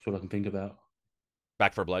That's all I can think about.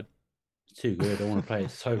 Back for Blood. It's too good. I want to play it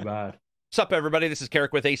so bad. What's up, everybody? This is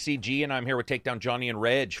Carrick with ACG, and I'm here with Takedown Johnny and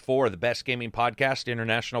Reg for the Best Gaming Podcast,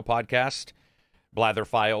 International Podcast, Blather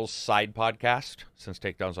Files side podcast. Since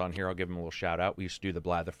Takedown's on here, I'll give him a little shout out. We used to do the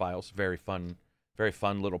Blather Files. Very fun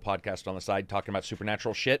little podcast on the side talking about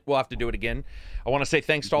supernatural shit. We'll have to do it again. I want to say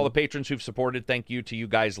thanks to all the patrons who've supported. Thank you to you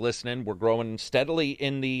guys listening. We're growing steadily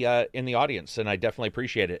in the audience, and I definitely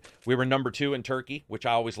appreciate it. We were number 2 in Turkey, which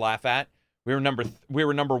I always laugh at. We were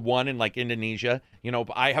number 1 in like Indonesia. You know,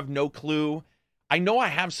 I have no clue. I know I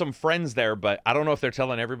have some friends there, but I don't know if they're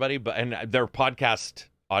telling everybody. And their podcast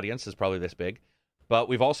audience is probably this big. But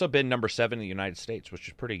we've also been number 7 in the United States, which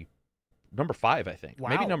is pretty. Number 5, I think. Wow.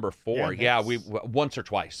 Maybe number 4. Yeah, we once or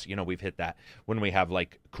twice. You know, we've hit that when we have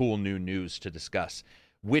like cool new news to discuss.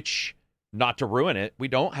 Which, not to ruin it, we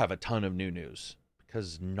don't have a ton of new news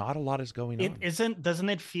because not a lot is going on. Doesn't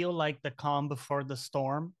it feel like the calm before the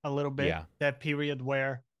storm a little bit? Yeah. That period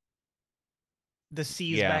where the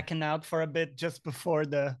sea is Yeah. backing out for a bit just before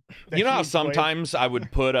the You know how heat wave. sometimes I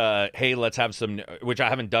would put hey, let's have some, which I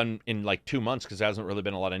haven't done in like 2 months because there hasn't really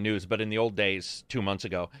been a lot of news. But in the old days, 2 months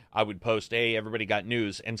ago, I would post, hey, everybody got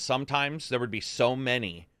news. And sometimes there would be so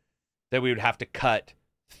many that we would have to cut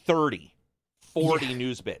 30, 40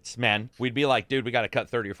 news bits, man. We'd be like, dude, we got to cut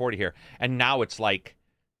 30 or 40 here. And now it's like,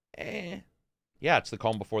 yeah, it's the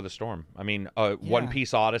calm before the storm. I mean, One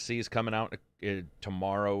Piece Odyssey is coming out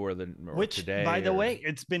tomorrow or today. By the way,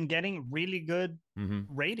 it's been getting really good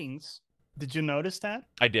ratings. Did you notice that?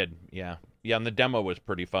 I did, yeah. Yeah, and the demo was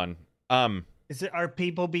pretty fun. Are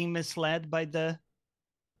people being misled by the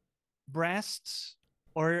breasts,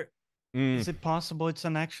 or is it possible it's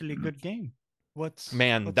an actually good game? What's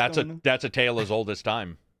that's going on? a tale as old as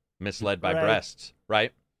time. Misled by breasts,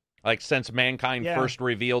 right? Like since mankind first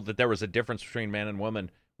revealed that there was a difference between man and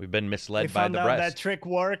woman, we've been misled by the breast. That trick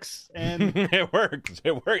works, and it works.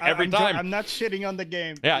 It works every time. I'm not shitting on the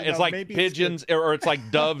game. Yeah, it's like pigeons, or it's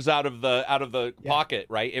like doves out of the pocket,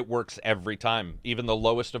 right? It works every time. Even the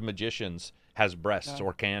lowest of magicians has breasts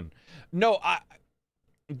or can. No,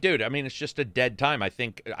 dude. I mean, it's just a dead time. I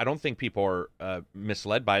don't think people are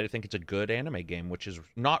misled by it. I think it's a good anime game, which is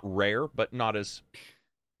not rare, but not as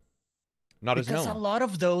known. Because a lot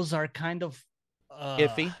of those are kind of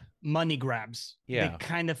iffy money grabs. Yeah. They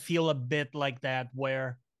kind of feel a bit like that,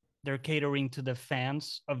 where they're catering to the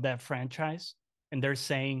fans of that franchise, and they're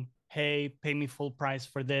saying, hey, pay me full price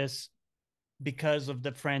for this because of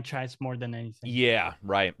the franchise more than anything. Yeah,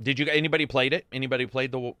 right. Anybody played it? Anybody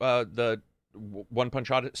played the One Punch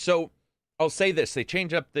Odyssey? So I'll say this: they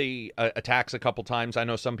changed up the attacks a couple times. I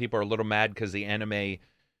know some people are a little mad because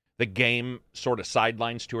the game sort of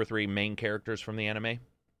sidelines 2 or 3 main characters from the anime.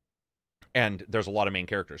 And there's a lot of main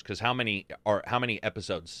characters because how many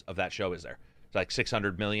episodes of that show is there? It's like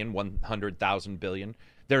 600 million, 100,000 billion.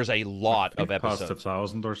 There's a lot of episodes. Past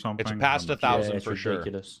 1,000 or something. It's past 1,000 for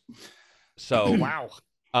ridiculous. sure. So wow.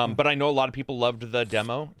 But I know a lot of people loved the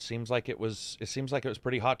demo. It seems like it was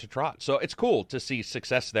pretty hot to trot. So it's cool to see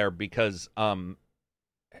success there because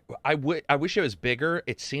I wish it was bigger.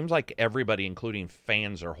 It seems like everybody, including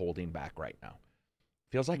fans, are holding back right now.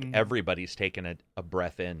 Feels like everybody's taking a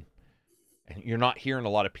breath in. And you're not hearing a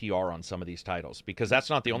lot of PR on some of these titles because that's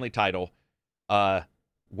not the only title.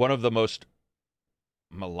 One of the most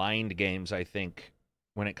maligned games, I think,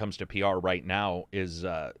 when it comes to PR right now is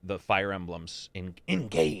the Fire Emblems in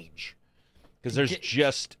Engage. Because there's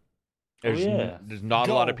not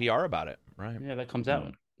a lot of PR about it, right? Yeah, that comes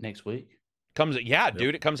out next week.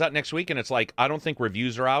 Dude, it comes out next week, and it's like, I don't think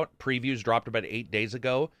reviews are out. Previews dropped about 8 days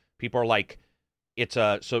ago. People are like, it's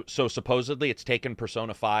so supposedly it's taken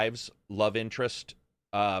Persona 5's love interest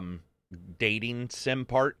dating sim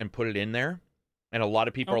part and put it in there. And a lot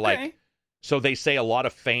of people are like, so they say a lot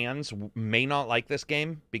of fans may not like this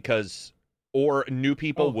game or new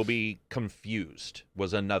people will be confused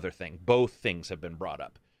was another thing. Both things have been brought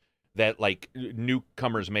up. That like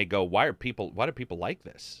newcomers may go, why do people like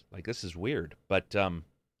this? Like, this is weird. But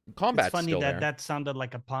combat's it's funny still that there. that sounded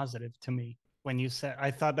like a positive to me when you said.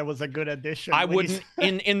 I thought that was a good addition. I wouldn't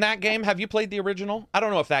in that game. Have you played the original? I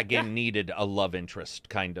don't know if that game needed a love interest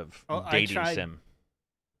kind of dating sim.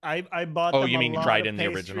 I bought. Oh, them you mean a you lot tried of in the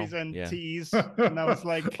original? pastries and Yeah. teas, and I was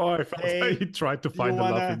like, I felt hey, he tried to find a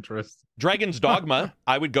love interest. Dragon's Dogma,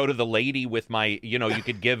 I would go to the lady with my, you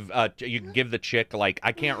could give the chick, like,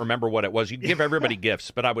 I can't remember what it was. You could give everybody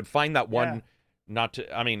gifts, but I would find that one,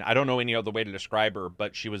 I don't know any other way to describe her,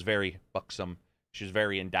 but she was very buxom. She was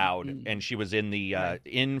very endowed, and she was in the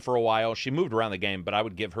inn for a while. She moved around the game, but I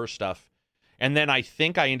would give her stuff. And then I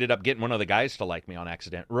think I ended up getting one of the guys to like me on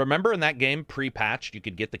accident. Remember in that game, pre-patched, you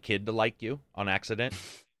could get the kid to like you on accident?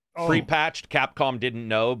 Oh, Pre-patched, Capcom didn't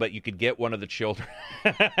know, but you could get one of the children.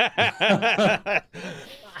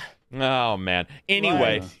 Oh man.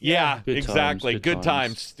 Anyway, Right. yeah, Good exactly. times, Good good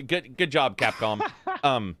times. Good job,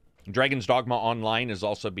 Capcom. Dragon's Dogma Online is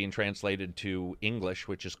also being translated to English,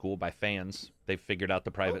 which is cool by fans. They've figured out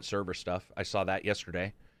the private server stuff. I saw that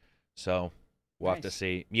yesterday. So we'll have to Nice.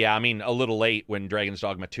 see. Yeah, I mean, a little late when Dragon's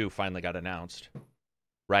Dogma 2 finally got announced.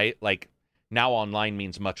 Right? Like, now online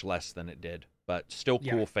means much less than it did. But still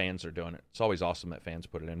cool Yeah. fans are doing it. It's always awesome that fans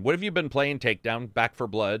put it in. What have you been playing, Takedown, Back for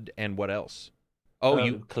Blood, and what else? Oh,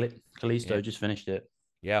 you Callisto Yeah. just finished it.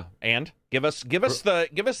 yeah, and give us the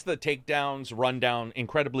takedowns rundown,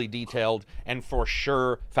 incredibly detailed and for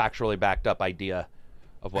sure factually backed up idea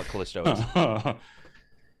of what Callisto is.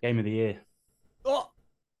 Game of the year. Oh,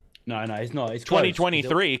 No, it's not. It's close.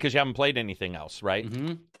 2023 because you haven't played anything else, right?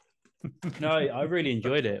 Mhm. No, I really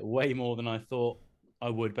enjoyed it way more than I thought I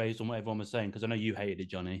would based on what everyone was saying. Because I know you hated it,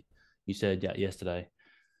 Johnny. You said that yesterday,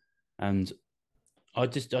 and I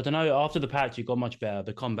don't know. After the patch, it got much better.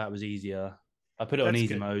 The combat was easier. I put it on That's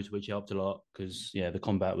easy good. mode, which helped a lot because the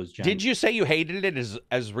combat was. Jank. Did you say you hated it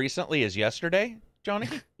as recently as yesterday, Johnny?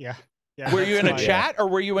 yeah. Yeah. Were you in a that's my- chat or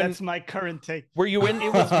were you in? That's my current take. Were you in?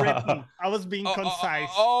 It was written. I was being Oh, concise.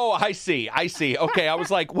 Oh, I see. Okay, I was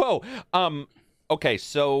like, whoa. Okay,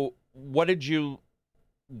 so what did you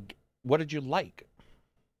like?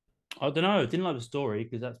 I don't know. Didn't like the story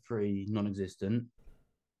because that's pretty non-existent.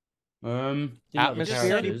 Didn't like the You just Atmosphere? said you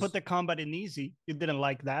characters. put the combat in easy. You didn't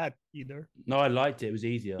like that either. No, I liked it. It was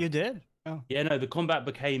easier. You did. Oh. Yeah, no, the combat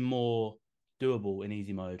became more doable in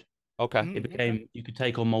easy mode. Okay. Mm, It became you could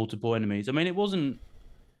take on multiple enemies. I mean, it wasn't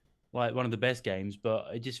like one of the best games, but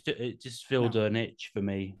it just filled an itch for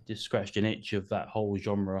me. Just scratched an itch of that whole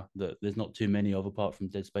genre that there's not too many of apart from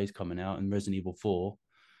Dead Space coming out and Resident Evil 4.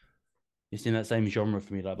 It's in that same genre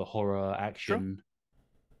for me, like the horror action.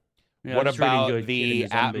 Yeah, I What just really about enjoyed killing the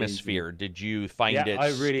zombies and- atmosphere? Did you find Yeah, it I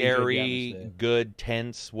really enjoyed the scary, atmosphere. good,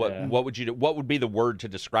 tense? What Yeah. what would you do? What would be the word to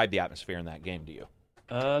describe the atmosphere in that game to you?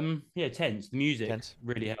 Yeah, tense. The music Tense.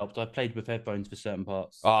 really helped. I played with headphones for certain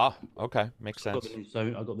parts. Ah, okay, makes I got sense. I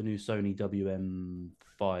got the new Sony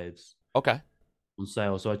WM5s Okay. on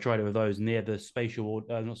sale, so I tried it with those. And yeah, the spatial,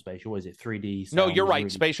 not spatial, what is it 3D? No, sound you're was right. really-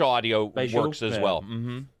 Spatial audio Spatial? works as Yeah. well.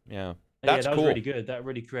 Mm-hmm. Yeah. Yeah, That's that cool. was really good. That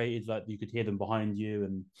really created like you could hear them behind you,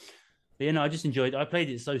 and but, I just enjoyed. I played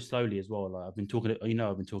it so slowly as well. Like I've been talking, I've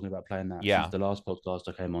been talking about playing that Yeah. since the last podcast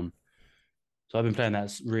I came on. So I've been playing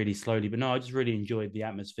that really slowly, but no, I just really enjoyed the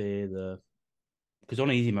atmosphere. Because on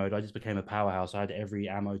easy mode, I just became a powerhouse. I had every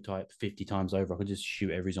ammo type 50 times over. I could just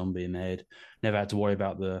shoot every zombie in the head. Never had to worry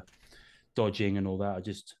about the dodging and all that. I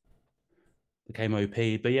just became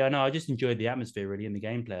OP. But yeah, no, I just enjoyed the atmosphere really and the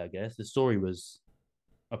gameplay, I guess. The story was,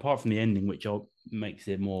 apart from the ending, which makes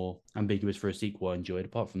it more ambiguous for a sequel, I enjoyed.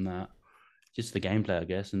 Apart from that, just the gameplay, I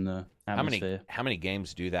guess, and the atmosphere. How many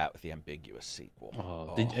games do that with the ambiguous sequel?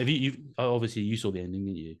 Have you obviously you saw the ending,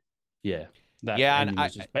 didn't you? Yeah. That Yeah, and ending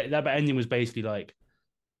was that ending was basically like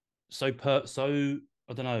so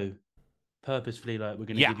I don't know, purposefully like we're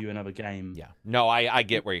gonna Yeah. give you another game. Yeah. No, I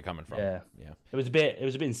get where you're coming from. Yeah. Yeah. It was a bit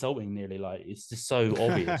insulting, nearly. Like it's just so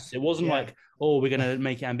obvious. It wasn't Yeah. like, oh, we're gonna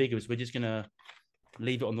make it ambiguous. We're just gonna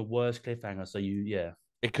leave it on the worst cliffhanger. So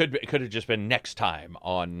It could have just been next time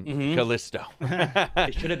on Mhm. Callisto.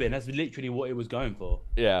 it should have been. That's literally what it was going for.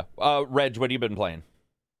 Yeah. Reg, what have you been playing?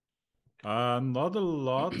 Not a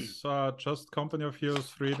lot. Just Company of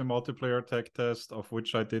Heroes 3, the multiplayer tech test, of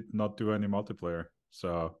which I did not do any multiplayer.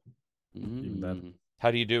 So Even that. Mm.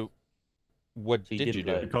 How do you do? What So you did did you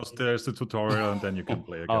play do? it. because there's the tutorial and then you can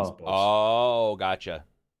play against Oh. boss. Oh, gotcha.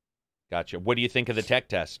 What do you think of the tech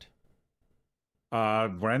test?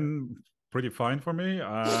 Ran pretty fine for me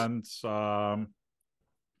and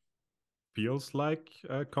feels like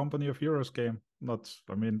a Company of Heroes game.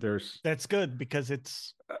 There's That's good because it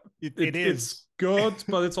it's is. good,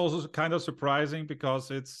 but it's also kind of surprising because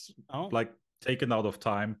it's Oh. like taken out of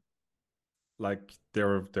time. Like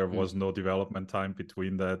there was no development time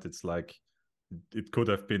between that. It's like it could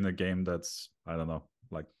have been a game that's, I don't know,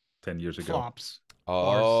 like 10 years ago. Flops.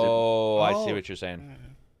 Oh, I see Oh. what you're saying.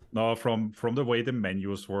 No, from the way the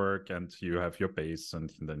menus work, and you have your base, and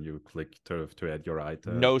then you click to add your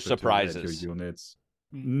item. No to add surprises. your units.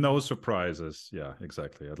 Mm. No surprises. Yeah,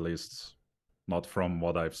 exactly. At least not from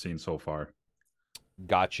what I've seen so far.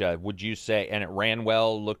 Gotcha. Would you say, and it ran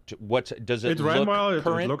well? Does it It ran look well. It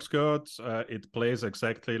current? looks good. It plays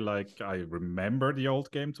exactly like I remember the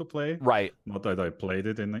old game to play. Right. Not that I played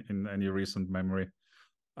it in any recent memory.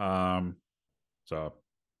 So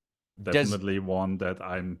definitely one that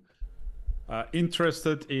I'm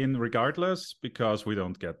interested in regardless, because we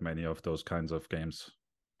don't get many of those kinds of games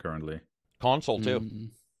currently. Console too. Mm.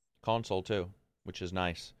 Console too, which is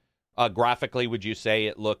nice. Graphically, would you say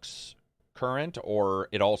it looks current, or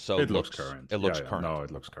it also It looks current. It looks Yeah, yeah. current. No,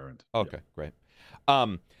 it looks current. Okay, great.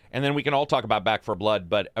 And then we can all talk about Back for Blood,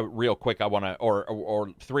 but real quick, I want to,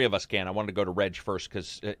 or three of us can. I wanted to go to Reg first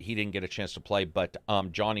because he didn't get a chance to play. But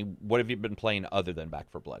Johnny, what have you been playing other than Back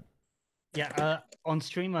for Blood? Yeah, on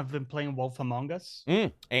stream I've been playing Wolf Among Us.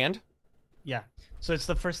 And Yeah, so it's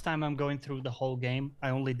the first time I'm going through the whole game. I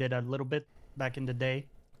only did a little bit back in the day,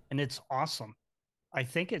 and it's awesome. I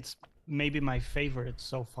think it's maybe my favorite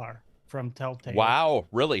so far from Telltale. wow,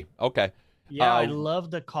 really? Okay. Yeah, I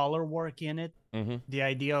love the color work in it. Mm-hmm. The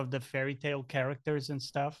idea of the fairy tale characters and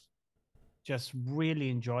stuff, just really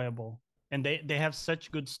enjoyable. And they have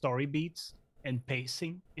such good story beats and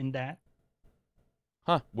pacing in that.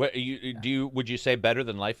 Huh? What would you say better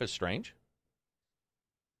than Life is Strange?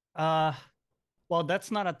 Well,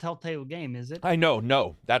 that's not a Telltale game, is it? I know,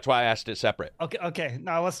 no. That's why I asked it separate. Okay.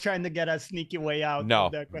 No, I was trying to get a sneaky way out. No,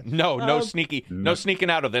 of that question. no sneaking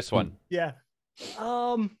out of this one. Yeah.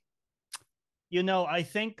 I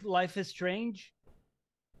think Life is Strange.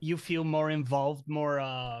 You feel more involved,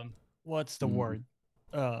 more what's the word?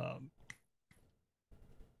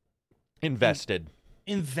 Invested.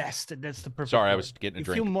 Invested. That's the perfect Sorry, word. I was getting a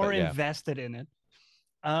drink. You feel more yeah. invested in it.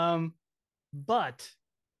 But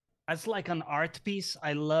as like an art piece,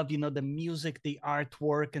 I love, the music, the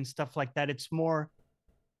artwork and stuff like that. It's more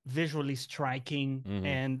visually striking,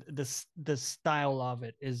 and the style of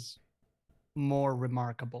it is more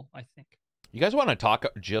remarkable, I think. You guys want to talk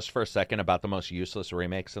just for a second about the most useless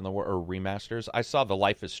remakes in the world, or remasters? I saw the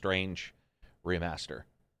Life is Strange remaster,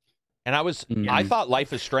 and I thought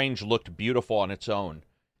Life is Strange looked beautiful on its own.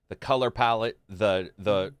 The color palette,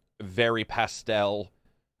 the very pastel,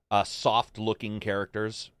 soft looking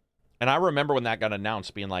characters. And I remember when that got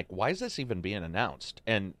announced, being like, "Why is this even being announced?"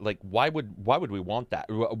 And like, why would we want that?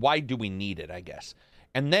 Why do we need it? I guess.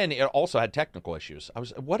 And then it also had technical issues.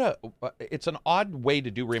 It's an odd way to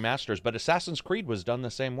do remasters, but Assassin's Creed was done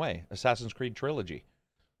the same way. Assassin's Creed Trilogy,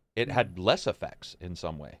 it had less effects in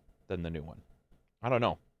some way than the new one. I don't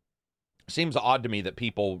know. Seems odd to me that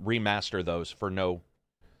people remaster those for no.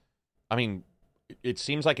 I mean, it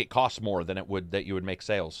seems like it costs more than it would that you would make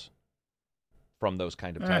sales from those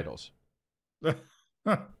kind of titles.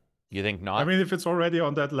 You think not? I mean, if it's already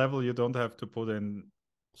on that level, you don't have to put in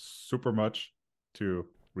super much to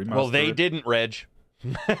remaster. Well, they it. didn't, Reg.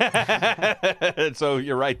 So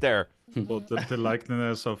you're right there. Well, the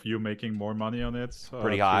likeliness of you making more money on it,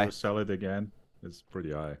 pretty high. To sell it again, is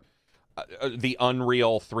pretty high. The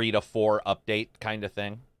Unreal 3 to 4 update kind of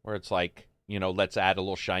thing, where it's like, let's add a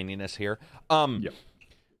little shininess here. Yep.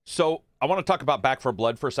 So I want to talk about Back for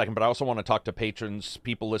Blood for a second, but I also want to talk to patrons,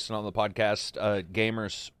 people listening on the podcast,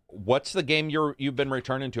 gamers. What's the game you've been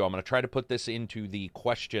returning to? I'm going to try to put this into the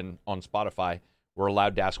question on Spotify. We're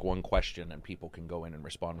allowed to ask one question, and people can go in and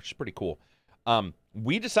respond, which is pretty cool.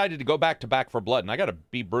 We decided to go back to Back for Blood, and I got to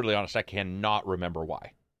be brutally honest, I cannot remember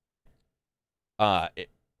why. How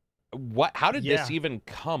did this even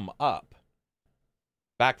come up?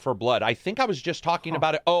 Back for Blood. I think I was just talking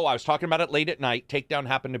about it. Oh, I was talking about it late at night. Takedown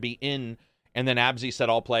happened to be in, and then Abzy said,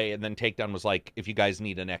 I'll play, and then Takedown was like, if you guys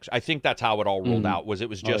need an extra. I think that's how it all rolled out, it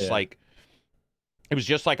was just like, it was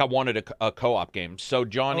just like I wanted a co-op game. So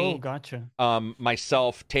Johnny, gotcha.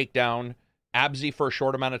 Myself, Takedown, Abzy for a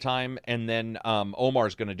short amount of time, and then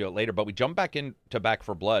Omar's going to do it later. But we jumped back into Back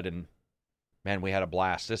for Blood, and man, we had a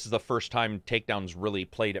blast. This is the first time Takedown's really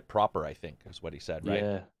played it proper, I think, is what he said, right?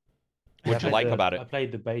 Yeah. What'd you like about it? I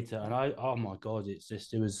played the beta, and oh my God, it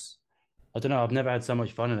was, I don't know, I've never had so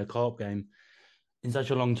much fun in a co-op game in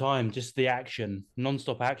such a long time. Just the action,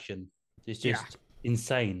 non-stop action, it's just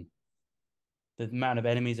insane. The amount of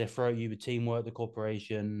enemies they throw at you, the teamwork, the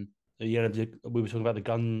cooperation. We were talking about the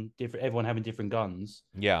gun, everyone having different guns.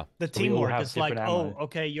 Yeah. The teamwork is like, ammo.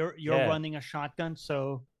 okay, you're running a shotgun,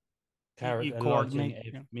 so you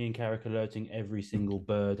coordinate. Me and Carrick alerting every single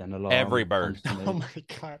bird and alarm. Every bird. Oh my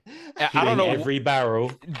God. I don't know. Every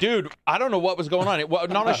barrel. Dude, I don't know what was going on.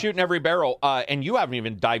 Not only shooting every barrel, and you haven't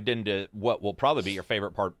even dived into what will probably be your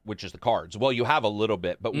favorite part, which is the cards. Well, you have a little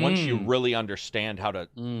bit, but once you really understand how to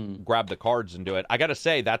grab the cards and do it, I got to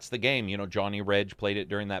say, that's the game. Johnny Reg played it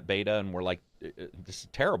during that beta, and we're like, this is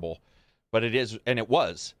terrible. But it is, and it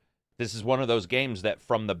was. This is one of those games that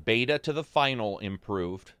from the beta to the final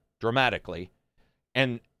improved dramatically,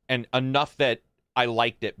 and enough that I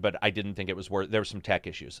liked it, but I didn't think it was worth. There were some tech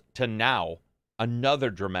issues. To now,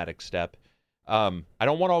 another dramatic step. I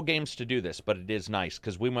don't want all games to do this, but it is nice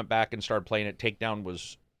because we went back and started playing it. Takedown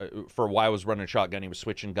was for a while was running shotgun. He was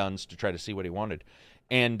switching guns to try to see what he wanted,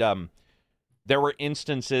 and there were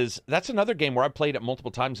instances. That's another game where I played it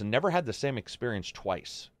multiple times and never had the same experience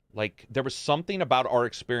twice. Like, there was something about our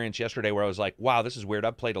experience yesterday where I was like, wow, this is weird.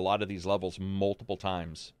 I've played a lot of these levels multiple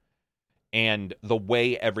times. And the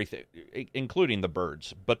way everything, including the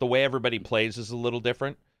birds, but the way everybody plays is a little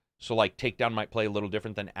different. So, like, Takedown might play a little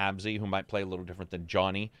different than Abzy, who might play a little different than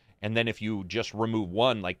Johnny. And then if you just remove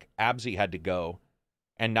one, like, Abzy had to go,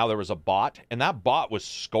 and now there was a bot, and that bot was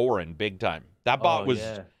scoring big time. That bot was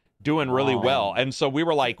doing really well. And so we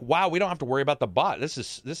were like, wow, we don't have to worry about the bot. This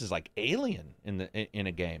is like Alien in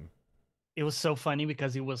a game. It was so funny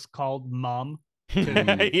because it was called Mom.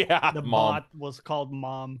 Yeah, the Mom. bot was called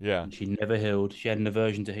Mom. Yeah, She never healed. She had an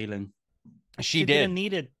aversion to healing. she didn't did.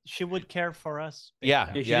 need it. She would care for us.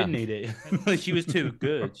 Yeah, She didn't need it. She was too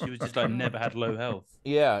good. She was just like never had low health.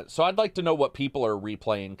 Yeah, so I'd like to know what people are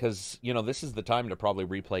replaying, because, you know, this is the time to probably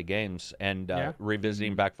replay games, and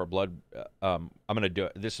revisiting Back 4 Blood. I'm going to do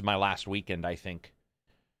it. This is my last weekend, I think,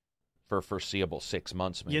 for foreseeable 6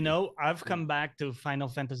 months, maybe. You know, I've come back to Final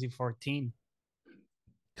Fantasy 14.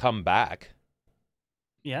 Come back?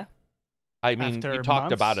 Yeah. I mean, After you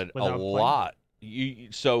talked about it a without lot.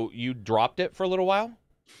 So you dropped it for a little while?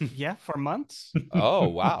 Yeah, for months. Oh,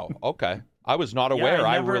 wow. Okay. I was not aware.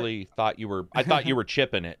 I I never- really thought you were. I thought you were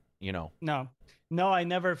chipping it. You know. No, I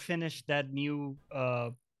never finished that new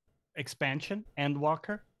expansion,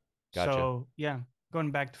 Endwalker. Gotcha. So yeah,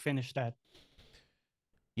 going back to finish that.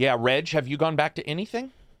 Yeah, Reg, have you gone back to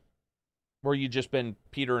anything? Or you just been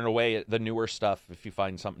petering away at the newer stuff if you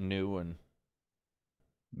find something new and.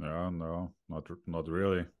 No, not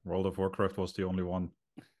really. World of Warcraft was the only one.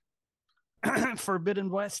 Forbidden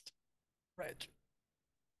West. Right.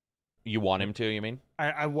 You want him to? You mean?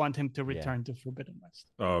 I want him to return to Forbidden West.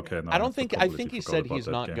 Oh, okay. No, I don't think. I completely think he forgot said about he's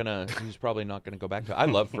that not game. gonna. He's probably not gonna go back to it. I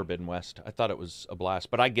love Forbidden West. I thought it was a blast.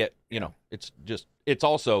 But I get. You know, it's just. It's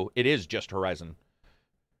also. It is just Horizon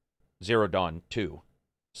Zero Dawn 2.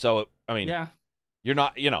 So I mean, Yeah. you're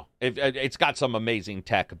not. You know, it's got some amazing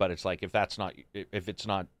tech, but it's like if it's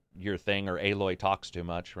not your thing, or Aloy talks too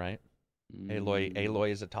much, right? Aloy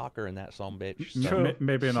is a talker in that son bitch. So. True.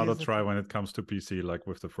 Maybe another She's a- try when it comes to PC, like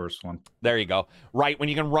with the first one. There you go. Right, when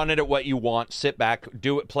you can run it at what you want, sit back,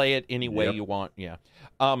 do it, play it any way Yep. you want. Yeah.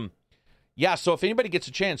 Yeah, so if anybody gets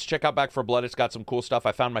a chance, check out Back 4 Blood. It's got some cool stuff.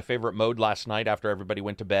 I found my favorite mode last night after everybody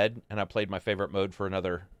went to bed, and I played my favorite mode for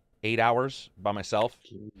another 8 hours by myself,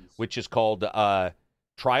 which is called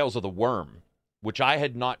Trials of the Worm, which I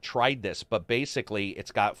had not tried this, but basically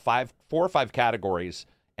it's got 4 or 5 categories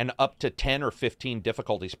and up to 10 or 15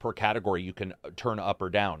 difficulties per category you can turn up or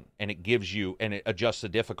down, and it gives you, and it adjusts the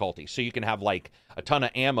difficulty. So you can have like a ton of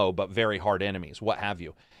ammo, but very hard enemies, what have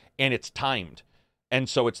you. And it's timed. And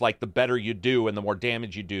so it's like the better you do and the more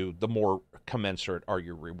damage you do, the more commensurate are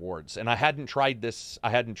your rewards. And I hadn't tried this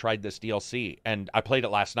DLC, and I played it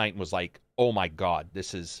last night and was like, oh my God,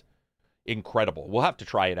 this is incredible. We'll have to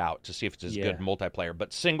try it out to see if it's as good multiplayer.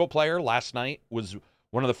 But single player last night was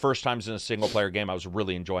one of the first times in a single player game I was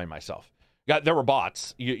really enjoying myself. There were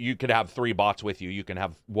bots. You could have 3 bots with you. You can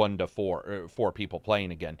have 1 to 4 people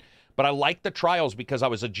playing again. But I liked the trials because I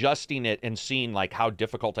was adjusting it and seeing like how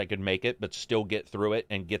difficult I could make it, but still get through it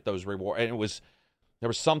and get those rewards. And there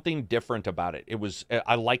was something different about it.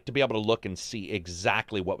 I like to be able to look and see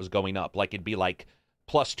exactly what was going up. Like it'd be like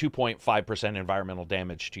plus 2.5% environmental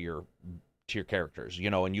damage to your characters, you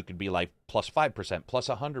know, and you could be like plus 5%, plus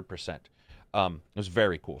 100%. It was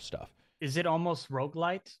very cool stuff. Is it almost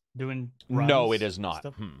roguelite doing No, runs it is not.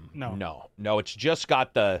 stuff? No. No. It's just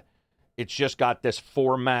got this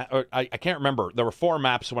format. I can't remember. There were 4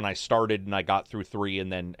 maps when I started, and I got through 3,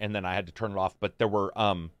 and then I had to turn it off. But there were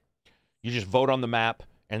you just vote on the map,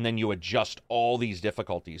 and then you adjust all these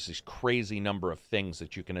difficulties, this crazy number of things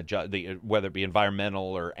that you can adjust, whether it be environmental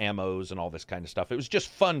or ammos and all this kind of stuff. It was just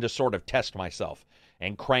fun to sort of test myself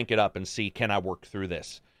and crank it up and see, can I work through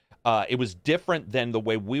this? It was different than the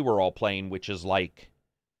way we were all playing, which is like,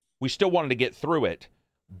 we still wanted to get through it,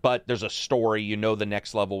 but there's a story. You know the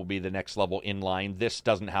next level will be the next level in line. This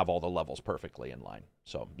doesn't have all the levels perfectly in line,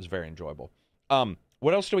 so it was very enjoyable.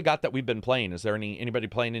 What else do we got that we've been playing? Is there anybody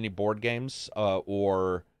playing any board games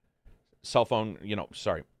or cell phone,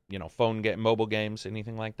 phone game, mobile games,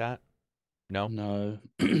 anything like that? No?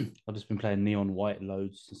 I've just been playing Neon White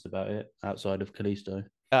loads. That's about it, outside of Callisto.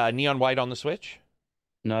 Neon White on the Switch?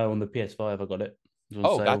 No, on the PS5 I got it. It was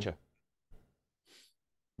on Oh, sale. gotcha.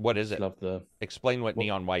 What is Just it? love the... Explain what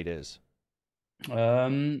Neon White is.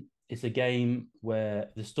 It's a game where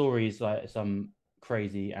the story is like some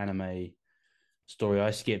crazy anime story.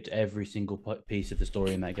 I skipped every single piece of the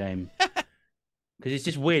story in that game because it's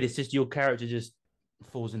just weird. It's just your character just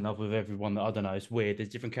falls in love with everyone that I don't know. It's weird. There's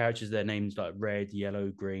different characters. Their names like red, yellow,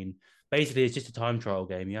 green. Basically, it's just a time trial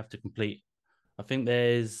game. You have to complete. I think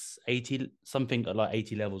there's 80 something like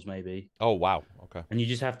 80 levels maybe, Oh wow. Okay. and you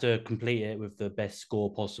just have to complete it with the best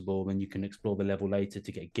score possible. Then you can explore the level later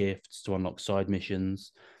to get gifts to unlock side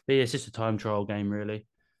missions. But yeah, it's just a time trial game really.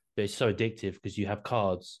 But it's so addictive because you have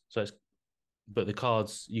cards. But the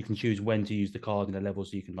cards you can choose when to use the card in the level,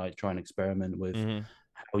 so you can like try and experiment with Mm-hmm.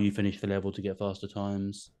 how you finish the level to get faster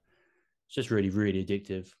times. It's just really, really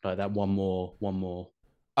addictive. Like that one more.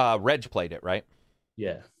 Reg played it, right?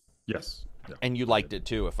 Yeah. Yes. Yeah. And you liked it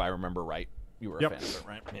too, if I remember right. You were a Yep. fan of it,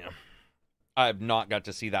 right? Yeah. I have not got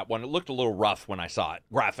to see that one. It looked a little rough when I saw it.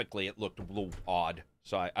 Graphically, it looked a little odd.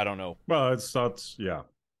 So I don't know. Well, it's not. Yeah.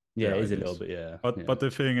 Yeah, Yeah, it is a it little is. bit, yeah. But yeah. but the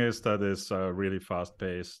thing is that it's really fast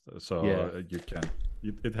paced, so Yeah. you can.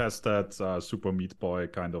 It has that Super Meat Boy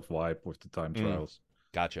kind of vibe with the time trials.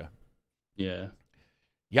 Gotcha. Yeah.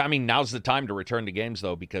 Yeah, I mean, now's the time to return to games,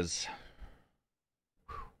 though, because,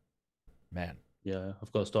 man. Yeah.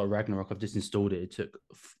 I've got to start Ragnarok. I've just installed it. It took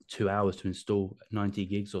 2 hours to install 90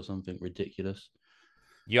 gigs or something ridiculous.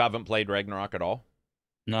 You haven't played Ragnarok at all?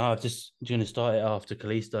 No, I'm just going to start it after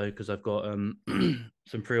Callisto because I've got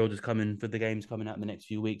some pre-orders coming for the games coming out in the next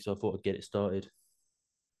few weeks. So I thought I'd get it started.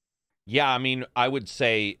 Yeah, I mean, I would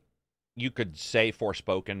say you could say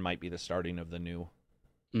Forspoken might be the starting of the new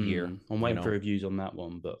year. I'm waiting you for know? reviews on that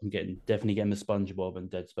one, but I'm definitely getting the SpongeBob and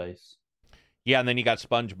Dead Space. Yeah, and then you got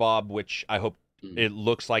SpongeBob, which I hope Mm. it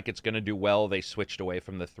looks like it's going to do well. They switched away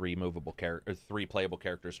from the three playable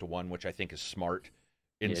characters to one, which I think is smart.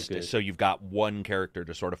 Good. So you've got one character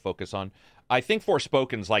to sort of focus on. I think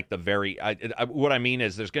Forspoken's like the what I mean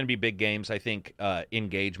is there's going to be big games. I think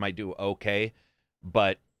Engage might do okay,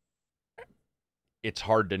 but it's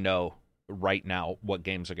hard to know right now what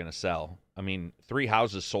games are going to sell. I mean, Three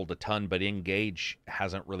Houses sold a ton, but Engage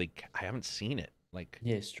hasn't really. I haven't seen it. Like,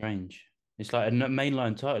 Yeah, it's strange. It's like a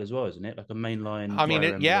mainline title as well, isn't it? Like a mainline. I mean,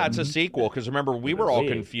 Fire it's a Emblem. sequel because remember we were all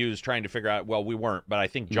Weird. confused trying to figure out. Well, we weren't, but I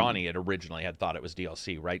think Johnny had originally had thought it was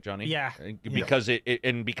DLC, right, Johnny? Yeah. Because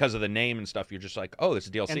and because of the name and stuff, you're just like, oh, this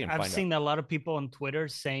is DLC, and I've find seen a lot of people on Twitter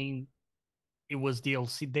saying it was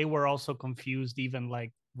DLC. They were also confused, even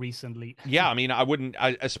like recently. Yeah, I mean,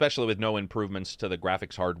 especially with no improvements to the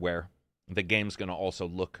graphics hardware, the game's going to also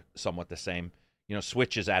look somewhat the same. You know,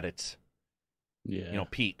 Switch is at its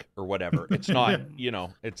peak or whatever. It's not,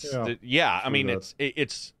 it's I mean,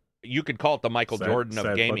 it's you could call it the Michael Jordan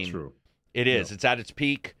of gaming. But true. It is. Yeah. It's at its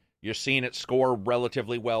peak. You're seeing it score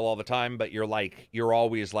relatively well all the time, but you're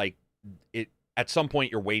always like it. At some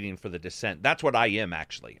point, you're waiting for the descent. That's what I am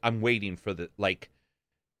actually. I'm waiting for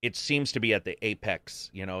it seems to be at the apex,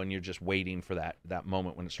 and you're just waiting for that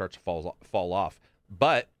moment when it starts to fall off.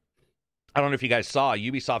 But I don't know if you guys saw,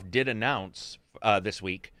 Ubisoft did announce this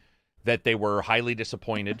week that they were highly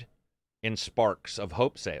disappointed in Sparks of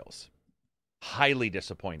Hope sales. Highly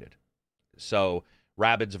disappointed. So,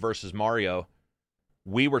 Rabbids versus Mario,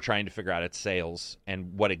 we were trying to figure out its sales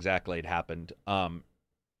and what exactly had happened.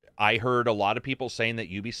 I heard a lot of people saying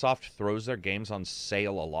that Ubisoft throws their games on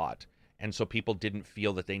sale a lot, and so people didn't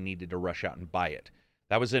feel that they needed to rush out and buy it.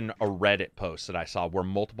 That was in a Reddit post that I saw where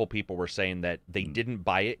multiple people were saying that they didn't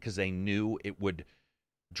buy it because they knew it would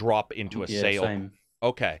drop into a sale. Same.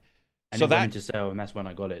 Okay. And so it that went into sale, and that's when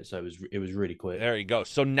I got it. So it was really quick. There you go.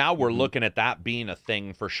 So now we're looking at that being a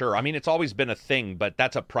thing for sure. I mean, it's always been a thing, but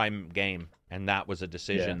that's a prime game, and that was a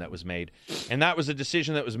decision that was made. And that was a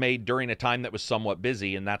decision that was made during a time that was somewhat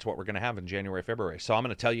busy, and that's what we're going to have in January, February. So I'm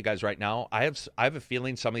going to tell you guys right now, I have a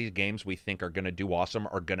feeling some of these games we think are going to do awesome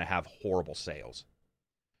are going to have horrible sales.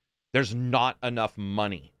 There's not enough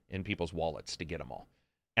money in people's wallets to get them all.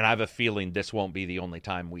 And I have a feeling this won't be the only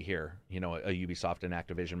time we hear, a Ubisoft and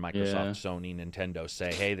Activision, Microsoft, Sony, Nintendo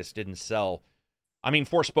say, hey, this didn't sell. I mean,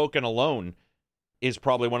 Forspoken alone is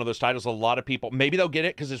probably one of those titles a lot of people, maybe they'll get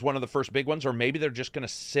it because it's one of the first big ones, or maybe they're just going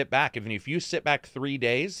to sit back. Even if you sit back 3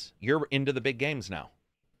 days, you're into the big games now.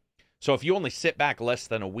 So if you only sit back less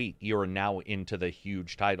than a week, you're now into the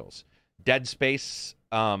huge titles. Dead Space,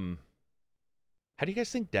 how do you guys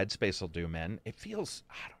think Dead Space will do, man? It feels,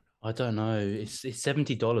 I don't know. It's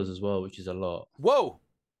 $70 as well, which is a lot. Whoa.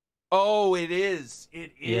 Oh, it is.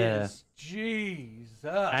 It is. Yeah. Jesus.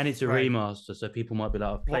 And it's a remaster, so people might be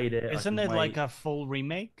like, I've played it. Isn't it like a full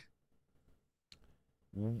remake?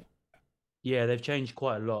 Yeah, they've changed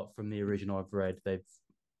quite a lot from the original I've read. They've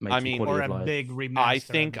made or a big remaster. I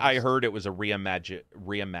think I heard it was a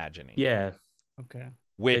reimagining. Yeah. Okay. They've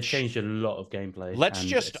Which changed a lot of gameplay. let's and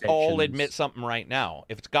just all sections. admit something right now.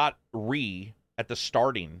 If it's got at the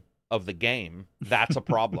starting of the game, that's a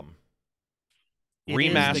problem. It is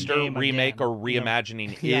the remaster, game remake, again, or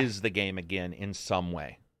reimagining Yeah. is the game again in some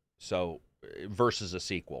way. So versus a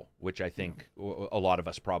sequel, which I think a lot of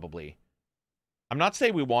us probably. I'm not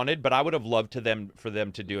saying we wanted, but I would have loved for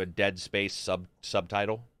them to do a Dead Space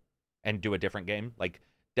subtitle and do a different game, like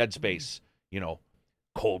Dead Space,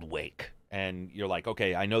 Cold Wake, and you're like,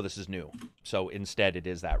 okay, I know this is new. So instead, it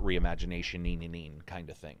is that reimagination kind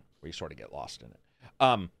of thing where you sort of get lost in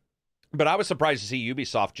it. But I was surprised to see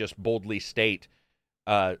Ubisoft just boldly state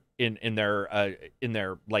in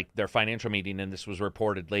their financial meeting, and this was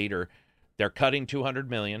reported later, they're cutting $200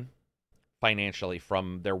 million financially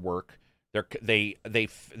from their work. They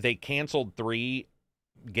canceled 3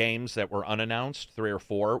 games that were unannounced, 3 or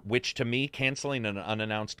 4, which to me, canceling an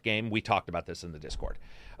unannounced game, we talked about this in the Discord.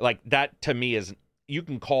 Like that to me is, you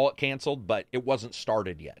can call it canceled, but it wasn't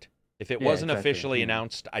started yet. If it wasn't officially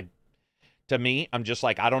announced, to me, I'm just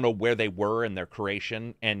like, I don't know where they were in their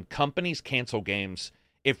creation. And companies cancel games.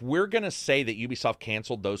 If we're going to say that Ubisoft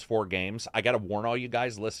canceled those 4 games, I got to warn all you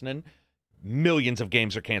guys listening, millions of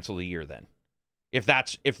games are canceled a year then. If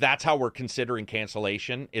that's how we're considering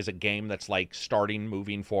cancellation, is a game that's like starting,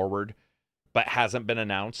 moving forward, but hasn't been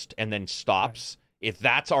announced and then stops. Right.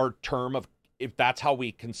 If that's how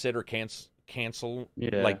we consider cancel,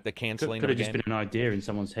 like the canceling could of have a game. just been an idea in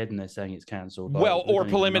someone's head and they're saying it's cancelled. Well, or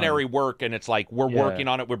preliminary work, and it's like, we're working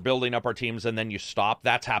on it, we're building up our teams, and then you stop.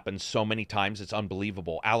 That's happened so many times, it's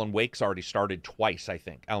unbelievable. Alan Wake's already started twice, I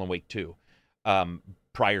think. Alan Wake 2,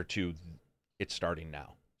 prior to it starting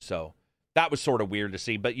now. So that was sort of weird to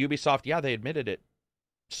see. But Ubisoft, they admitted it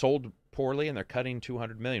sold poorly, and they're cutting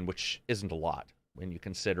 $200 million, which isn't a lot when you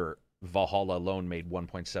consider Valhalla alone made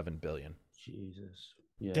 $1.7 billion. Jesus.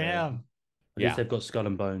 Yeah. Damn. At least they've got Skull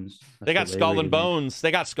and Bones. They got Skull and Bones.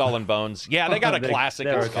 They got Skull and Bones. Yeah, they got a classic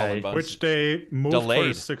they're Skull and Bones. Which they moved for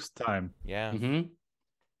the 6th time. Yeah. Mm-hmm.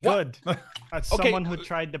 Good. As someone who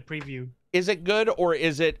tried the preview. Is it good, or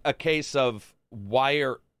is it a case of why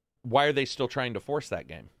are they still trying to force that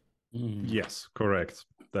game? Yes, correct.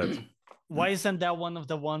 Why isn't that one of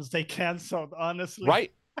the ones they canceled, honestly?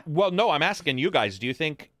 Right. Well, no, I'm asking you guys, do you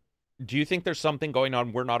think there's something going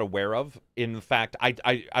on we're not aware of? In fact, I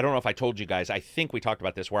don't know if I told you guys, I think we talked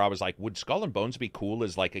about this, where I was like, would Skull and Bones be cool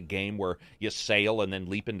as like a game where you sail and then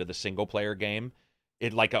leap into the single player game?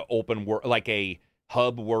 It like a open world, like a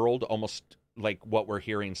hub world, almost like what we're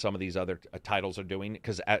hearing some of these other titles are doing,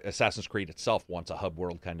 because Assassin's Creed itself wants a hub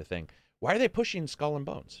world kind of thing. Why are they pushing Skull and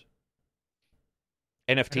Bones?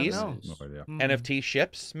 NFTs? No idea. NFT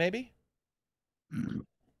ships, maybe?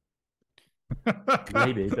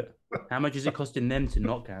 Maybe, but how much is it costing them to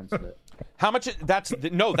not cancel it? How much? That's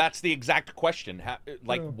the exact question.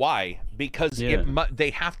 Why? Because they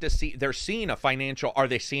have to see. They're seeing a financial. Are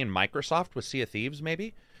they seeing Microsoft with Sea of Thieves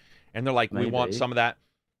maybe? And they're like, we want some of that.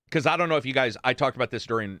 Because I don't know if you guys. I talked about this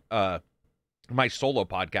during my solo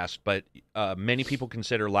podcast, but many people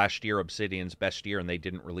consider last year Obsidian's best year, and they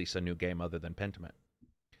didn't release a new game other than Pentiment,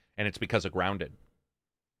 and it's because of Grounded.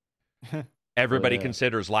 Everybody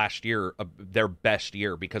considers last year their best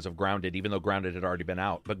year because of Grounded, even though Grounded had already been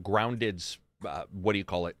out. But Grounded's,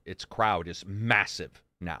 its crowd is massive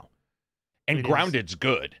now. And Grounded's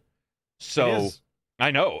good. So,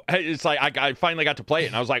 I know. It's like, I finally got to play it,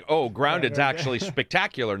 and I was like, oh, Grounded's actually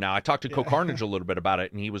spectacular now. I talked to CoCarnage a little bit about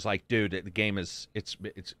it, and he was like, dude, the game is,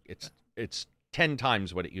 it's 10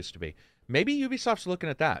 times what it used to be. Maybe Ubisoft's looking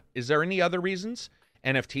at that. Is there any other reasons?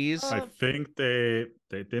 NFTs? I think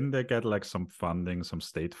they get like some funding, some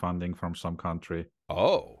state funding from some country.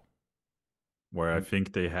 Oh. Where I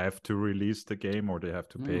think they have to release the game or they have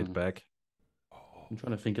to pay it back. I'm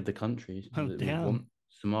trying to think of the countries. Oh, damn.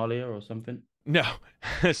 Somalia or something? No,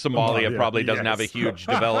 Somalia probably doesn't have a huge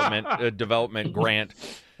development grant.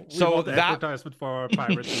 So that advertisement for our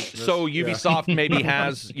pirates. So Ubisoft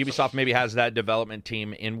maybe has that development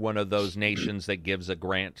team in one of those nations that gives a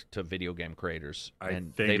grant to video game creators,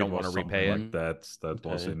 and they don't want to repay it. Like that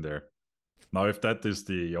was in there. Now, if that is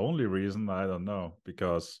the only reason, I don't know,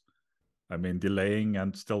 because I mean, delaying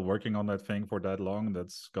and still working on that thing for that long,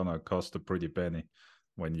 that's gonna cost a pretty penny.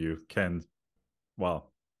 When you can,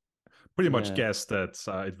 pretty much guess that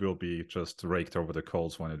it will be just raked over the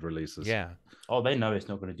coals when it releases. Yeah. Oh, they know it's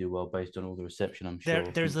not going to do well based on all the reception, I'm sure.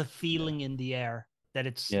 There's a feeling in the air that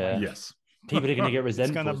it's yes. People are going to get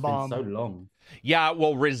resentful. It's been so long. Yeah,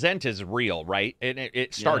 well, resent is real, right? And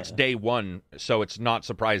it starts day 1, so it's not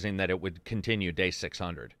surprising that it would continue day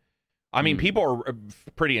 600. I mean, people are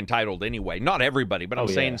pretty entitled anyway. Not everybody, but I'm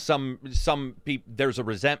saying some people. There's a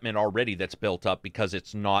resentment already that's built up because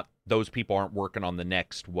it's not. Those people aren't working on the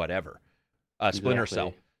next whatever. Splinter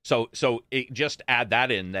Cell. So just add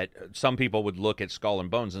that in, that some people would look at Skull and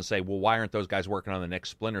Bones and say, well, why aren't those guys working on the next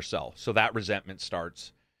Splinter Cell? So that resentment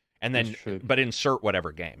starts. And then, but insert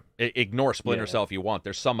whatever game. Ignore Splinter Cell if you want.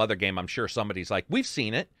 There's some other game, I'm sure somebody's like, we've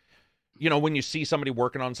seen it. You know, when you see somebody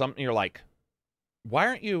working on something, you're like, why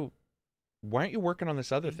aren't you working on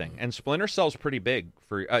this other thing? And Splinter Cell's pretty big.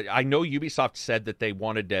 I know Ubisoft said that they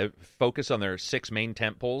wanted to focus on their 6 main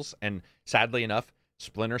tentpoles, and sadly enough,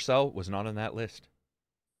 Splinter Cell was not on that list.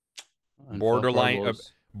 And Borderline,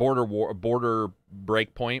 Border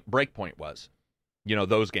Breakpoint was. You know,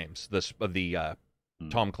 those games, the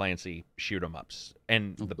Tom Clancy shoot 'em ups,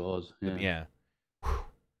 and yeah,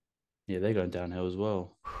 they're going downhill as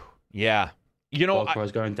well. Yeah, you know, Far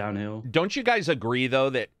Cry's going downhill. Don't you guys agree though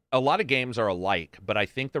that a lot of games are alike? But I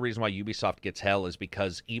think the reason why Ubisoft gets hell is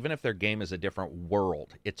because even if their game is a different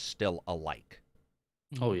world, it's still alike.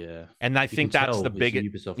 Oh yeah, and I think that's the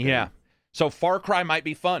biggest. Yeah, so Far Cry might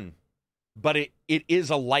be fun, but it is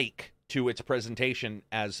alike to its presentation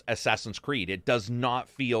as Assassin's Creed. It does not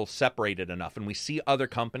feel separated enough. And we see other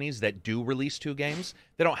companies that do release 2 games,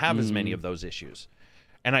 they don't have as many of those issues.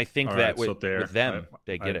 And I think that with them,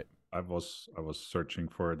 they get it. I was searching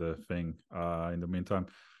for the thing in the meantime.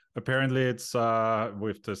 Apparently it's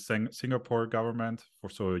with the Singapore government,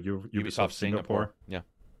 Ubisoft Singapore. Yeah.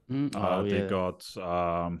 They got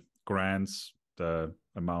grants. The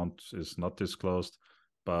amount is not disclosed.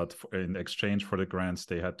 But in exchange for the grants,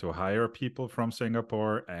 they had to hire people from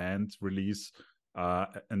Singapore and release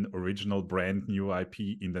an original brand new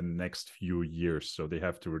IP in the next few years. So they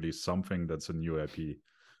have to release something that's a new IP.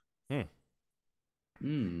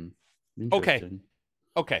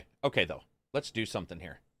 Okay, though. Let's do something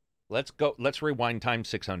here. Let's rewind time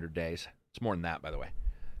 600 days. It's more than that, by the way.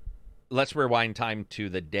 Let's rewind time to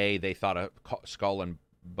the day they thought of Skull and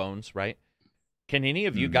Bones, right? Can any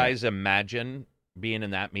of you guys imagine being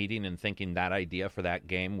in that meeting and thinking that idea for that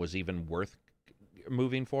game was even worth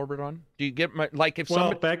moving forward on? Do you get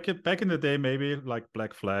back in the day, maybe like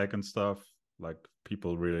Black Flag and stuff, like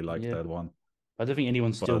people really liked that one. I don't think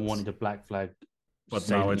anyone still wanted a Black Flag. But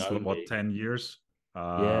now it's 10 years?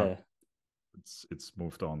 It's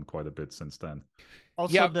moved on quite a bit since then.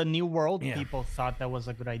 Also, the New World people thought that was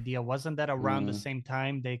a good idea. Wasn't that around the same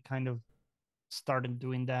time they kind of started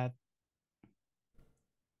doing that?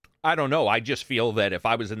 I don't know. I just feel that if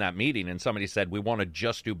I was in that meeting and somebody said, we want to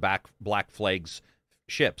just do Black Flag's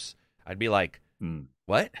ships, I'd be like,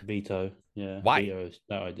 what? Veto. Yeah. Why? Veto is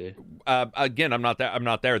no idea. Again, I'm not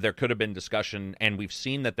there. There could have been discussion, and we've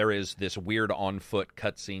seen that there is this weird on-foot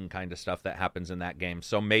cutscene kind of stuff that happens in that game.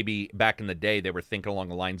 So maybe back in the day, they were thinking along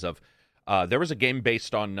the lines of, there was a game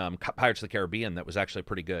based on Pirates of the Caribbean that was actually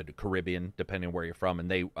pretty good, Caribbean, depending on where you're from, and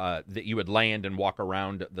that you would land and walk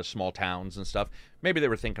around the small towns and stuff. Maybe they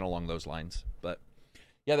were thinking along those lines, but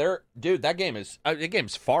yeah, that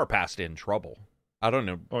game's far past in trouble. I don't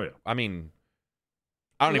know. Oh yeah. I mean,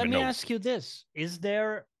 I don't even know. Let me ask you this: is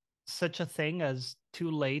there such a thing as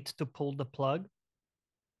too late to pull the plug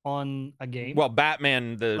on a game? Well,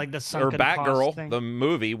 Batman, or Batgirl, the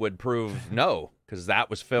movie would prove no. Because that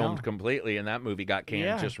was filmed completely, and that movie got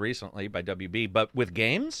canned just recently by WB. But with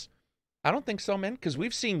games, I don't think so, man. Because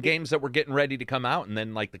we've seen games that were getting ready to come out, and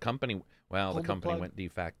then like the company went de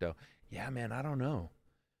facto. Yeah, man, I don't know.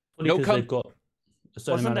 They've got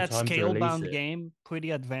wasn't that Scalebound game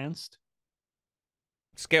pretty advanced?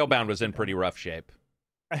 Scalebound was in pretty rough shape.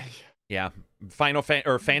 Yeah,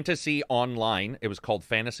 Fantasy Online. It was called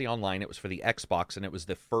Fantasy Online. It was for the Xbox, and it was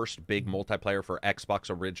the first big multiplayer for Xbox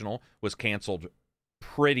original. Was canceled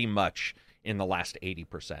pretty much in the last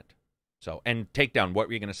 80%. So, and Takedown, what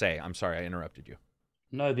were you going to say? I'm sorry, I interrupted you.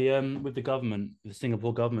 No, with the government, the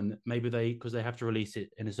Singapore government, maybe because they have to release it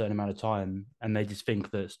in a certain amount of time, and they just think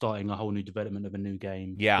that starting a whole new development of a new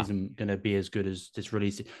game isn't going to be as good as just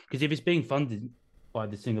releasing. Because if it's being funded by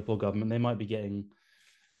the Singapore government, they might be getting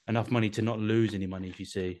enough money to not lose any money, if you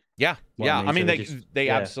see. Yeah, I mean, they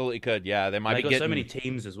absolutely could. Yeah, they might be getting... so many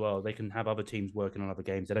teams as well. They can have other teams working on other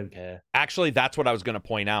games. They don't care. Actually, that's what I was going to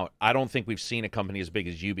point out. I don't think we've seen a company as big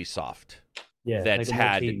as Ubisoft that's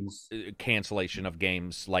had cancellation of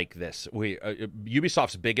games like this.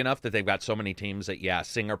 Ubisoft's big enough that they've got so many teams that,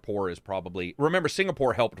 Singapore is probably... Remember,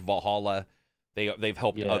 Singapore helped Valhalla. They've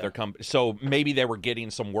helped other companies. So maybe they were getting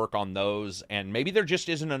some work on those, and maybe there just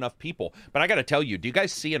isn't enough people. But I got to tell you, do you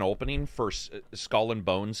guys see an opening for Skull and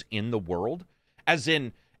Bones in the world? As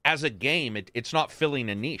a game, it's not filling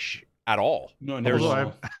a niche at all. No,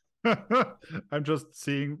 I'm just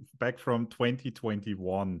seeing back from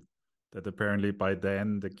 2021 that apparently by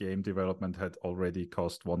then the game development had already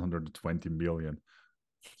cost 120 million.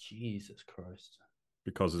 Jesus Christ.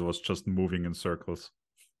 Because it was just moving in circles.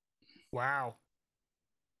 Wow.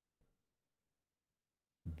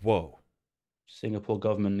 Whoa. Singapore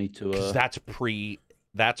government need to. 'Cause that's pre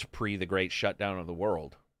the great shutdown of the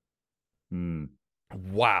world. Hmm.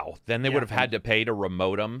 Wow. Then they Yeah. would have had to pay to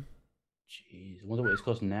remote them. Jeez, I wonder what it's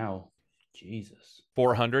costing now. Jesus.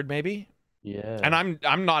 400 maybe? Yeah. And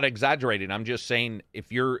I'm not exaggerating. I'm just saying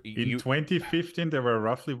if you're In 2015, there were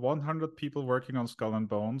roughly 100 people working on Skull and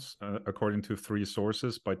Bones, according to 3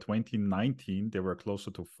 sources. By 2019, there were closer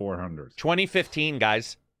to 400. 2015,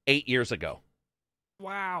 guys, 8 years ago.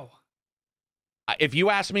 Wow. If you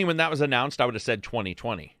asked me when that was announced, I would have said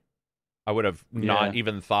 2020. I would have not Yeah.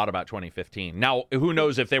 even thought about 2015. Now, who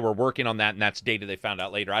knows if they were working on that and that's data they found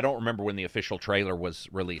out later. I don't remember when the official trailer was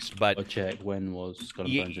released, but I'll check when was Skull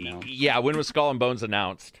and Bones announced. yeah, when was Skull and Bones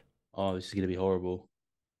announced? Oh, this is gonna be horrible.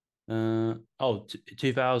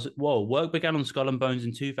 2000. Whoa, work began on Skull and Bones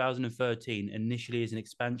in 2013, initially as an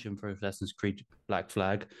expansion for Assassin's Creed Black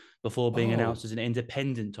Flag, before being Oh. announced as an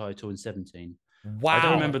independent title in 17. Wow. I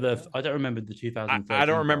don't remember the 2013. I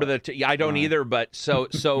don't remember part. I don't No. either, but so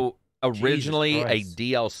originally a Christ.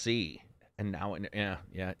 DLC and now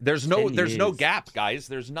yeah. There's no 10 no years. gap, guys.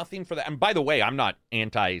 There's nothing for that. And by the way, I'm not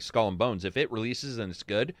anti Skull and Bones. If it releases and it's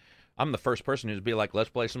good, I'm the first person who'd be like, let's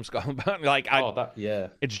play some Skull and Bones. Like Yeah.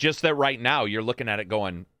 it's just that right now you're looking at it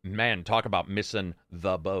going, man, talk about missing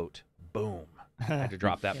the boat. Boom. I had to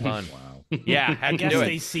drop that pun. Wow. Yeah, I had to guess do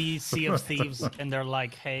they it. see Sea of Thieves and they're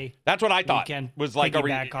like, hey, That's what I we thought. can Was like, are we,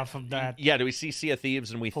 piggyback off of that. yeah, do we see Sea of Thieves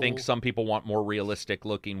and we think Cool. some people want more realistic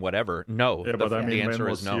looking whatever? No. Yeah, but I the mean, answer when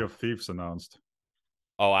was is Sea no. of Thieves announced?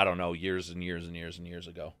 Oh, I don't know. Years and years and years and years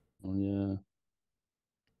ago. Oh, yeah.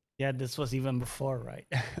 Yeah, this was even before, right?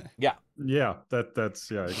 Yeah, that's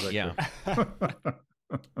exactly. Yeah.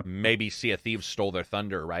 Maybe Sea of Thieves stole their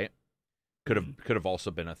thunder, right? Could have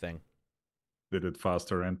also been a thing. Did it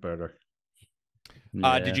faster and better.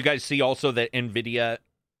 Did you guys see also that NVIDIA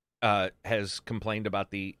has complained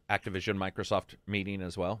about the Activision Microsoft meeting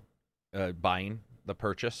as well, buying the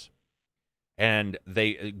purchase? And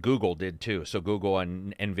Google did too. So Google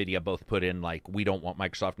and NVIDIA both put in like, we don't want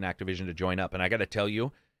Microsoft and Activision to join up. And I got to tell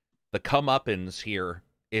you, the comeuppance here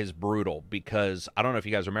is brutal because I don't know if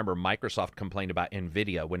you guys remember, Microsoft complained about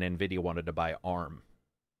NVIDIA when NVIDIA wanted to buy ARM.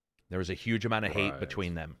 There was a huge amount of hate Right.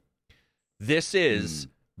 between them. This is,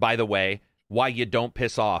 by the way, why you don't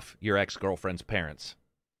piss off your ex-girlfriend's parents.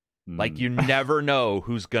 Like, you never know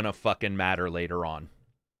who's going to fucking matter later on.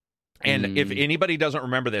 And if anybody doesn't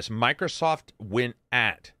remember this, Microsoft went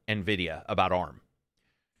at NVIDIA about ARM.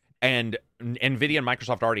 And NVIDIA and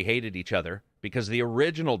Microsoft already hated each other because the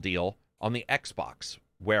original deal on the Xbox,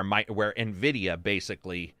 where NVIDIA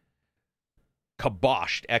basically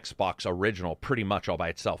kiboshed Xbox original pretty much all by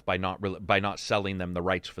itself by not selling them the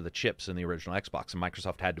rights for the chips in the original Xbox, and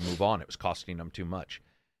Microsoft had to move on. It was costing them too much.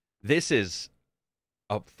 This is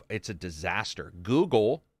it's a disaster.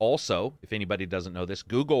 Google also, if anybody doesn't know this,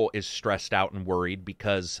 Google is stressed out and worried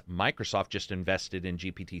because Microsoft just invested in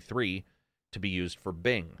GPT-3 to be used for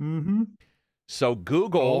Bing. Mm-hmm. So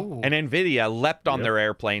Google and NVIDIA leapt on Yep. their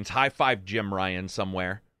airplanes, high-fived Jim Ryan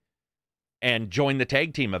somewhere, and joined the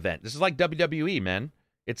tag team event. This is like WWE, man.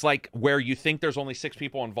 It's like where you think there's only 6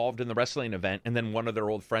 people involved in the wrestling event, and then one of their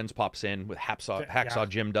old friends pops in with Hacksaw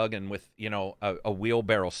Jim Duggan with, a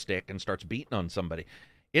wheelbarrow stick and starts beating on somebody.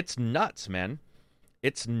 It's nuts, man.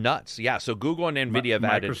 It's nuts. Yeah, so Google and NVIDIA have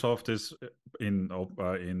added... Microsoft is in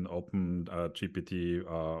Open GPT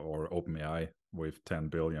or OpenAI with 10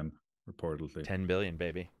 billion reportedly. 10 billion,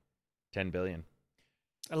 baby. 10 billion.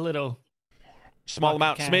 A little. Small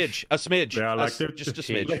amount, Cash. a smidge. Yeah, like just a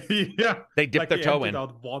smidge. Yeah, They dipped their toe in.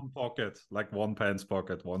 Out one pocket, like one pants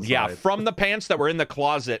pocket, one Yeah, side. from the pants that were in the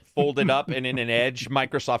closet, folded up and in an edge,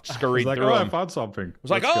 Microsoft scurried It's like, through I them. found something. It was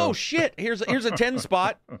like, Let's oh go. shit, here's a 10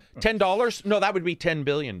 spot, $10. No, that would be $10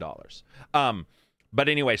 billion. But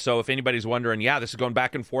anyway, so if anybody's wondering, yeah, this is going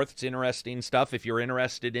back and forth. It's interesting stuff. If you're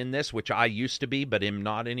interested in this, which I used to be, but am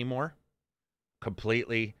not anymore,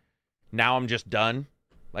 completely. Now I'm just done.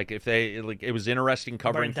 Like if it was interesting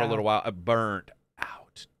covering Burnt for a little out. while. Burnt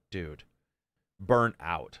out, dude. Burnt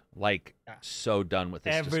out. Like Yeah. so done with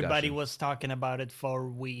this. Everybody discussion. was talking about it for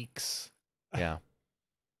weeks. Yeah.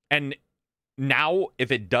 And now, if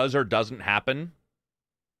it does or doesn't happen,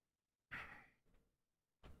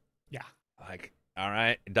 Yeah. like, all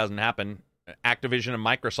right, it doesn't happen. Activision and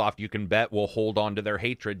Microsoft, you can bet, will hold on to their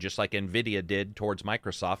hatred just like NVIDIA did towards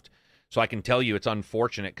Microsoft. So I can tell you it's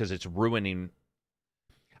unfortunate because it's ruining,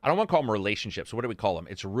 I don't want to call them relationships. What do we call them?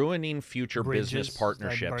 It's ruining future business Bridges, like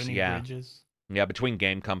partnerships. burning Yeah. bridges. Yeah, between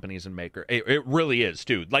game companies and maker. It really is,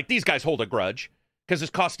 dude. Like, these guys hold a grudge because it's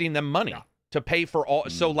costing them money. Yeah. to pay for all.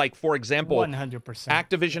 So, like, for example, 100%.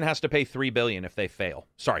 Activision has to pay $3 billion if they fail.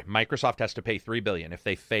 Sorry, Microsoft has to pay $3 billion if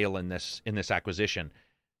they fail in this acquisition.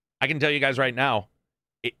 I can tell you guys right now,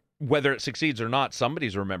 whether it succeeds or not,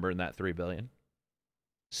 somebody's remembering that $3 billion.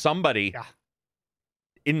 Somebody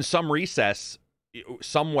in some recess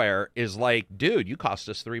somewhere is like, dude, you cost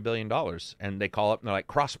us $3 billion. And they call up and they're like,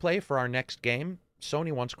 crossplay for our next game?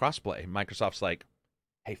 Sony wants crossplay. Microsoft's like,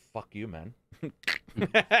 hey, fuck you, man.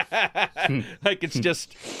 Like, it's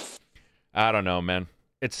just, I don't know, man.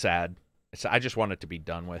 It's sad. I just want it to be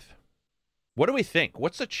done with. What do we think?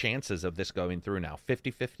 What's the chances of this going through now?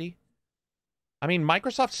 50-50? I mean,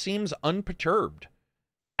 Microsoft seems unperturbed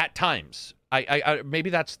at times. I maybe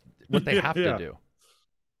that's what they have to do.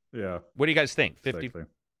 Yeah. What do you guys think? 50, Exactly.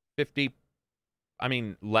 50, I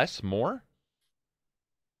mean, less, more?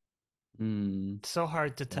 It's so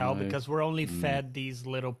hard to tell No. because we're only fed these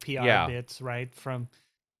little PR bits, right? From.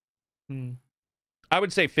 I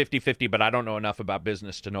would say 50-50, but I don't know enough about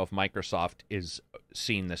business to know if Microsoft is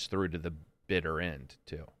seeing this through to the bitter end,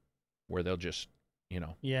 too, where they'll just,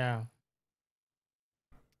 Yeah.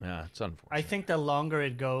 Yeah, it's unfortunate. I think the longer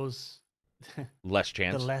it goes, Less the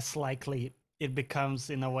chance. less likely it becomes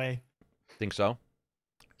in a way. Think so?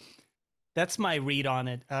 That's my read on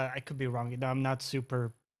it. I could be wrong. No, I'm not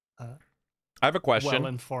super I have a question. well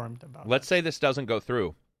informed about Let's say this doesn't go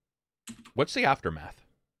through. What's the aftermath?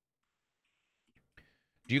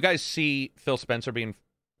 Do you guys see Phil Spencer being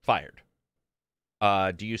fired?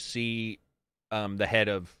 Do you see the head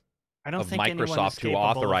of I don't think anyone is Microsoft who capable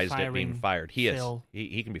of authorized it being firing fired? He Phil. is.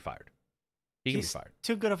 He can be fired. He can He's be fired.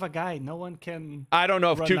 too good of a guy. No one can. I don't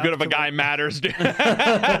know if run too good up of a to guy him. matters, dude.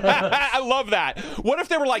 I love that. What if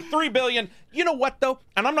they were like $3 billion? You know what, though?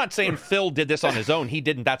 And I'm not saying Phil did this on his own. He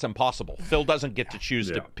didn't. That's impossible. Phil doesn't get to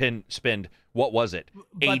choose to spend, what was it,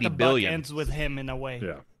 But $80 the buck billion. ends with him in a way.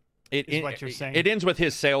 Yeah. is what you're saying. It ends with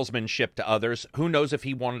his salesmanship to others. Who knows if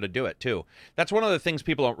he wanted to do it, too. That's one of the things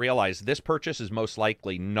people don't realize. This purchase is most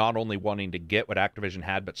likely not only wanting to get what Activision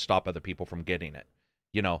had, but stop other people from getting it.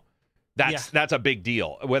 That's a big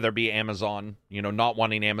deal, whether it be Amazon, not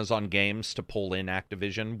wanting Amazon games to pull in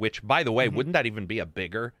Activision, which, by the way, wouldn't that even be a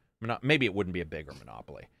bigger, maybe it wouldn't be a bigger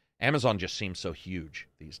monopoly. Amazon just seems so huge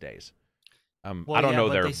these days. I don't know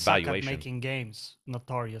but their they suck valuation. at making games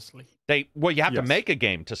notoriously. You have to Yes. make a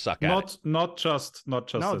game to suck at it. Not just No,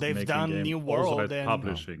 at they've making done games, New also World at and-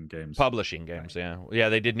 publishing games. Publishing games, yeah.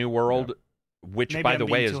 They did New World, which, Maybe by I'm the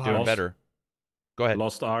way, being is too doing harsh. better. Go ahead.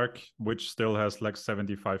 Lost Ark, which still has like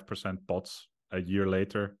 75% bots a year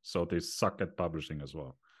later, so they suck at publishing as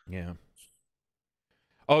well. Yeah.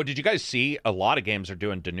 Oh, did you guys see? A lot of games are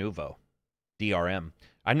doing Denuvo, DRM.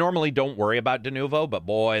 I normally don't worry about Denuvo, but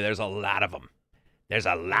boy, there's a lot of them. There's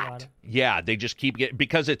a lot. Yeah, they just keep getting,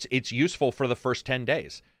 because it's useful for the first 10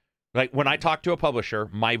 days. Like, when I talked to a publisher,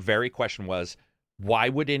 my very question was, why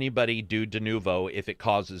would anybody do Denuvo if it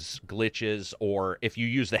causes glitches, or if you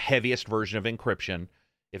use the heaviest version of encryption,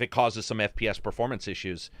 if it causes some FPS performance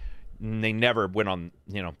issues? And they never went on,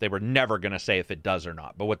 they were never going to say if it does or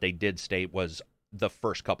not. But what they did state was the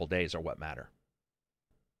first couple days are what matter.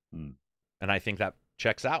 And I think that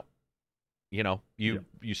checks out. You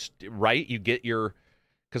get your,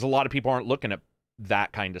 because a lot of people aren't looking at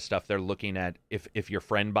that kind of stuff. They're looking at if your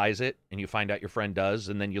friend buys it and you find out your friend does,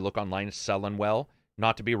 and then you look online, it's selling well.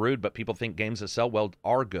 Not to be rude, but people think games that sell well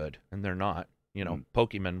are good, and they're not.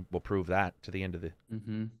 Pokemon will prove that to the end of the.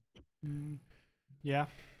 Yeah.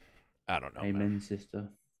 I don't know. Amen, man. sister.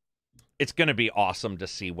 It's going to be awesome to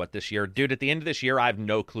see what this year, dude. At the end of this year, I have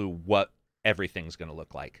no clue what everything's going to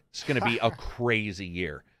look like. It's going to be a crazy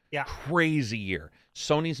year. Yeah. Crazy year.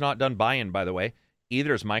 Sony's not done buying, by the way.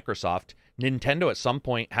 Either is Microsoft. Nintendo at some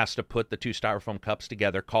point has to put the two styrofoam cups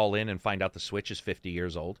together, call in, and find out the Switch is 50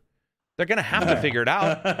 years old. They're going to have to figure it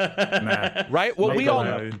out. Nah. Right? Well, Maybe we all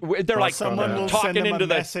no. they're like Someone will send talking them a into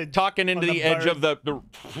message on the the edge of the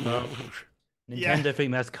Nintendo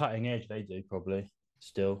think that's cutting edge. They do probably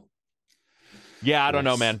still. Yeah, I don't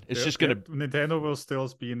know, Yes. man. It's just going to Nintendo will still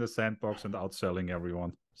be in the sandbox and outselling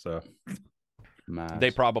everyone. So Mad.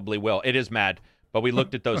 They probably will. It is mad. But we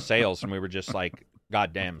looked at those sales and we were just like,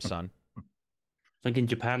 God damn, son. I think in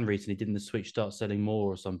Japan recently, didn't the Switch start selling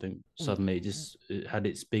more or something? Suddenly, it had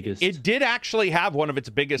its biggest. It did actually have one of its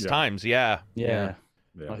biggest times. Yeah. Yeah.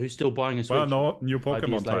 yeah. Like, who's still buying a Switch? Well, no new 5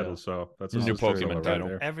 years Pokemon later? title, so that's a New success Pokemon right title.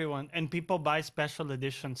 there. Everyone and people buy special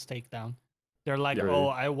editions takedown. They're like, Yeah. oh,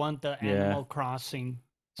 I want the Yeah. Animal Crossing.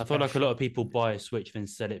 I feel like a special." lot of people buy a Switch, then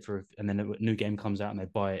sell it and then a new game comes out and they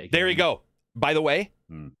buy it again. There you go. By the way,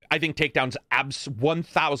 Hmm. I think Takedown's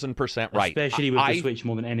 1,000% right. Especially with I- the Switch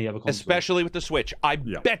more than any other console. Especially with the Switch. I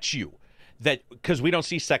Yeah. bet you that because we don't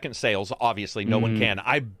see second sales, obviously no one can.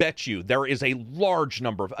 I bet you there is a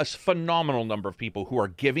phenomenal number of people who are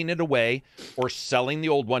giving it away or selling the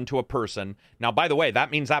old one to a person. Now, by the way,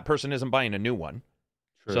 that means that person isn't buying a new one.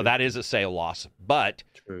 True. So that is a sale loss, but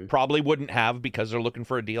True. probably wouldn't have because they're looking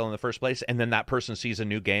for a deal in the first place. And then that person sees a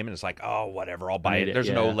new game and it's like, oh, whatever, I'll buy it.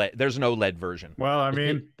 There's no LED version. Well, I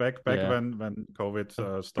mean, back when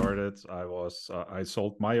COVID started, I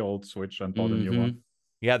sold my old Switch and bought a new one.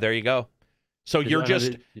 Yeah, there you go. So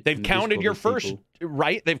they've counted your first,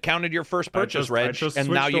 right? They've counted your first purchase, Reg, and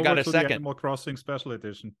now you got a second. Animal Crossing Special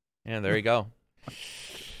Edition. Yeah, there you go.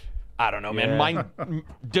 I don't know, man. Mine,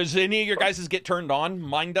 does any of your guys' get turned on?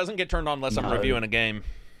 Mine doesn't get turned on unless I'm reviewing a game.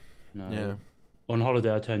 No. Yeah. On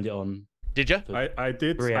holiday, I turned it on. Did you? I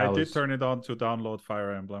did turn it on to download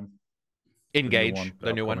Fire Emblem. Engage,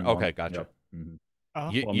 the new one. Okay, gotcha. Yep.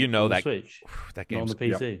 Mm-hmm. You know that Switch. That Not on game's the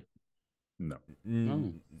PC.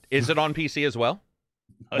 No. Is it on PC as well?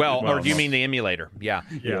 Well, or do you mean the emulator? Yeah.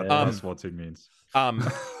 Yeah, that's what it means.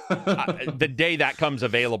 The day that comes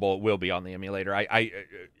available, it will be on the emulator.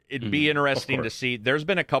 It'd be interesting to see. There's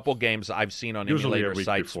been a couple games I've seen on emulator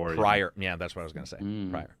sites prior. Yeah, that's what I was going to say.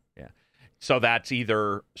 Prior. Yeah. So that's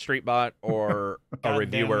either Streetbot or a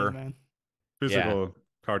reviewer. Physical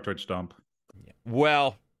cartridge dump.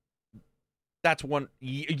 Well, that's one.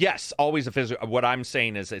 Yes, always a physical. What I'm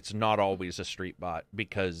saying is it's not always a Streetbot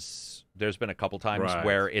because there's been a couple times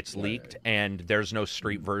where it's leaked and there's no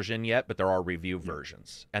street version yet, but there are review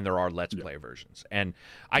versions and there are Let's Play versions. And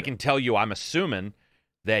I can tell you, I'm assuming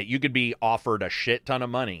that you could be offered a shit ton of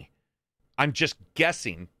money. I'm just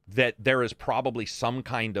guessing that there is probably some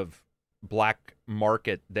kind of black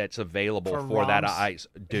market that's available for that ice,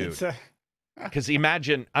 dude. Because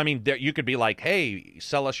imagine, I mean, you could be like, hey,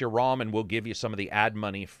 sell us your ROM and we'll give you some of the ad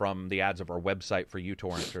money from the ads of our website for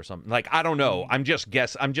uTorrent or something. Like, I don't know. I'm just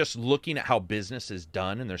looking at how business is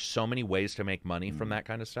done, and there's so many ways to make money from that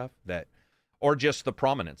kind of stuff or just the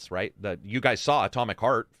prominence, right? You guys saw Atomic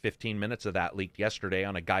Heart, 15 minutes of that leaked yesterday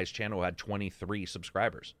on a guy's channel who had 23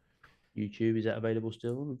 subscribers. YouTube, is that available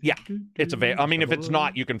still? Yeah, it's available. I mean, if it's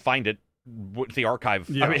not, you can find it with the archive.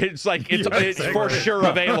 I mean, it's like it's for sure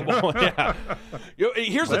available. Yeah.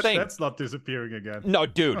 Here's the thing. That's not disappearing again. No,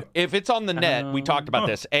 dude. If it's on the net, we talked about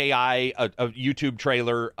this. AI, a YouTube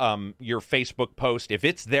trailer, your Facebook post. If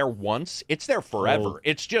it's there once, it's there forever.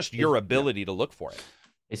 It's just your ability to look for it.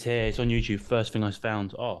 It's here. It's on YouTube. First thing I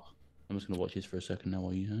found. Oh, I'm just gonna watch this for a second now.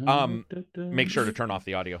 While you make sure to turn off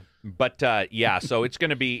the audio. But yeah, so it's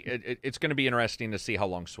gonna be interesting to see how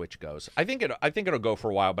long Switch goes. I think it'll go for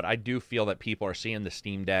a while, but I do feel that people are seeing the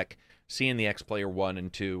Steam Deck, seeing the X Player 1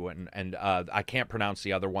 and 2, and I can't pronounce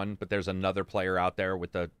the other one, but there's another player out there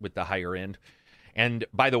with the higher end. And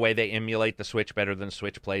by the way, they emulate the Switch better than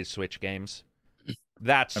Switch plays Switch games.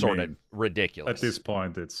 That's sort of ridiculous. At this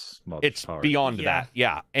point, it's not. It's hard. Beyond that,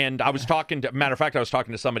 yeah. And I was talking to, matter of fact, I was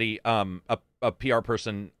talking to somebody, a PR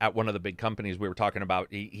person at one of the big companies. We were talking about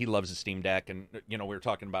he loves the Steam Deck, and we were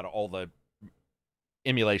talking about all the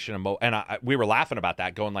emulation and we were laughing about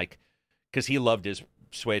that, going like, because he loved his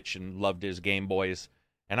Switch and loved his Game Boys,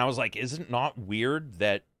 and I was like, isn't it not weird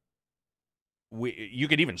that you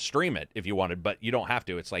could even stream it if you wanted, but you don't have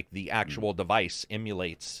to. It's like the actual device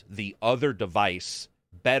emulates the other device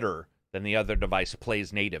better than the other device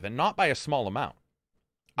plays native, and not by a small amount.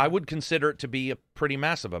 I would consider it to be a pretty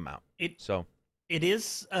massive amount. It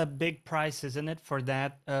is a big price, isn't it, for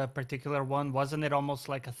that particular one? Wasn't it almost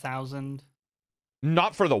like 1,000?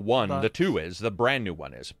 Not for the one, the 2 is the brand new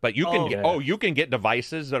one is, but you can get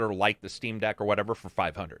devices that are like the Steam Deck or whatever for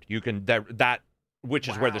 500. You can which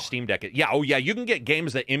is where the Steam Deck is. Yeah, you can get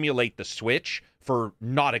games that emulate the Switch for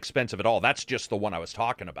not expensive at all. That's just the one I was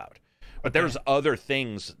talking about. But there's other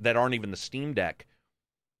things that aren't even the Steam Deck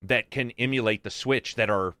that can emulate the Switch that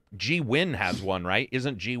are... G-Win has one, right?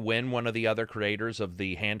 Isn't G-Win one of the other creators of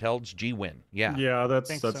the handhelds? G-Win, yeah. Yeah, that's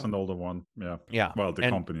an older one, yeah. Yeah. Well, the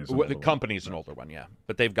company's an older one. The company's an older one, yeah.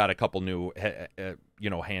 But they've got a couple new,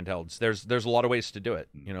 handhelds. There's a lot of ways to do it.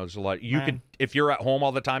 There's a lot... You could, if you're at home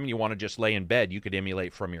all the time and you want to just lay in bed, you could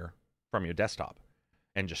emulate from your desktop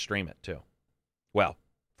and just stream it, too. Well,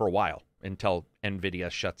 for a while, until NVIDIA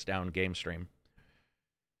shuts down GameStream.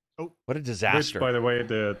 Oh, what a disaster! Which, by the way,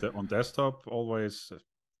 the on desktop always,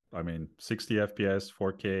 60 FPS,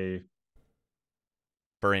 4K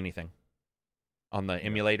for anything. On the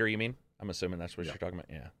emulator, you mean? I'm assuming that's what you're talking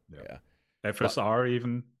about. Yeah. FSR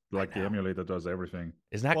even the emulator does everything.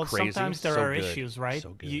 Isn't that crazy? Sometimes there are issues, right?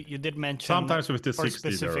 So you did mention sometimes with the for 60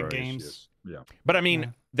 specific there are games. Issues. Yeah, but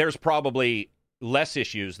there's probably less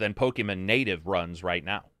issues than Pokemon Native runs right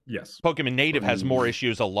now. Yes, Pokemon Native has more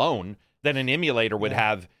issues alone than an emulator would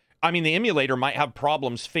have. I mean, the emulator might have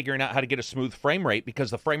problems figuring out how to get a smooth frame rate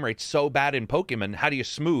because the frame rate's so bad in Pokemon. How do you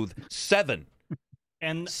smooth 7?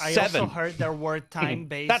 And I 7. also heard there were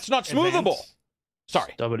time-based. That's not smoothable. events.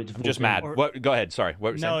 Sorry, Double it to I'm just 14. mad. Or- What? Go ahead. Sorry. What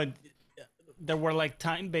were you saying? No, there were like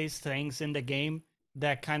time-based things in the game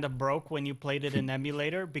that kind of broke when you played it in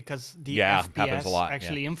emulator because the Yeah, FPS happens a lot,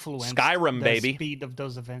 actually influenced Skyrim, the baby. speed of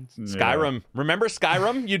those events. Skyrim. Remember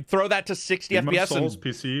Skyrim? You'd throw that to 60 Demon FPS Souls and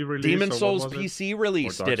PC release. Demon or what Souls was it? PC Or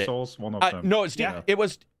release Dark did it. Souls, one of them. No, Yeah. it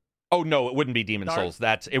was. Oh no, it wouldn't be Demon Dark-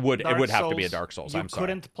 Souls. It would Dark have to be a Souls, Dark Souls. You I'm sorry.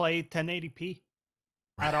 couldn't play 1080p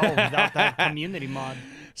at all without that community mod.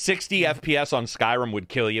 60 FPS on Skyrim would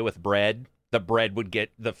kill you with bread. The bread would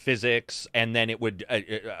get the physics, and then it would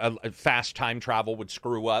fast time travel would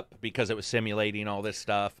screw up because it was simulating all this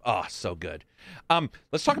stuff. Oh, so good.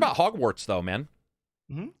 Let's talk about Hogwarts, though, man.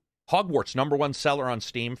 Mhm. Hogwarts, #1 seller on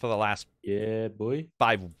Steam for the last Yeah, boy.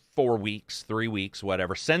 4 weeks, 3 weeks,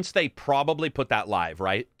 whatever. Since they probably put that live,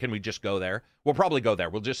 right? Can we just go there? We'll probably go there.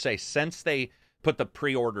 We'll just say since they put the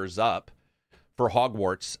pre-orders up for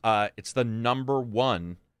Hogwarts, it's the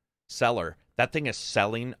 #1 seller. That thing is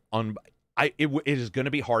selling on. It is going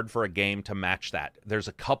to be hard for a game to match that. There's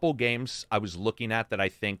a couple games I was looking at that I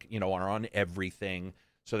think are on everything,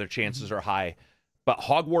 so their chances are high. But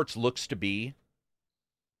Hogwarts looks to be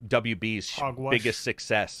WB's Hogwash. biggest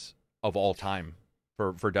success of all time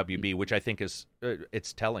for WB, which I think is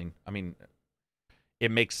it's telling. I mean, it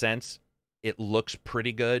makes sense. It looks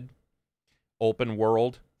pretty good. Open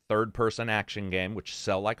world, third-person action game, which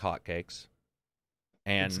sell like hotcakes.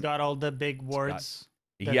 And It's got all the big words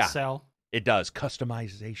that yeah, sell it does.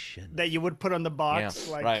 Customization. that you would put on the box.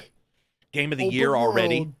 Yeah, like, right. Game of the Open year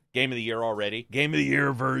already. world. Game of the year already. Game of the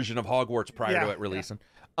year version of Hogwarts prior to Yeah, it releasing.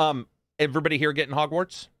 Everybody here getting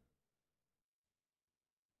Hogwarts?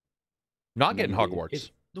 Not getting Hogwarts.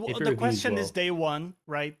 If The, it the reviews question well. is day one,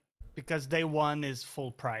 right? Because day one is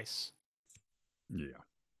full price. Yeah.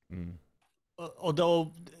 Mm.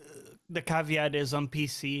 Although the caveat is on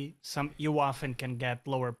PC, you often can get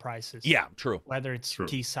lower prices. Yeah, true. Whether it's True.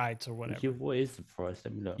 key sites or whatever. What is the price?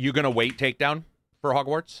 Let me look. You gonna wait takedown for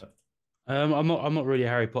Hogwarts? I'm not really a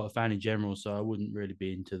Harry Potter fan in general, so I wouldn't really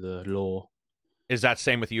be into the lore. Is that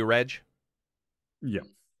same with you, Reg? Yeah,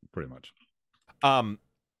 pretty much.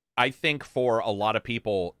 I think for a lot of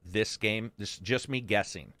people, this game, this is just me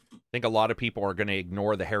guessing, I think a lot of people are going to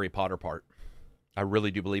ignore the Harry Potter part. I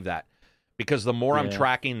really do believe that. Because the more I'm Yeah.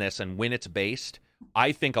 tracking this and when it's based,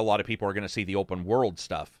 I think a lot of people are going to see the open world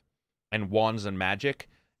stuff and wands and magic.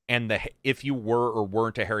 And if you were or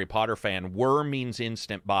weren't a Harry Potter fan, were means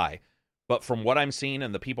instant buy. But from what I'm seeing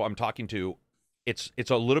and the people I'm talking to, it's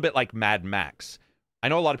a little bit like Mad Max. I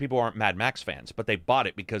know a lot of people aren't Mad Max fans, but they bought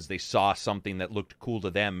it because they saw something that looked cool to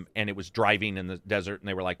them, and it was driving in the desert, and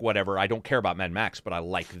they were like, whatever, I don't care about Mad Max, but I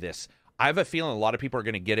like this. I have a feeling a lot of people are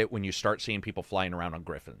going to get it when you start seeing people flying around on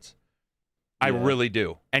griffins. I Yeah. really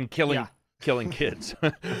do. And killing Yeah. kids I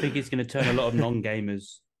think it's going to turn a lot of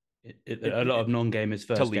non-gamers,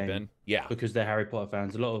 first to leap game in. Yeah. because they're Harry Potter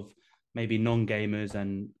fans. A lot of maybe non-gamers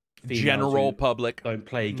and females General who public. don't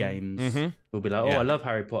play games Mhm. will be like, "Oh, Yeah. I love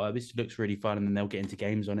Harry Potter. This looks really fun," and then they'll get into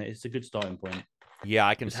games on it. It's a good starting point. Yeah,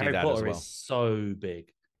 I can Because see Harry that Potter as well. is so big,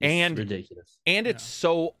 it's And- ridiculous. And it's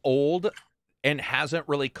so old and hasn't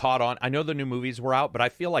really caught on. I know the new movies were out, but I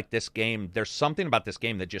feel like this game, there's something about this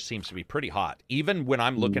game that just seems to be pretty hot. Even when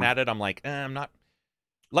I'm looking at it, I'm like, I'm not.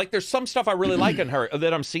 Like, there's some stuff I really like in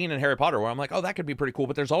that I'm seeing in Harry Potter where I'm like, oh, that could be pretty cool.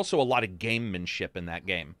 But there's also a lot of gamemanship in that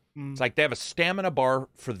game. Mm. It's like they have a stamina bar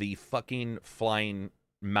for the fucking flying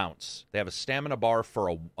mounts. They have a stamina bar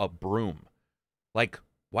for a broom. Like,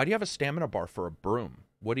 why do you have a stamina bar for a broom?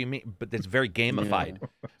 What do you mean? But it's very gamified.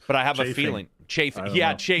 But I have a Chafing. feeling. I don't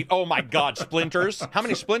Yeah, know. chafe. Oh my God, splinters. How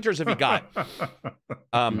many splinters have you got?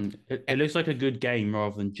 It looks like a good game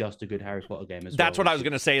rather than just a good Harry Potter game as That's well. what I was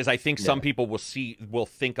going to say. Is I think some Yeah. people will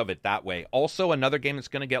think of it that way. Also, another game that's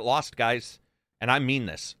going to get lost, guys, and I mean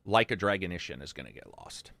this. Like a Dragonition is going to get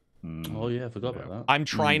lost. Oh yeah, I forgot Yeah. about that. I'm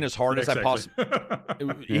trying as hard as I possibly.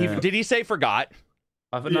 possibly. Yeah. Did he say forgot?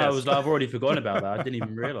 I Yes. I've already forgotten about that. I didn't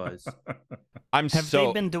even realize. I'm Have so.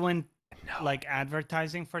 they been doing like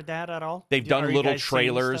advertising for that at all? They've Are done you little guys seeing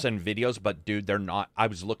trailers stuff? and videos, but dude, they're not. I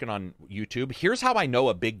was looking on YouTube. Here's how I know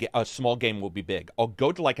a small game will be big. I'll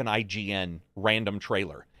go to like an IGN random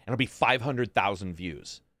trailer, and it'll be 500,000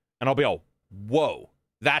 views, and I'll be all, whoa,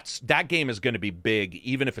 that game is going to be big,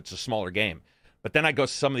 even if it's a smaller game. But then I go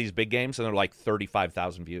to some of these big games, and they're like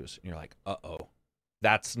 35,000 views, and you're like,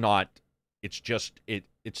 that's not. It's just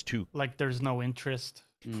it's too. Like there's no interest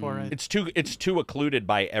for it. It's too occluded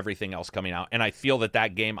by everything else coming out, and I feel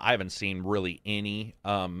that game I haven't seen really any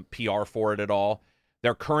PR for it at all.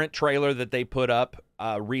 Their current trailer that they put up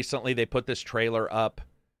recently, they put this trailer up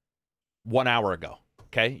 1 hour ago.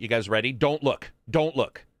 Okay, you guys ready? Don't look. Don't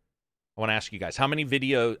look. I want to ask you guys, how many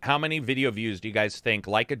video views do you guys think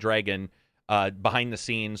Like a Dragon behind the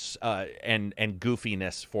scenes and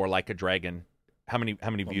goofiness for Like a Dragon? How many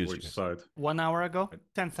views? On which side? 1 hour ago,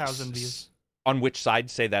 10,000 views. On which side?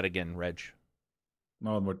 Say that again, Reg.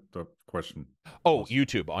 No, what the question? Oh,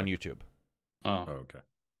 YouTube, on YouTube. Oh, Oh, okay.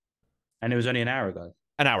 and it was only an hour ago.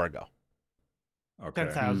 An hour ago. Okay.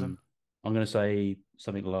 10,000. I'm gonna say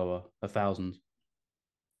something lower, 1,000.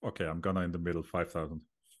 Okay, I'm gonna in the middle, 5,000.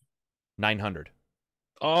 900.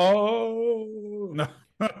 Oh, No.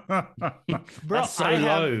 Bro, that's so I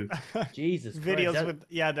low. have Jesus Christ. videos That- with,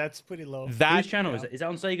 yeah, that's pretty low. That Whose channel is it? Is that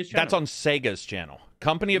on Sega's channel? That's on Sega's channel.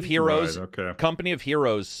 Company of Heroes. Right, okay. Company of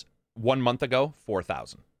Heroes 1 month ago,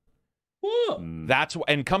 4,000. What? Mm.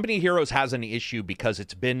 And Company of Heroes has an issue because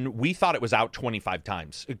we thought it was out 25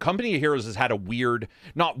 times. Company of Heroes has had a weird,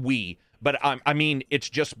 not we, but I mean,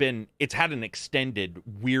 it's had an extended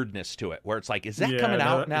weirdness to it where it's like, is that coming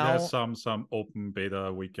out now? It has some open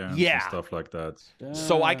beta weekends Yeah. and stuff like that.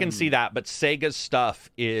 So I can see that, but Sega's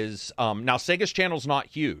stuff is now Sega's channel's not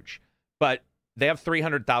huge, but they have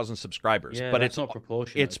 300,000 subscribers. Yeah, but that's it's not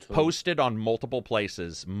proportionate. It's at all. posted on multiple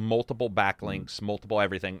places, multiple backlinks, multiple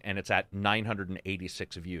everything, and it's at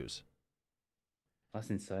 986 views. That's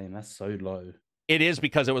insane. That's so low. It is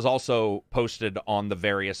because it was also posted on the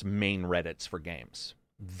various main Reddits for games.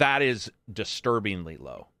 That is disturbingly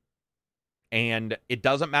low. And it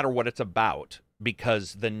doesn't matter what it's about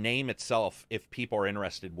because the name itself, if people are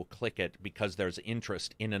interested, will click it because there's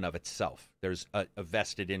interest in and of itself. There's a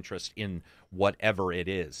vested interest in whatever it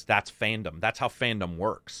is. That's fandom. That's how fandom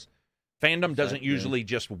works. Fandom doesn't Exactly. usually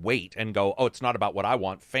just wait and go, oh, it's not about what I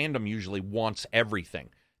want. Fandom usually wants everything.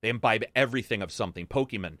 They imbibe everything of something.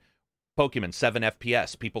 Pokemon 7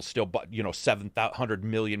 FPS. People still bought, 700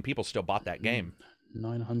 million people still bought that game.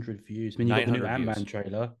 900 views. I mean, you got the new 900 Ant-Man views.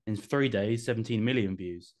 trailer in 3 days, 17 million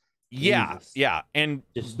views. Yeah, Jesus. yeah. And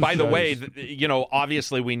Just by the way, shows.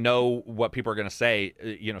 obviously we know what people are going to say.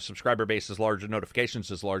 Subscriber base is larger, notifications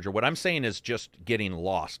is larger. What I'm saying is just getting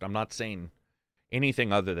lost. I'm not saying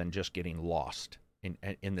anything other than just getting lost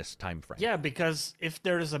in this time frame. Yeah, because if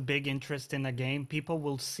there is a big interest in a game, people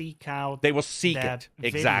will seek out They will seek that it.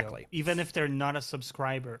 video, Exactly. even if they're not a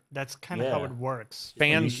subscriber. That's kind of how Yeah. it works.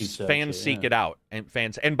 Fans YouTube search fans it, seek yeah. it out,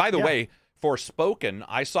 and by the Yeah. way, Forspoken,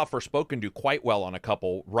 I saw Forspoken do quite well on a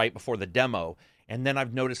couple right before the demo, and then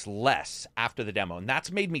I've noticed less after the demo, and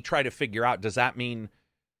that's made me try to figure out, does that mean,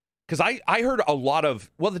 because I heard a lot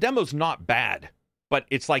of, well, the demo's not bad, but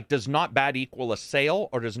it's like, does not bad equal a sale,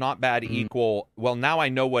 or does not bad equal, well, now I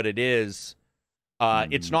know what it is.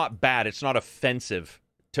 It's not bad, it's not offensive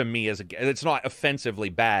to me it's not offensively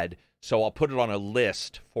bad, so I'll put it on a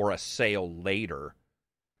list for a sale later.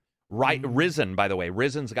 Right, Risen, by the way,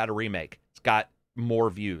 Risen's got a remake. It's got more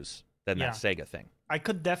views than that Sega thing. I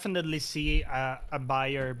could definitely see a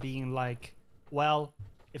buyer being like, well,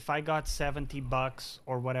 if I got $70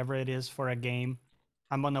 or whatever it is for a game,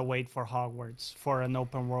 I'm going to wait for Hogwarts, for an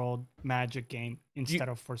open world Magic game instead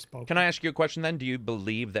of Forspoken. Can I ask you a question then? Do you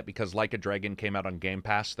believe that because Like a Dragon came out on Game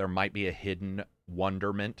Pass, there might be a hidden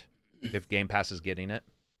wonderment if Game Pass is getting it?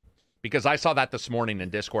 Because I saw that this morning in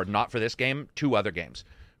Discord, not for this game, 2 other games.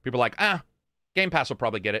 People are like, Game Pass will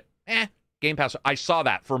probably get it. Game Pass. I saw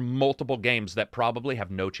that for multiple games that probably have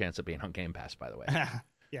no chance of being on Game Pass, by the way.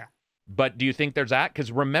 Yeah. But do you think there's that?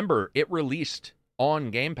 Because remember, it released on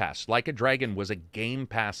Game Pass. Like a Dragon was a Game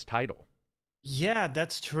Pass title. Yeah,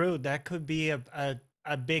 that's true. That could be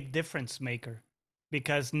a big difference maker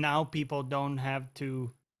because now people don't have to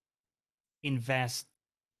invest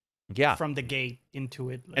from the gate into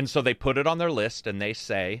it. And so they put it on their list and they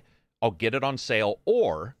say, I'll get it on sale,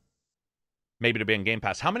 or maybe to be on Game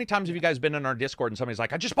Pass. How many times have you guys been in our Discord and somebody's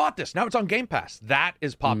like, I just bought this, now it's on Game Pass? That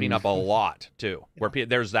is popping up a lot, too, where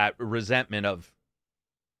there's that resentment of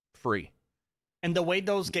free. And the way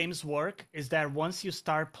those games work is that once you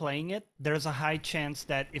start playing it, there's a high chance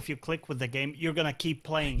that if you click with the game, you're going to keep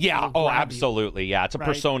playing. Yeah, It'll grab you. absolutely. Yeah, it's a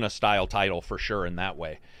Persona-style title for sure in that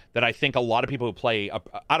way. That I think a lot of people who play,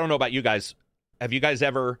 I don't know about you guys, have you guys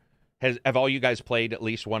ever... Have all you guys played at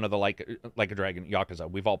least one of the Like a Dragon Yakuza?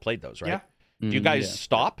 We've all played those, right? Yeah. Do you guys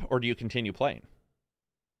stop or do you continue playing?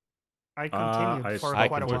 I continued for I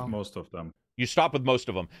quite a with while. most of them. You stop with most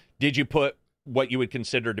of them. Did you put what you would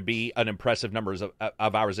consider to be an impressive numbers of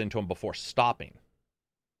hours into them before stopping?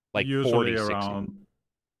 Like usually 40, 60? Around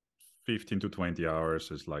 15 to 20 hours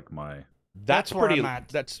is like my... That's where pretty. I'm at.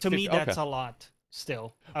 That's to me, that's okay. a lot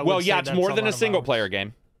still. Well, yeah, it's more than a single player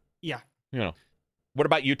game. Yeah. What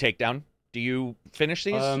about you, Takedown? Do you finish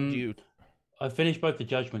these? Do you... I finished both the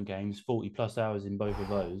Judgment games, 40+ hours in both of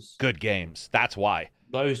those. Good games. That's why.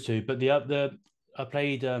 Those two, but I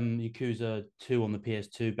played Yakuza 2 on the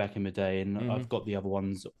PS2 back in the day, and I've got the other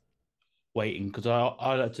ones waiting because I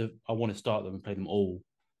want to start them and play them all.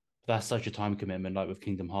 But that's such a time commitment. Like with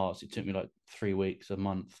Kingdom Hearts, it took me like 3 weeks, a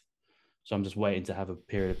month. So I'm just waiting to have a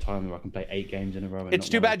period of time where I can play 8 games in a row. It's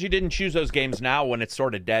too bad you didn't choose those games now when it's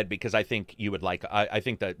sort of dead, because I think you would like. I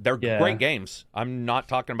think that they're great games. I'm not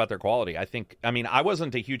talking about their quality. I mean, I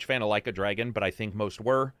wasn't a huge fan of Like a Dragon, but I think most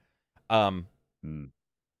were.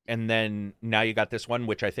 And then now you got this one,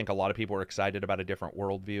 which I think a lot of people are excited about, a different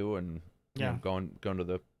worldview and you know, going to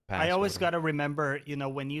the past. I always got to remember,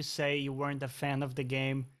 when you say you weren't a fan of the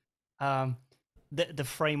game, the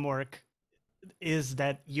framework is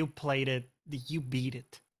that you played it, you beat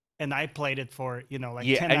it, and I played it for 10 hours.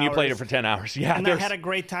 And you played it for 10 hours. Yeah, and I had a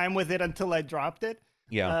great time with it until I dropped it.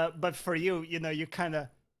 Yeah, but for you,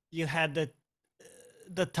 you had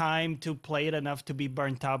the time to play it enough to be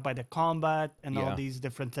burnt out by the combat and all these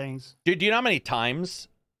different things. Dude, do you know how many times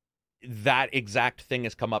that exact thing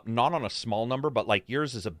has come up? Not on a small number, but like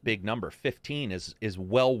yours is a big number. 15 is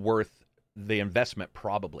well worth the investment,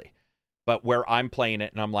 probably. But where I'm playing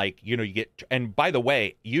it and I'm like, you get, and by the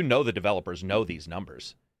way, the developers know these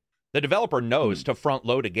numbers. The developer knows to front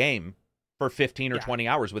load a game for 15 or 20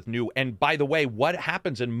 hours with new. And by the way, what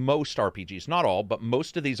happens in most RPGs, not all, but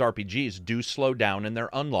most of these RPGs do slow down in their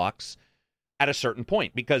unlocks at a certain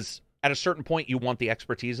point, because at a certain point you want the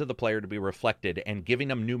expertise of the player to be reflected, and giving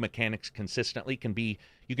them new mechanics consistently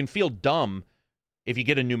you can feel dumb if you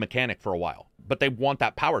get a new mechanic for a while, but they want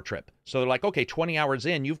that power trip. So they're like, okay, 20 hours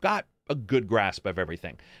in, you've got a good grasp of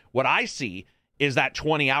everything. What I see is that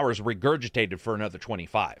 20 hours regurgitated for another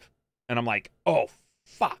 25. And I'm like, oh,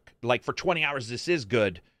 fuck. Like, for 20 hours, this is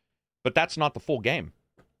good, but that's not the full game.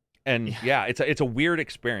 And it's a weird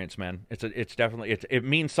experience, man. It's definitely, it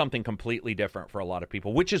means something completely different for a lot of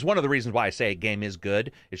people, which is one of the reasons why I say a game is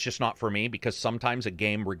good. It's just not for me, because sometimes a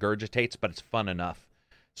game regurgitates, but it's fun enough.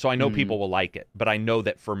 So I know people will like it, but I know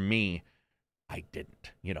that for me, I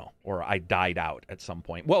didn't, or I died out at some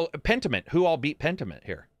point. Well, Pentiment, who all beat Pentiment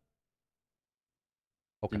here?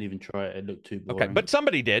 Okay. Didn't even try it. It looked too boring. Okay, but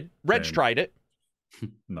somebody did. Reg tried it.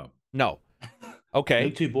 No. Okay. It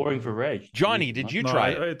looked too boring for Reg. Johnny, did you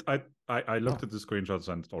try it? I looked at the screenshots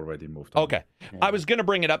and already moved on. Okay. Yeah. I was going to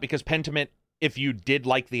bring it up because Pentiment, if you did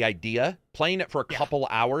like the idea, playing it for a couple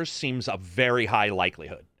hours seems a very high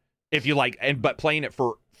likelihood. If you like, but playing it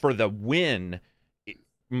for the win,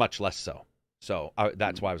 much less so. So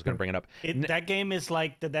that's why I was going to bring it up. That game is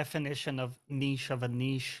like the definition of niche of a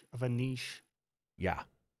niche of a niche. Yeah.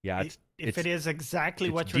 If it is exactly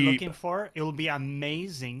what you're looking for, it will be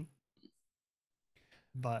amazing.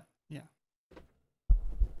 But, yeah.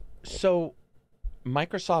 So,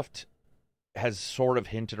 Microsoft has sort of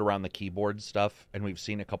hinted around the keyboard stuff, and we've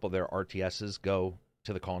seen a couple of their RTSs go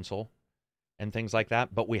to the console and things like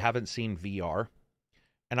that, but we haven't seen VR.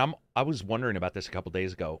 And I was wondering about this a couple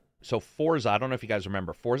days ago. So Forza, I don't know if you guys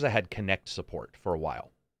remember, Forza had Kinect support for a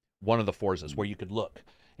while. One of the Forzas where you could look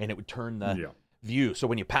and it would turn the view. So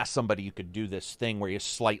when you pass somebody, you could do this thing where you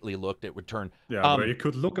slightly looked, it would turn. Yeah, but you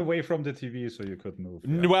could look away from the TV so you could move.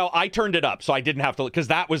 Yeah. Well, I turned it up so I didn't have to look, because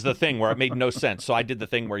that was the thing where it made no sense. So I did the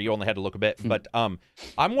thing where you only had to look a bit. But I'm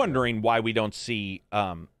wondering why we don't see,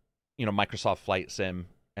 Microsoft Flight Sim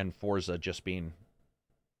and Forza just being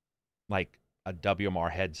like a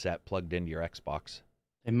WMR headset plugged into your Xbox.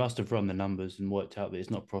 They must have run the numbers and worked out that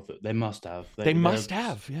it's not profit. They must have. They must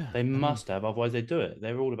have. Yeah. They must have. Otherwise, they do it.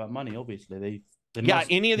 They're all about money. Obviously, they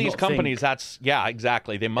any of these companies.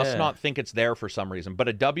 Exactly. They must not think it's there for some reason. But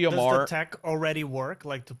a WMR. Does the tech already work?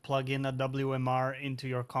 Like to plug in a WMR into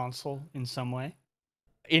your console in some way?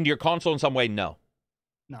 Into your console in some way? No.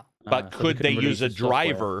 But could they use a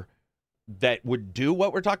driver that would do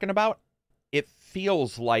what we're talking about? It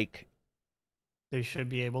feels like they should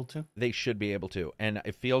be able to. They should be able to. And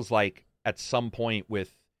it feels like at some point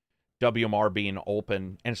with WMR being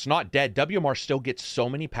open, and it's not dead, WMR still gets so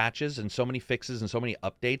many patches and so many fixes and so many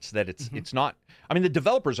updates that it's not. I mean, the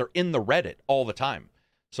developers are in the Reddit all the time.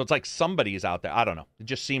 So it's like somebody's out there. I don't know. It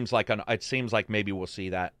just seems like maybe we'll see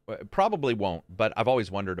that. Probably won't, but I've always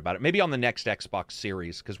wondered about it. Maybe on the next Xbox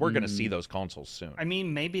series, because we're going to see those consoles soon. I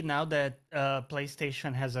mean, maybe now that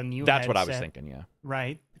PlayStation has a new That's headset, what I was thinking, yeah.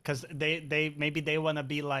 Right? Because they want to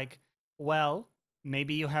be like, well,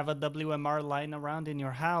 maybe you have a WMR lying around in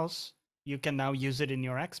your house. You can now use it in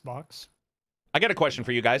your Xbox. I got a question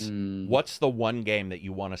for you guys. What's the one game that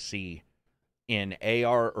you want to see in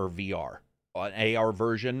AR or VR? an AR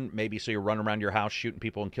version, maybe so you run around your house shooting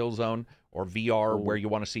people in Killzone, or VR where you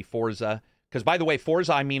want to see Forza. Because, by the way,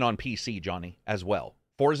 Forza I mean on PC, Johnny, as well.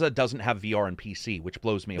 Forza doesn't have VR on PC, which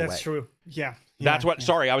blows me away. That's true. Yeah. That's what.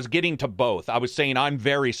 Sorry, I was getting to both. I was saying I'm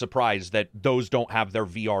very surprised that those don't have their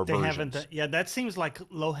VR They versions. haven't. Yeah, that seems like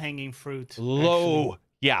low-hanging fruit.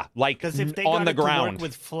 Yeah, like because if they on got the it to ground work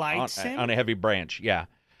with flight sim, on a heavy branch. Yeah.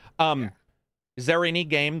 Is there any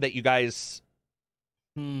game that you guys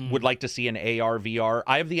would like to see in AR, VR?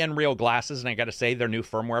 I have the Nreal glasses, and I got to say, their new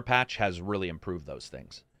firmware patch has really improved those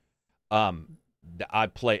things.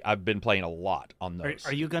 I've been playing a lot on those.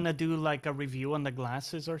 Are you gonna do like a review on the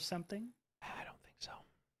glasses or something? I don't think so.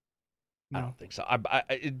 No. I don't think so.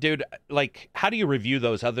 Dude, like, how do you review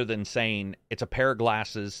those other than saying it's a pair of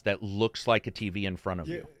glasses that looks like a TV in front of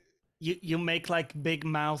you? You make like big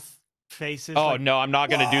mouth faces. Oh, like, no, I'm not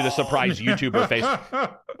going to do the surprise YouTuber face.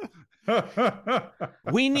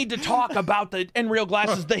 We need to talk about the Nreal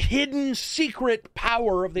glasses, the hidden secret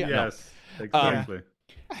power of the... Yes, exactly.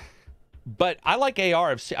 But I like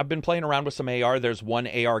AR. I've been playing around with some AR. There's one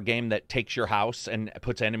AR game that takes your house and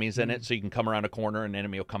puts enemies in it, so you can come around a corner and an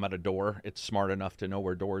enemy will come out a door. It's smart enough to know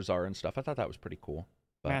where doors are and stuff. I thought that was pretty cool.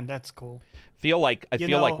 But Man, that's cool. I feel like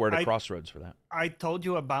we're at a crossroads for that. I told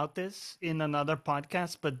you about this in another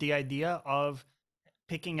podcast, but the idea of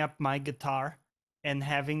picking up my guitar and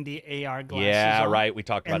having the AR glasses on, right. We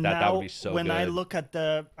talked about that. That would be so when good. I look at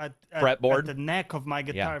the fretboard, at the neck of my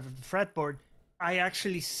guitar, the fretboard, I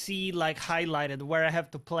actually see like highlighted where I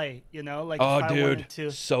have to play, you know, like oh, if I dude, wanted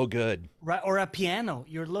to, so good. Right, or a piano.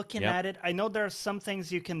 You're looking at it. I know there are some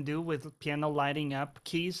things you can do with piano lighting up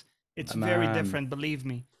keys. It's very different, believe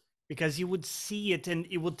me, because you would see it and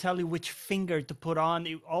it would tell you which finger to put on,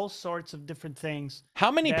 all sorts of different things. How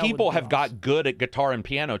many people have got good at guitar and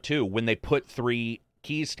piano too when they put 3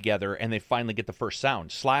 keys together and they finally get the first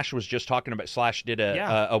sound? Slash was just talking about. Slash did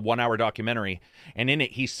a 1-hour documentary, and in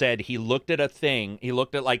it he said he looked at a thing. He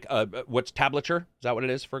looked at like what's tablature? Is that what it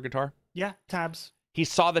is for a guitar? Yeah, tabs. He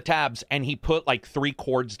saw the tabs and he put like 3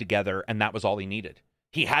 chords together, and that was all he needed.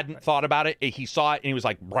 He hadn't thought about it. He saw it and he was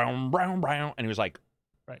like brown, brown, brown, and he was like,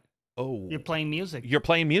 right. Oh, you're playing music. You're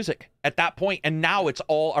playing music at that point, and now it's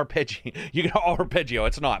all arpeggio. You can all arpeggio.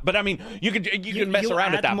 It's not, but I mean, you can mess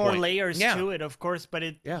around at that point. Add more layers to it, of course, but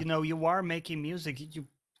you know, you are making music. You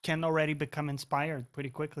can already become inspired pretty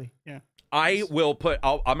quickly. Yeah. I'm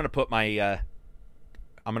gonna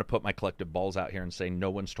put my collective balls out here and say no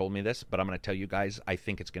one's told me this, but I'm gonna tell you guys. I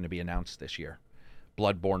think it's going to be announced this year,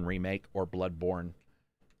 Bloodborne remake or Bloodborne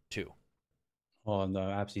 2. Oh no,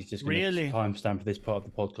 absolutely! Just going to really timestamp for this part of the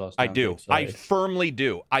podcast. I do. I firmly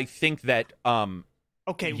do. I think that.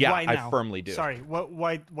 Okay. Yeah, why now? I firmly do. Sorry.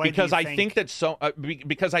 Why? Because I think that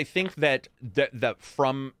because I think that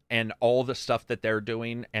From and all the stuff that they're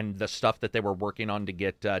doing and the stuff that they were working on to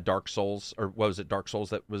get Dark Souls, or what was it? Dark Souls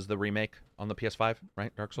that was the remake on the PS5,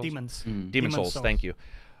 right? Dark Souls. Demon Souls. Thank you.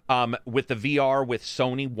 With the VR, with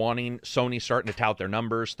Sony starting to tout their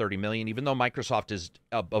numbers, 30 million, even though Microsoft is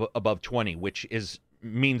above 20, which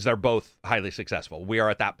means they're both highly successful. We are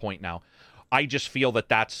at that point now. I just feel that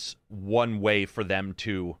that's one way for them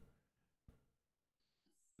to,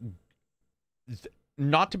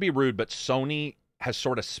 not to be rude, but Sony has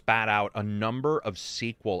sort of spat out a number of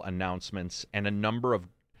sequel announcements and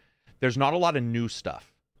there's not a lot of new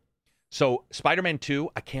stuff. So Spider-Man 2,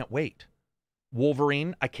 I can't wait.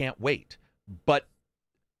 Wolverine, I can't wait. But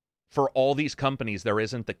for all these companies, there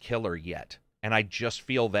isn't the killer yet. And I just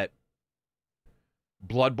feel that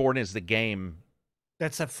Bloodborne is the game.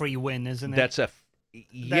 That's a free win, isn't it?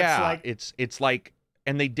 It's like,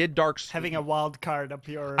 and they did having a wild card up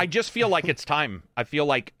your. I just feel like it's time. I feel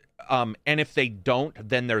like, and if they don't,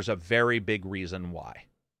 then there's a very big reason why,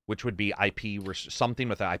 which would be IP, something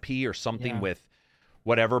with IP or something with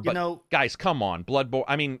whatever. But guys, come on, Bloodborne.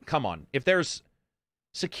 I mean, come on. If there's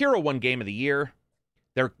Sekiro won Game of the Year,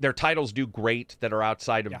 their titles do great that are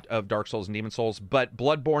outside of Dark Souls and Demon Souls, but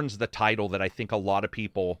Bloodborne's the title that I think a lot of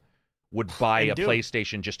people would buy a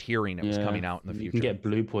PlayStation just hearing it was coming out in the future. You can get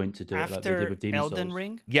Bluepoint to do it like they did with Demon Elden Souls.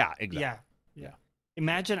 Ring. Yeah, exactly. Yeah.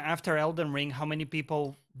 Imagine after Elden Ring, how many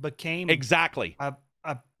people became a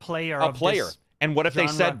player. This and what if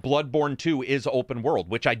genre? They said Bloodborne 2 is open world,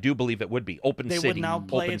 which I do believe it would be. They would now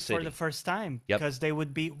play it city. for the first time because they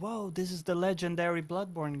would be, whoa, this is the legendary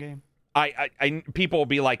Bloodborne game. People will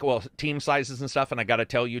be like, well, team sizes and stuff, and I got to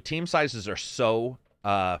tell you, team sizes are so,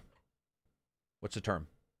 what's the term?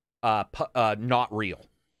 Not real.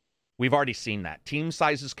 We've already seen that. Team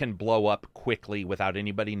sizes can blow up quickly without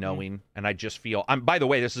anybody knowing, and I just feel. By the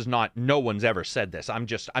way, this is not. No one's ever said this. I'm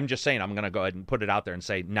just saying. I'm going to go ahead and put it out there and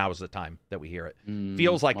say now's the time that we hear it.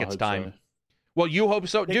 Feels like it's time. Well, you hope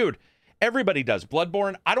so, dude. Everybody does.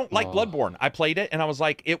 Bloodborne. I don't like Oh. Bloodborne. I played it and I was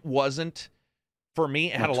like, it wasn't for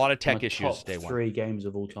me. It had a lot of tech My issues top day one. 3 games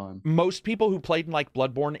of all time. Most people who played and like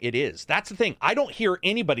Bloodborne, it is. That's the thing. I don't hear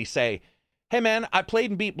anybody say, hey, man, I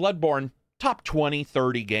played and beat Bloodborne, top 20,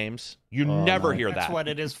 30 games. You Oh, never no. hear That's that. what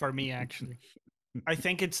it is for me, actually. I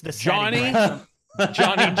think it's the Johnny? setting, right?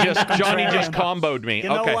 Johnny just Contrarian. comboed me. You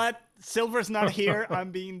know Okay. what? Silver's not here.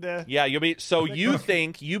 I'm being the. Yeah, you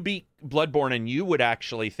think you beat Bloodborne and you would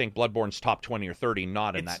actually think Bloodborne's top 20 or 30,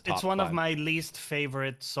 not in that top It's one 5. of my least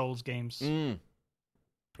favorite Souls games. Mm.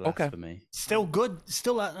 Okay. Blasphemy. Still good,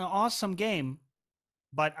 still an awesome game,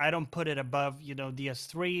 but I don't put it above,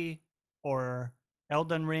 DS3 or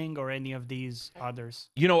Elden Ring or any of these others.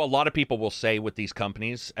 You know, a lot of people will say with these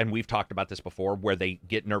companies, and we've talked about this before, where they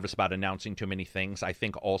get nervous about announcing too many things. I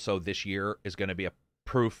think also this year is going to be a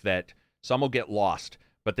proof that some will get lost,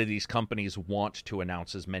 but that these companies want to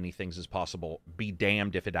announce as many things as possible. Be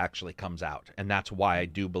damned if it actually comes out. And that's why I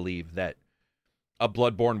do believe that a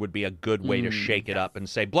Bloodborne would be a good way to shake it up and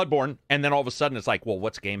say Bloodborne, and then all of a sudden it's like, well,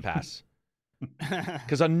 what's Game Pass?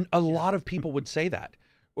 Because a lot of people would say that.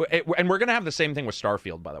 And we're going to have the same thing with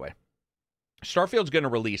Starfield, by the way. Starfield's going to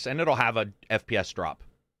release, and it'll have a FPS drop.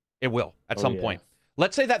 It will, at some point.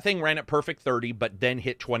 Let's say that thing ran at perfect 30, but then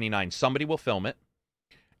hit 29. Somebody will film it,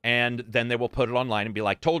 and then they will put it online and be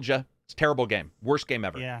like, told you, it's a terrible game. Worst game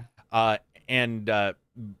ever. Yeah.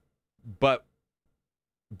 But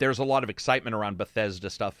there's a lot of excitement around Bethesda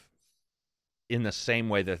stuff in the same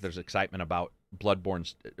way that there's excitement about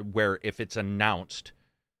Bloodborne's, where if it's announced,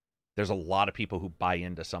 there's a lot of people who buy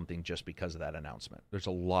into something just because of that announcement. There's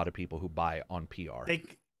a lot of people who buy on PR.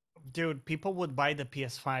 Dude, people would buy the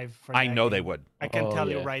PS5 for I that know game. they would. I can tell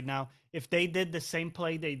you yeah. right now. If they did the same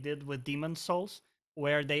play they did with Demon's Souls,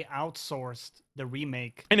 where they outsourced the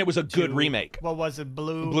remake. And it was a good to- remake. What was it?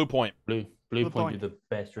 Blue Point. Blue Point. Point did the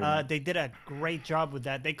best. remake. They did a great job with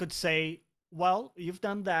that. They could say, well, you've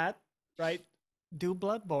done that, right? Do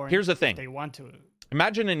Bloodborne. Here's the if thing. They want to.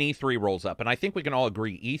 Imagine an E3 rolls up, and I think we can all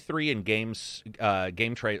agree E3 and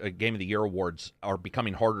Game of the Year awards are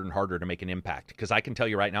becoming harder and harder to make an impact. Because I can tell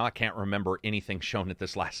you right now, I can't remember anything shown at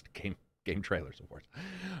this last Game Trailers Awards.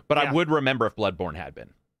 But I Yeah. would remember if Bloodborne had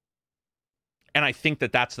been. And I think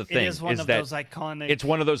that that's the thing. It is one of that those iconic. it's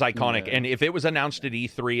one of those iconic. Yeah. And if it was announced at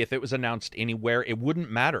E3, if it was announced anywhere, it wouldn't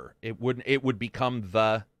matter. It would become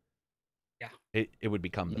the. Yeah. It would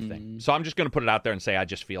become the thing. Mm. So I'm just going to put it out there and say I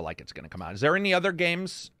just feel like it's going to come out. Is there any other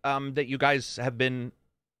games that you guys have been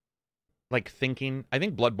like thinking? I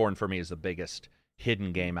think Bloodborne for me is the biggest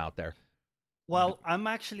hidden game out there. Well, I'm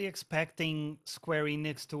actually expecting Square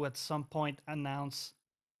Enix to at some point announce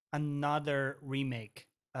another remake.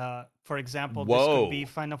 For example, this Whoa. could be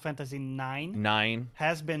Final Fantasy IX. 9.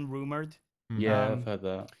 Has been rumored. Yeah, Um, I've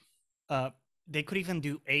heard that. They could even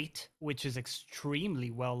do 8, which is extremely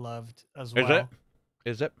well loved as Is well. it?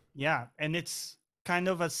 Is it? Yeah, and it's kind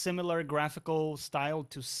of a similar graphical style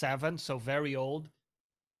to 7, so very old,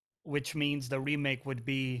 which means the remake would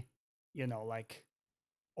be, like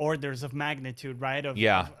orders of magnitude, right?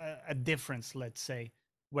 Yeah. Of a difference, let's say.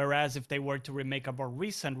 Whereas if they were to remake a more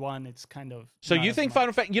recent one, it's kind of. So not you as think much.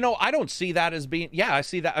 Final Fantasy? I don't see that as being. Yeah, I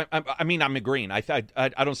see that. I mean, I'm agreeing. I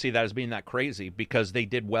don't see that as being that crazy because they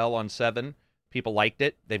did well on 7. People liked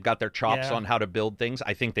it. They've got their chops Yeah. on how to build things.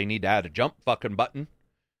 I think they need to add a jump fucking button.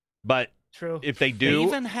 But True. if they They do,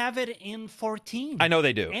 even have it in 14. I know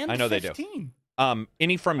they do. And I know 15. they do.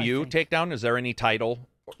 Any from I you, think. Takedown? Is there any title?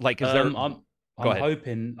 Like, is there? I'm Go I'm ahead.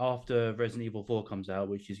 hoping after Resident Evil 4 comes out,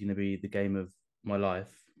 which is going to be the game of my life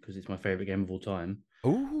because it's my favorite game of all time.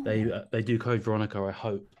 Ooh. They do Code Veronica. I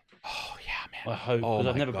hope. Oh yeah, man. I hope Oh because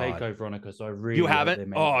I've my never played God. Code Veronica, so I really You hope haven't? they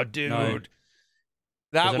make Oh, it. dude. No, 'cause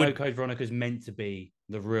That I know would. Code Veronica is meant to be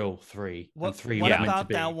the real 3, What, and 3 what was meant to about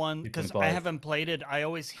be that one? Because I 2.5. haven't played it. I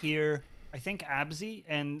always hear, I think Abzy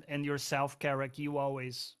and yourself, Carrick, you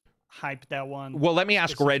always hype that one. Well, let me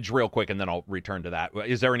ask Specific- Reg real quick, and then I'll return to that.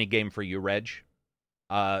 Is there any game for you, Reg,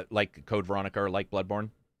 like Code Veronica or like Bloodborne,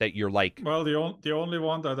 that you're like? Well, the only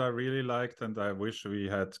one that I really liked and I wish we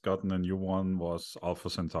had gotten a new one was Alpha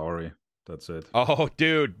Centauri. That's it. Oh,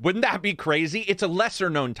 dude, wouldn't that be crazy? It's a lesser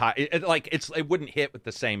known title. It wouldn't hit with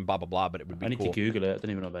the same blah blah blah, but it would be I need cool. to Google it. I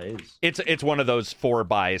don't even know what that is. It's one of those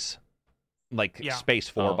 4-buys, like Yeah. space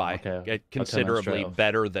 4-buy, okay. I'll turn that considerably straight off.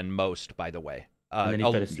 better than most, by the way. And then he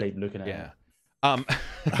a- fell asleep looking at yeah.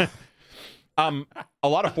 it. A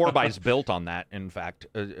lot of 4-buys built on that. In fact,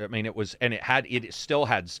 I mean, it still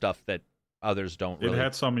had stuff that others don't really. It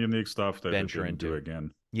had some unique stuff that it venture didn't do into.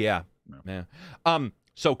 again. Yeah. Yeah. Yeah.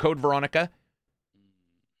 So Code Veronica,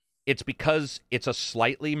 it's because it's a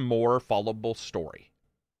slightly more followable story.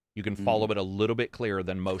 You can follow it a little bit clearer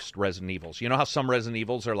than most Resident Evils. You know how some Resident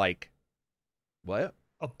Evils are like, what?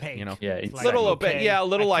 Opaque. You know, Yeah, It's it's little opaque. okay, Yeah, a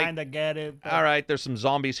little I like, kind of get it. But all right, there's some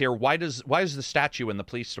zombies here. Why is the statue in the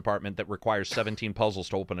police department that requires 17 puzzles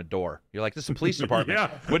to open a door? You're like, this is a police department.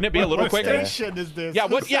 Yeah. Wouldn't it be a little what quicker? station is this? Yeah,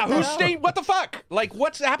 what? Who Yeah, set who's that up? staying? What the fuck? Like,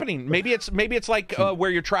 what's happening? Maybe it's like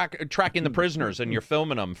where you're tracking the prisoners and you're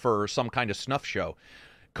filming them for some kind of snuff show.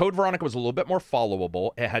 Code Veronica was a little bit more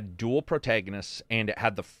followable. It had dual protagonists, and it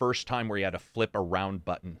had the first time where you had a flip around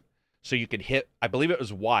button. So you could hit, I believe it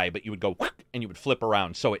was Y, but you would go and you would flip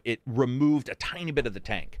around. So it removed a tiny bit of the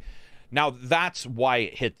tank. Now, that's why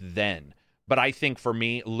it hit then. But I think for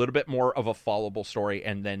me, a little bit more of a followable story.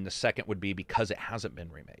 And then the second would be because it hasn't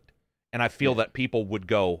been remade. And I feel that people would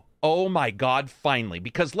go, oh my God, finally.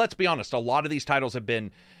 Because let's be honest, a lot of these titles have been,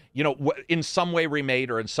 you know, in some way remade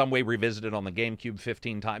or in some way revisited on the GameCube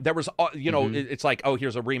 15 times. There was, you know, it's like, oh,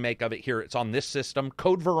 here's a remake of it here. It's on this system.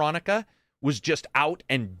 Code Veronica was just out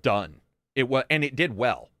and done. It was, and it did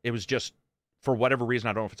well. It was just, for whatever reason,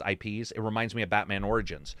 I don't know if it's IPs. It reminds me of Batman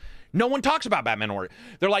Origins. No one talks about Batman Origins.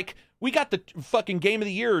 They're like, we got the fucking Game of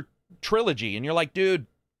the Year trilogy, and you're like, dude,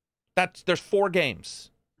 there's 4 games.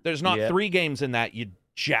 There's not 3 games in that, you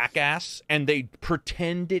jackass, and they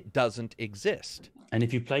pretend it doesn't exist. And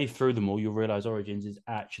if you play through them all, you'll realize Origins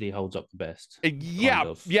actually holds up the best.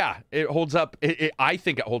 Yeah, it holds up. I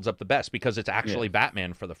think it holds up the best because it's actually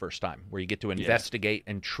Batman for the first time, where you get to investigate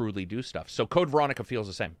and truly do stuff. So Code Veronica feels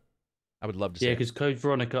the same. I would love to see. Yeah, it. because Code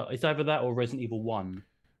Veronica, it's either that or Resident Evil 1.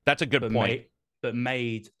 That's a good point. But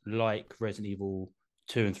made like Resident Evil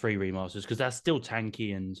 2 and 3 remasters, because that's still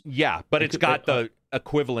tanky and... Yeah, but it's got the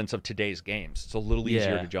equivalence of today's games. It's a little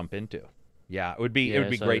easier to jump into. Yeah, it would be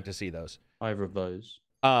great to see those. Either of those.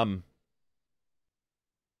 I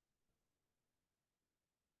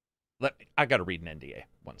got to read an NDA.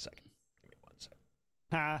 1 second. Give me 1 second.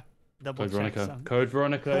 Double Code check Veronica. some. Code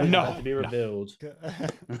Veronica No. has to be revealed.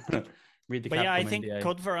 Read the But yeah, I Capcom think NDA.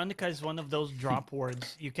 Code Veronica is one of those drop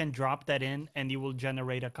words. You can drop that in and you will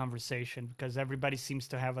generate a conversation because everybody seems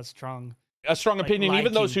to have a strong opinion.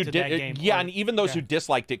 Even those who liking to that did, game, and even those who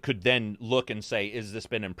disliked it could then look and say, "Is this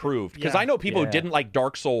been improved?" Because I know people who didn't like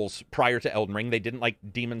Dark Souls prior to Elden Ring. They didn't like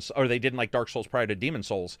they didn't like Dark Souls prior to Demon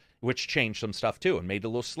Souls, which changed some stuff too and made it a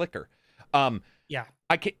little slicker.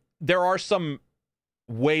 There are some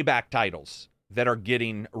way back titles that are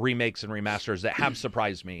getting remakes and remasters that have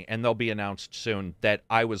surprised me, and they'll be announced soon. That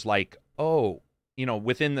I was like, oh, you know,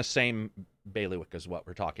 within the same bailiwick as what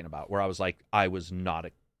we're talking about, where I was like, I was not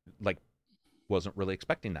wasn't really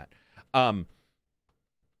expecting that.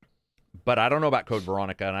 But I don't know about Code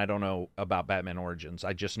Veronica, and I don't know about Batman Origins.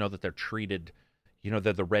 I just know that they're treated, you know,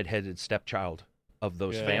 they're the redheaded stepchild of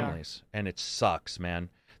those families, and it sucks, man.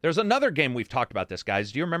 There's another game we've talked about this,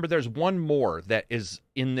 guys. Do you remember? There's one more that is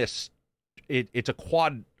in this. It's a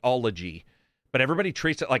quadology, but everybody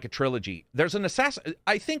treats it like a trilogy. There's an assassin.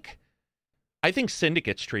 I think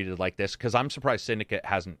Syndicate's treated like this because I'm surprised Syndicate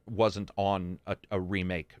wasn't on a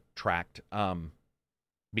remake tracked,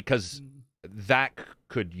 because that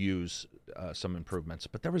could use some improvements.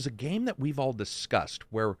 But there was a game that we've all discussed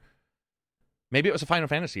where maybe it was a Final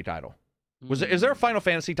Fantasy title. Is there a Final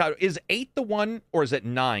Fantasy title? Is 8 the one, or is it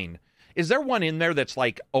 9? Is there one in there that's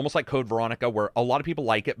like almost like Code Veronica where a lot of people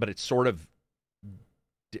like it, but it's sort of...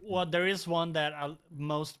 Well, there is one that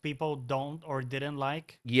most people don't or didn't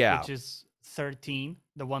like. Yeah. Which is 13,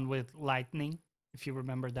 the one with lightning, if you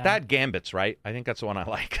remember that. That Gambit's, right? I think that's the one I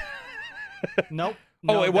like. Nope.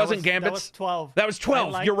 Oh, No, it wasn't Gambit's? That was 12. That was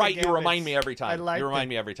 12. I You're like right. the You remind Gambits. me every time. I liked You remind it.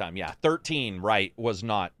 me every time. Yeah. 13, right, was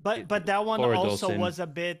not. But that one Or also Dawson. was a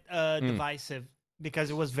bit divisive because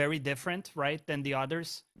it was very different, right, than the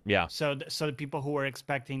others. Yeah. So the people who were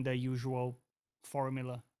expecting the usual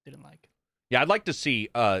formula didn't like it. Yeah, I'd like to see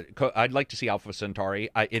Alpha Centauri.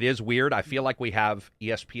 It is weird. I feel like we have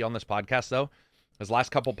ESP on this podcast, though. This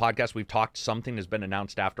last couple podcasts, we've talked, something has been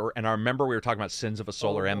announced after. And I remember we were talking about Sins of a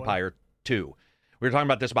Solar Empire 2. We were talking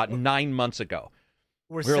about this about 9 months ago.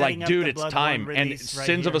 We were like, dude, it's time. And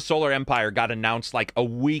Sins of a Solar Empire got announced like a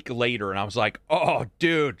week later. And I was like, oh,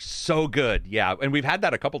 dude, so good. Yeah. And we've had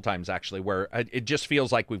that a couple times, actually, where it just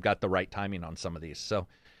feels like we've got the right timing on some of these. So,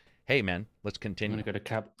 hey, man, let's I'm continue. going to go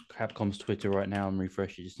to Capcom's Twitter right now and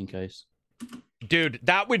refresh it just in case. Dude,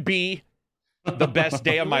 that would be the best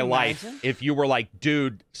day of my life if you were like,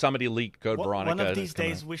 dude, somebody leaked Code Veronica. One of these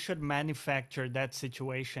days, we should manufacture that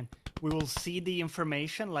situation. We will see the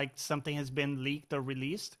information, like something has been leaked or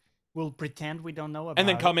released. We'll pretend we don't know about it. And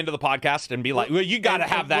then come into the podcast and be like, well, you got to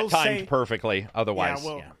have that we'll timed say- perfectly. Otherwise,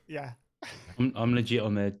 yeah. I'm legit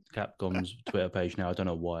on their Capcom's Twitter page now. I don't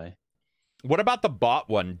know why. What about the bot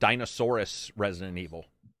one, Dinosaurus Resident Evil?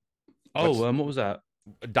 Oh, what was that?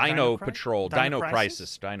 Dino Cri- Patrol, Dino Dino Crisis?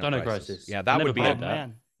 Crisis, Dino Dino Crisis. Crisis. Yeah, I that never would be. played Oh that.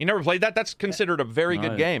 man, You never played that? That's considered a very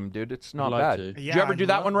good No. game, dude. It's not I'd like bad. to. Did you ever do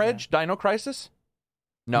that one, Reg? Dino Crisis?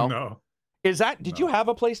 No. No. Is that? Did you No. have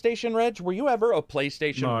a PlayStation, Reg? Were you ever a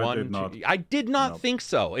PlayStation No, I 1? did not. I did not No. think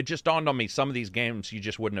so. It just dawned on me. Some of these games you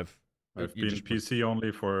just wouldn't have. I've you been just- PC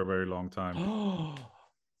only for a very long time.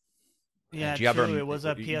 yeah, Do you ever- true. It was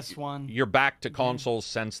a PS1. You're back to consoles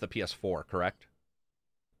since the PS4, correct?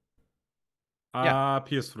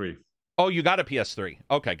 PS3. Oh, you got a PS3.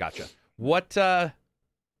 Okay, gotcha. What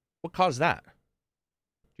caused that? Do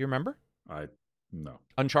you remember? No.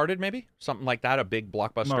 Uncharted, maybe something like that. A big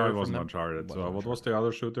blockbuster. No, it from wasn't them? Uncharted. Wasn't So what was the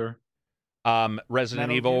other shooter? Resident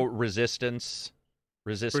Metal Evil, Gear? Resistance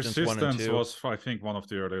 1 and 2. Was, I think, one of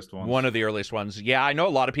the earliest ones. One of the earliest ones. Yeah, I know a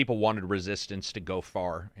lot of people wanted Resistance to go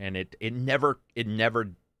far, and it never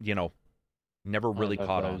really I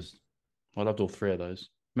caught loved on. those. I loved all three of those.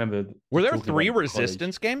 Remember? Were there talking 3 about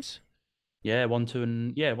Resistance games? college? Yeah, 1, 2,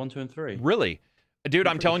 and 3. Really? Dude,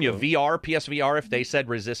 I'm pretty telling you, sure. PSVR, if they said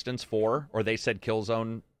Resistance 4 or they said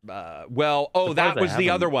Killzone, that Surprised was they the haven't.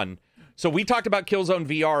 other one. So we talked about Killzone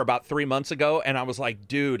VR about 3 months ago, and I was like,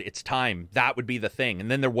 dude, it's time. That would be the thing.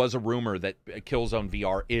 And then there was a rumor that Killzone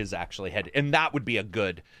VR is actually headed, and that would be a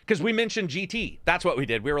good, because we mentioned GT. That's what we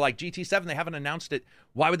did. We were like, GT7, they haven't announced it.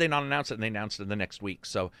 Why would they not announce it? And they announced it the next week.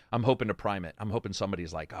 So I'm hoping to prime it. I'm hoping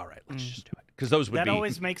somebody's like, all right, let's just do it. Because those would That be.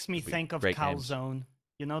 always makes me be think of great games. Calzone.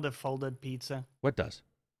 You know the folded pizza? What does?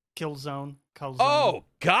 Killzone. Calzone. Oh,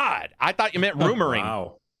 God. I thought you meant rumoring.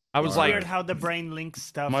 Wow. I was It's like, weird how the brain links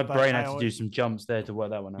stuff. My but brain I had to do always- some jumps there to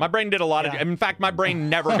work that one out. my brain did a lot of. Yeah. In fact, my brain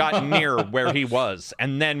never got near where he was.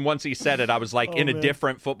 And then once he said it, I was like Oh, in a man.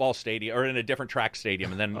 different football stadium or in a different track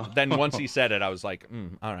stadium. And then once he said it, I was like,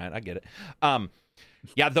 all right, I get it.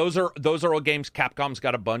 Yeah, those are all games. Capcom's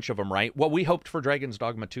got a bunch of them, right? Well, we hoped for Dragon's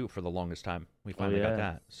Dogma 2 for the longest time. We finally got yeah.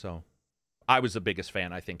 that. So I was the biggest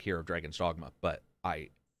fan, I think, here of Dragon's Dogma, but I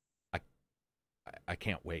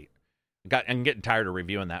can't wait. I'm getting tired of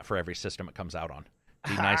reviewing that for every system it comes out on.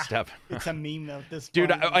 Be nice to have. It's a meme at this Dude,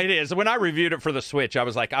 point. it is. When I reviewed it for the Switch, I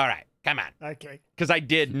was like, all right, come on. Okay. Because I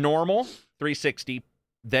did normal 360,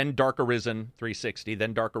 then Dark Arisen 360,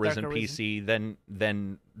 then Dark Arisen Dark PC,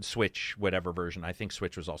 then Switch, whatever version. I think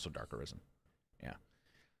Switch was also Dark Arisen. Yeah.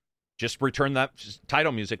 Just return that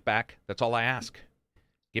title music back. That's all I ask.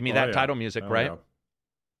 Give me Oh, that yeah. title music, Oh, right?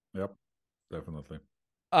 yeah. Yep. Definitely.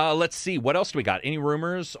 Let's see. What else do we got? Any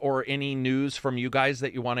rumors or any news from you guys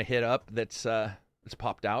that you want to hit up that's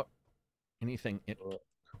popped out? Anything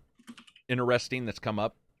interesting that's come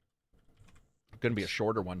up? Going to be a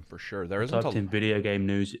shorter one for sure. There isn't Typed in video game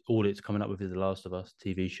news. All it's coming up with is The Last of Us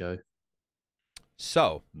TV show.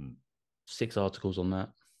 So 6 articles on that.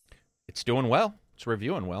 it's doing well. It's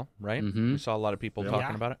reviewing well, right? Mhm. We saw a lot of people Yeah. talking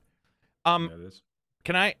Yeah. about it. Yeah, it is.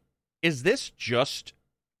 Is this just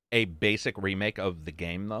a basic remake of the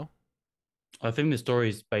game though? I think the story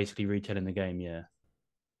is basically retelling the game. Yeah,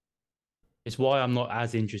 it's why I'm not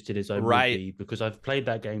as interested as I Right. would be, because I've played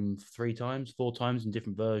that game 3 times, 4 times in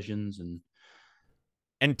different versions, and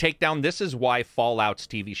And Takedown, this is why Fallout's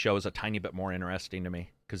TV show is a tiny bit more interesting to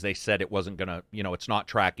me, because they said it wasn't gonna, it's not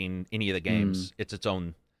tracking any of the games. It's its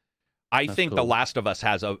own. I That's think The cool. Last of Us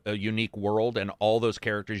has a unique world, and all those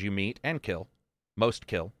characters you meet and kill, most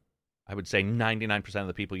kill. I would say 99% of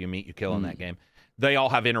the people you meet, you kill in that game. They all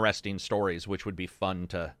have interesting stories, which would be fun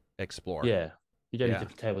to explore. yeah, you don't Yeah. need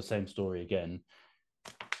to tell the same story again.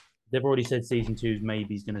 They've already said season 2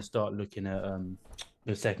 maybe is going to start looking at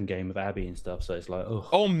the second game of Abby and stuff. So it's like,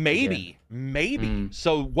 Oh, maybe. Mm.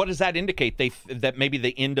 So what does that indicate? That maybe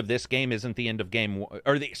the end of this game isn't the end of game,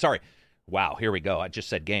 Wow, here we go. I just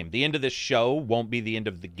said game. The end of this show won't be the end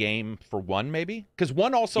of the game for 1, maybe? Because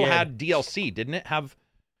 1 also Yeah. had DLC, didn't it?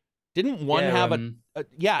 Didn't 1 have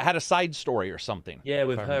it had a side story or something? Yeah,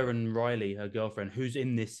 with if I her remember. and Riley, her girlfriend, who's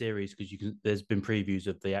in this series, because there's been previews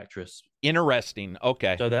of the actress. Interesting.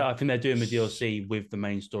 Okay. So I think they're doing the DLC with the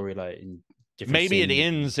main story, like in different. Maybe it scenes.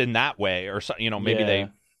 ends in that way, or so, maybe Yeah,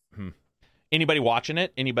 Anybody watching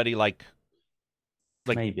it? Anybody like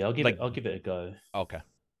maybe I'll give like- it a go. Okay.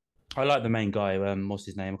 I like the main guy. What's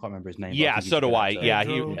his name? I can't remember his name. but I Yeah, think he's so do good I. actor. Yeah,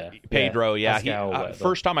 Pedro. Pedro. Yeah, Pascal or whatever.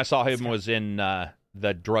 first time I saw him was in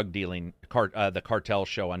the drug dealing the cartel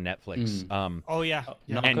show on Netflix. Oh yeah.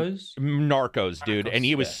 yeah. Narcos. Narcos, dude, Narcos, and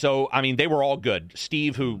he was yeah. so. I mean, they were all good.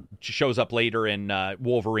 Steve, who shows up later in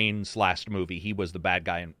Wolverine's last movie, he was the bad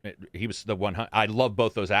guy, and he was the one. I love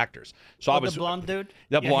both those actors. So I was the blonde dude.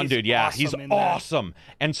 the blonde he's dude. Yeah, awesome he's in that. awesome.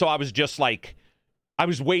 And so I was just like, I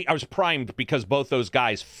was primed because both those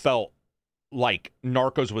guys felt like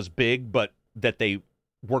Narcos was big, but that they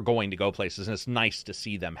were going to go places, and it's nice to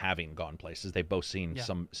see them having gone places. They've both seen Yeah.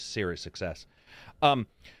 some serious success.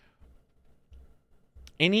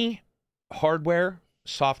 Any hardware,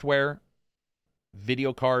 software,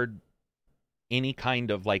 video card, any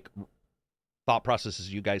kind of like thought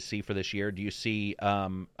processes you guys see for this year? Do you see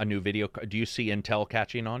a new video? Do you see Intel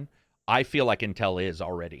catching on? I feel like Intel is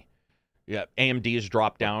already. Yeah, AMD has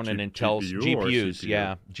dropped down, and Intel's GPU or GPUs. CPU?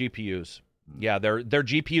 Yeah, GPUs. Yeah, their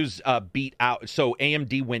GPUs beat out. So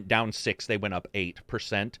AMD went down 6, they went up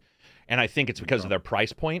 8%, and I think it's because of their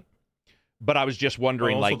price point. But I was just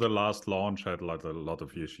wondering, also like, the last launch had like a lot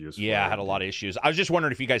of issues. yeah, had a lot of issues. I was just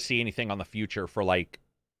wondering if you guys see anything on the future for like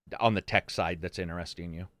on the tech side that's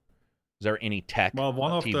interesting you. Is there any tech? Well,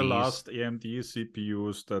 one of the TVs? last AMD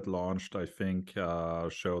CPUs that launched, I think,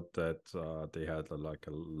 showed that they had like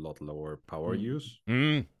a lot lower power use.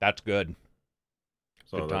 That's good.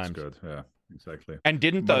 So Good that's times. good. Yeah, exactly. And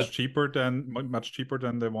didn't much cheaper than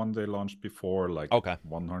the one they launched before, like Okay.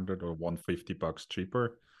 $100 or $150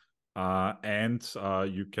 cheaper. And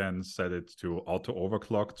you can set it to auto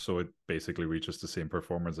overclocked, so it basically reaches the same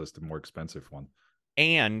performance as the more expensive one.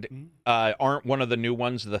 And aren't one of the new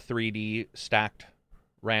ones the 3D stacked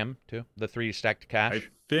RAM too? The 3D stacked cache? I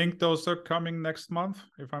think those are coming next month,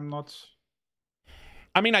 if I'm not.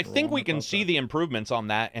 I mean, I think wrong we can about see that. the improvements on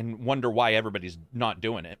that and wonder why everybody's not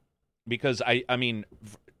doing it. Because I mean,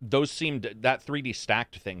 those that 3D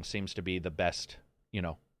stacked thing seems to be the best, you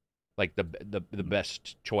know, like the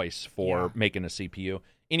best choice for making a CPU.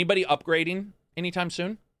 Anybody upgrading anytime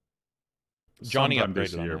soon? Johnny Sometime upgraded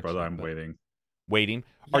this on year, that, but I'm waiting. Waiting?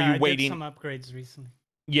 Yeah, Are you I waiting? did some upgrades recently.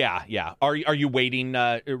 Yeah. Are you waiting,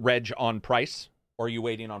 Reg, on price? Or are you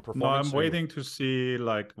waiting on No, performance? I'm waiting to see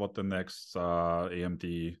like what the next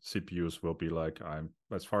AMD CPUs will be like.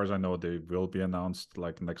 As far as I know, they will be announced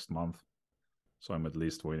like next month. So I'm at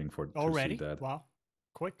least waiting to Already? see that. Wow.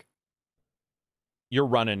 Quick. You're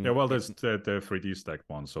running. Yeah, well, there's the 3D stacked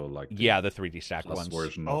one, so like the 3D stacked plus ones.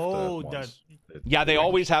 version of the ones. Yeah, they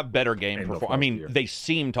always have better game End of performance. I mean, last year. they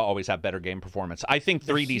seem to always have better game performance. I think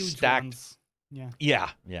The 3D huge stacked. ones. Yeah.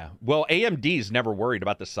 Yeah. Well, AMD's never worried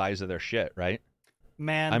about the size of their shit, right?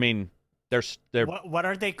 Man. I mean, they're what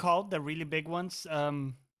are they called? The really big ones? is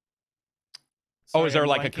Sorry, there I'm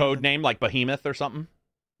like a blanking code on- name like Behemoth or something?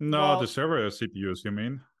 No, Well- the server CPUs, you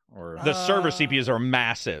mean? Or The server Uh, CPUs are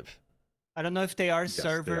massive. I don't know if they are Yes, they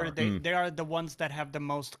server. are. They are the ones that have the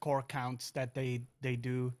most core counts that they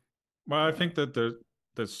do. well, I think that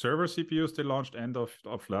the server CPUs they launched end of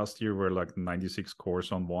last year were like 96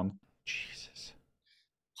 cores on one. Jesus,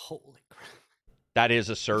 Holy crap. that is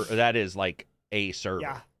That is like a server.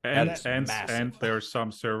 Yeah. And That's and massive. and there are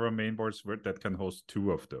some server mainboards that can host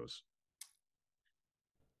 2 of those.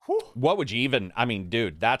 Whew. What would you even? I mean,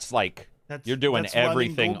 dude, that's like you're doing that's running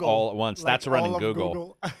everything Google, all at once. like That's running all of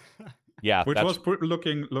Google. Yeah, Which that's was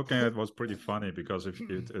looking at it was pretty funny because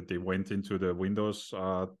if they went into the Windows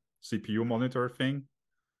CPU monitor thing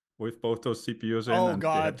with both those CPUs in, Oh, and they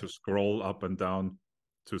God. had to scroll up and down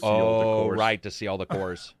to see all the cores. right, to see all the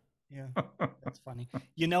cores. Yeah, that's funny.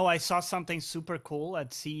 You know, I saw something super cool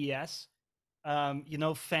at CES. You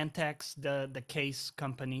know, Fantex, the case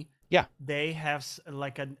company. Yeah. They have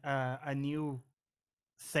like a new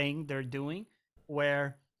thing they're doing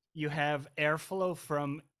where you have airflow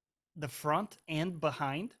from the front and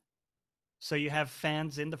behind. So you have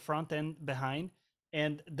fans in the front and behind,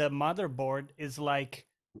 and the motherboard is like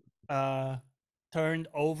turned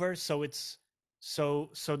over, so it's so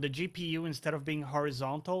the GPU, instead of being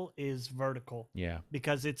horizontal, is vertical Yeah.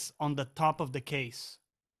 because it's on the top of the case.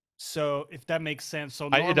 So if that makes sense. So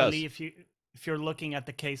It does. normally if you're looking at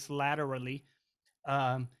the case laterally,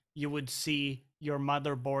 you would see your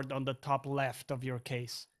motherboard on the top left of your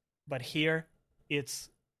case. But here it's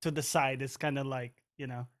to the side. It's kind of like, you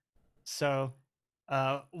know. So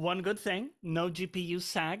one good thing, no GPU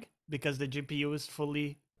sag because the GPU is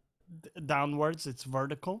fully downwards. It's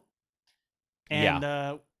vertical.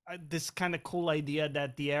 And this kind of cool idea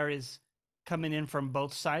that the air is coming in from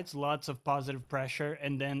both sides, lots of positive pressure,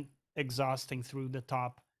 and then exhausting through the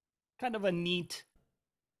top. Kind of a neat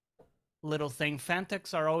little thing.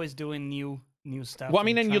 Fantex are always doing new stuff. Well, I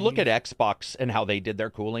mean, and you trying look new- at Xbox and how they did their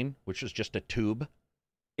cooling, which was just a tube.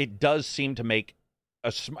 It does seem to make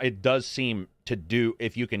it does seem to do,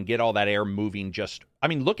 if you can get all that air moving just, I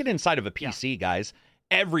mean, look at inside of a PC, guys.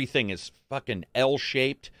 Everything is fucking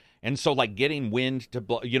L-shaped. And so, like, getting wind to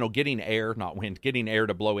blow, getting air, not wind, getting air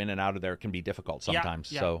to blow in and out of there can be difficult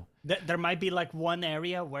sometimes. Yeah. So, There might be like one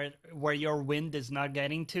area where your wind is not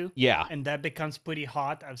getting to. yeah. And that becomes pretty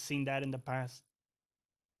hot. I've seen that in the past.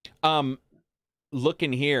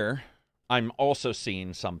 Looking here, I'm also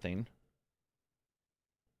seeing something.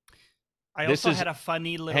 I This also is- had a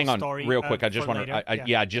funny little Hang on, story. real quick. I just for want later.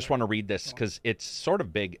 to. I just Go want to read this Go on. because it's sort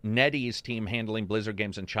of big. NetEase team handling Blizzard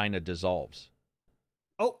games in China dissolves.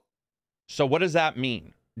 Oh, So what does that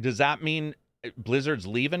mean? Does that mean Blizzard's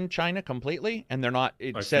leaving China completely, and they're not?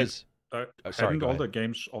 It I says think, sorry, hadn't go all ahead. the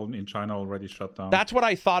games in China already shut down? That's what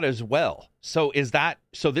I thought as well. So is that?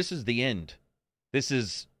 So this is the end. This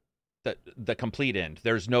is the complete end.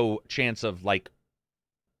 There's no chance of like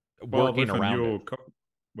working with around a new,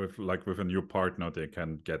 it. with a new partner, they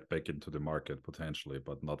can get back into the market potentially,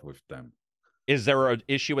 but not with them. Is there an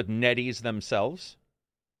issue with NetEase themselves?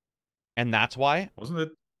 And that's why?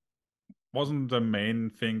 Wasn't the main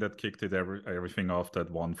thing that kicked everything off that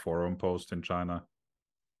one forum post in China?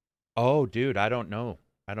 Oh, dude, I don't know.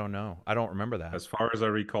 I don't remember that. As far as I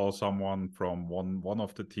recall, someone from one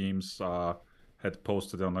of the teams had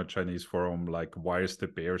posted on a Chinese forum like, "Why is the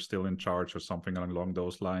bear still in charge?" or something along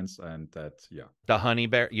those lines, and that The honey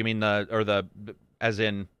bear? You mean as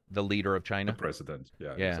in the leader of the China? president,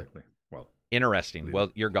 Yeah. exactly. Well, Interesting. Leader.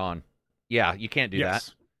 Well, you're gone. Yeah, you can't do yes,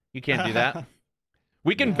 that. You can't do that.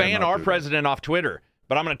 We can You ban cannot our do that. president off Twitter,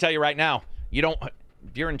 but I'm going to tell you right now, if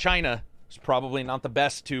you're in China, it's probably not the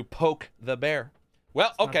best to poke the bear.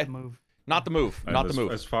 Well, not okay, the move. not the move, And not the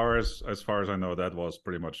move. As far as I know, that was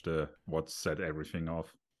pretty much what set everything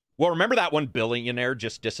off. Well, remember that one billionaire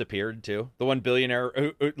just disappeared too? The one billionaire,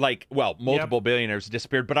 multiple billionaires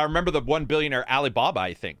disappeared. But I remember the one billionaire, Alibaba,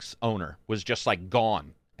 I think's owner, was just like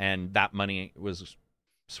gone, and that money was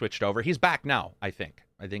switched over. He's back now, I think.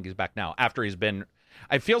 I think he's back now after he's been.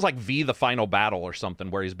 It feels like the Final Battle or something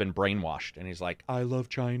where he's been brainwashed, and he's like, "I love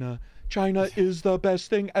China. China is the best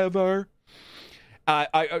thing ever."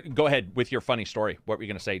 Go ahead with your funny story. What were you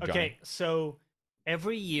going to say, Johnny? Okay, so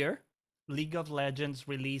every year, League of Legends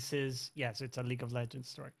releases. Yes, it's a League of Legends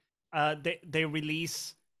story. They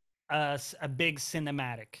release a big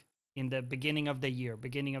cinematic in the beginning of the year,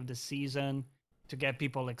 beginning of the season, to get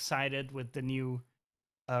people excited with the new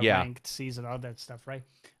ranked season, all that stuff, right?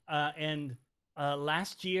 And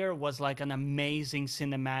last year was like an amazing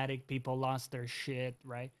cinematic. People lost their shit,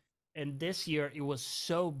 right? And this year it was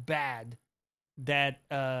so bad that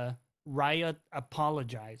Riot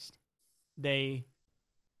apologized.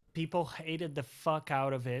 People hated the fuck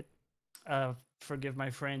out of it. Forgive my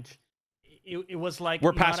French. It was like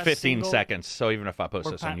We're past not a 15 single- seconds, so even if I post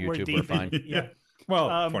We're this on we're YouTube, we're deep. fine. Yeah.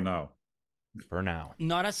 Well, for now. For now.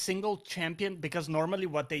 Not a single champion, because normally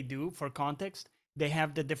what they do, for context, they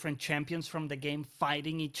have the different champions from the game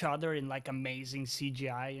fighting each other in like amazing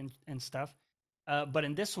CGI and stuff. But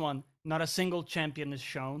in this one, not a single champion is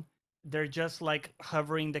shown. They're just like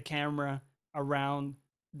hovering the camera around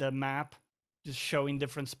the map, just showing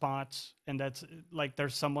different spots, and that's like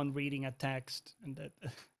there's someone reading a text, and that.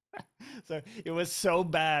 So it was so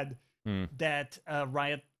bad that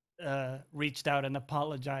Riot reached out and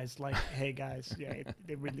apologized, like, "Hey guys, yeah,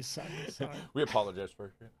 it really sucked. Sorry." We apologize for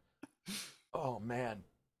it. Oh man.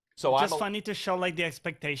 So Just funny to show like the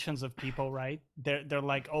expectations of people, right? They're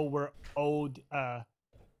like, "Oh, we're owed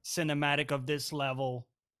cinematic of this level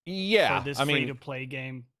for this free to play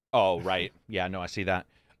game." Oh, right. Yeah, no, I see that.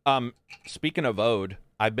 Speaking of owed,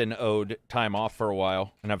 I've been owed time off for a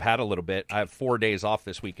while, and I've had a little bit. I have 4 days off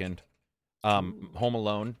this weekend. Home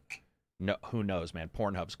Alone. No, who knows, man?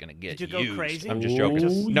 Pornhub's gonna get Did you go used. crazy? I'm just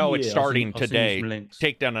joking. No, it's starting I'll send you today. some links.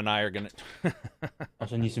 Takedown and I are gonna. I'll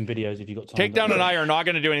send you some videos if you got time. Takedown and I are not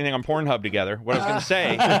gonna do anything on Pornhub together. What I was gonna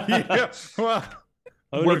say. Yeah, well,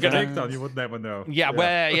 We're gonna- Takedown, you would never know. Yeah,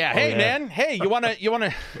 well, yeah. Hey, yeah. man. Hey, you wanna?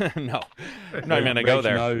 No, not even gonna go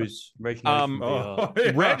there. Reg knows Um, from VR. Oh,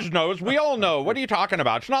 yeah. Reg knows. We all know. What are you talking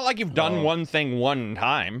about? It's not like you've done Oh. one thing one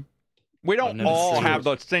time. We don't never all seen have it.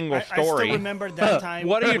 the single I still story. remember that time.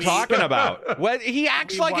 What are you we- talking about? What? He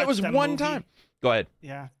acts we like it was watched a one movie. time. Go ahead.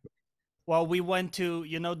 Yeah. Well, we went to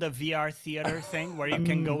the VR theater thing where you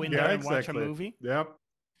can go in Yeah, there and watch a exactly. movie. Yep.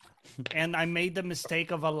 And I made the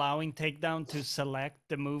mistake of allowing Takedown to select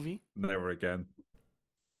the movie. Never again.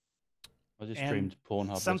 I just and streamed Pornhub.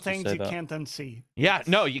 let's Some just things say you that. can't unsee. Yeah,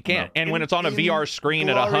 no, you can't. No. And when it's on a In VR screen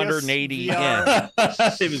at glorious 180, VR.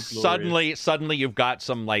 It was suddenly you've got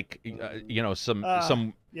some like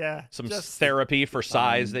some Yeah. some just- therapy for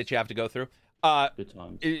size that you have to go through. Good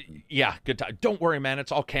times. Yeah, good time. Don't worry, man.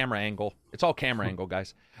 It's all camera angle. It's all camera angle,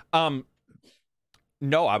 guys.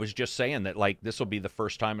 No, I was just saying that like this will be the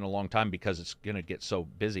first time in a long time because it's gonna get so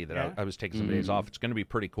busy that Yeah. I was taking some days off. It's gonna be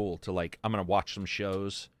pretty cool to like. I'm gonna watch some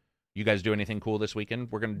shows. You guys do anything cool this weekend?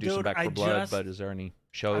 We're gonna do some Dude, Back for I Blood, just- but is there any I'm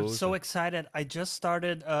shows? so excited. I just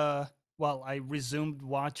started I resumed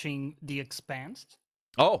watching The Expanse.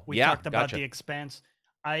 Oh, We yeah, talked about gotcha. The Expanse.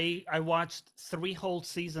 I watched 3 whole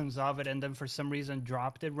seasons of it, and then for some reason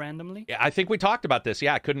dropped it randomly. Yeah, I think we talked about this.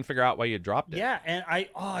 Yeah, I couldn't figure out why you dropped it. Yeah, and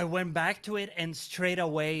I went back to it, and straight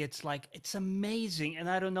away it's like it's amazing, and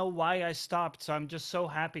I don't know why I stopped. So I'm just so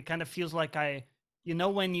happy. Kind of feels like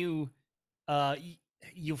when you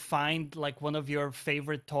find like one of your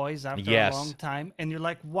favorite toys after Yes. a long time, and you're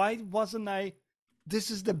like, why wasn't I?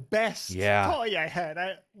 This is the best Yeah. toy I had.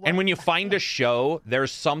 And when you find a show,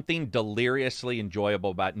 there's something deliriously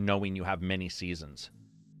enjoyable about knowing you have many seasons.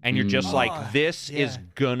 And you're just like, this is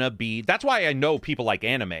gonna be... That's why I know people like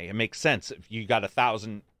anime. It makes sense. If you got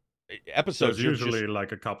 1,000 episodes... There's usually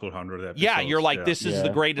like a couple hundred episodes. Yeah, you're like, this is the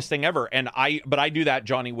Yeah. greatest thing ever. But I do that,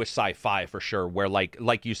 Johnny, with sci-fi for sure, where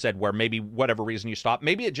like you said, where maybe whatever reason you stopped,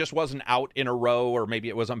 maybe it just wasn't out in a row, or maybe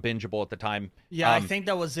it wasn't bingeable at the time. Yeah, I think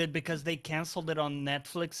that was it, because they canceled it on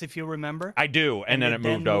Netflix, if you remember. I do, and then it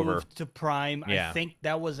moved over. To Prime. Yeah. I think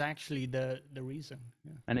that was actually the reason.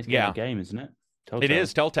 Yeah. And it's Yeah. a game, isn't it? It Telltale.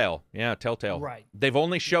 is Telltale. Yeah, Telltale. Right. They've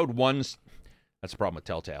only showed one. That's the problem with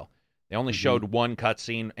Telltale. They only showed one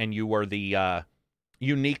cutscene, and you were the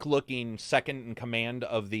unique-looking second in command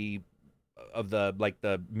of the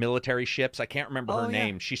military ships. I can't remember her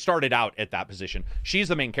name. She started out at that position. She's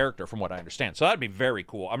the main character, from what I understand. So that'd be very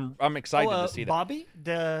cool. I'm excited to see that. Bobby,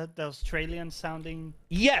 the Australian sounding.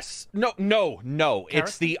 Yes. No.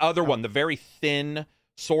 It's the other one, the very thin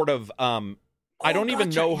sort of. I don't even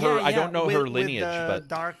know her. I don't know her lineage, but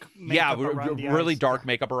dark. yeah, around the really eyes. dark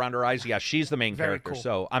makeup around her eyes. Yeah, she's the main Very character. cool.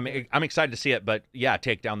 So I'm excited to see it. But yeah,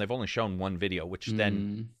 Takedown. They've only shown one video, which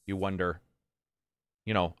then you wonder.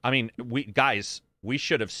 I mean, we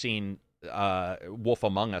should have seen Wolf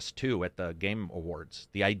Among Us 2 at the Game Awards.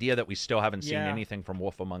 The idea that we still haven't seen anything from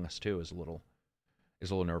Wolf Among Us 2 is a little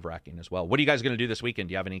nerve-wracking as well. What are you guys going to do this weekend?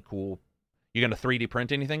 Do you have any cool? You going to 3D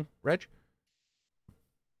print anything, Reg?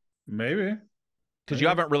 Maybe. Because you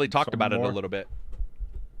haven't really talked Some about it more. a little bit.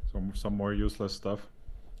 Some more useless stuff.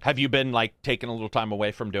 Have you been like taking a little time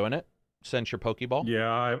away from doing it since your Pokeball?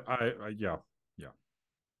 Yeah, yeah.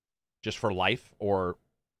 Just for life, or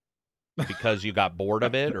because you got bored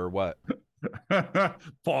of it, or what?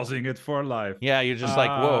 Pausing it for life. Yeah, you're just like,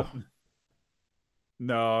 whoa.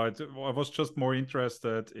 No, I was just more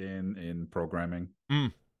interested in programming.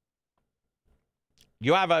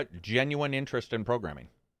 You have a genuine interest in programming.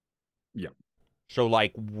 Yeah. So,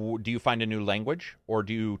 like, do you find a new language, or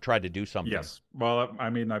do you try to do something? Yes. Well, I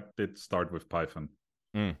mean, I did start with Python,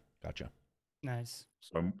 Gotcha. Nice.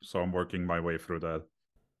 so I'm working my way through that.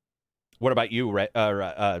 What about you,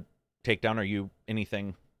 Takedown? Are you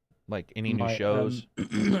anything like any new shows?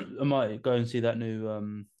 I might go and see that new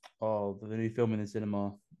the new film in the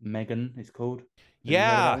cinema. Megan, it's called. Have you heard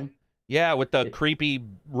of that one? Yeah, with the creepy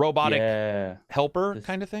robotic helper This-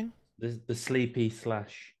 kind of thing. The sleepy /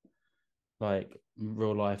 like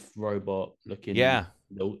real life robot looking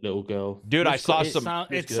little girl. Dude, I saw It's some.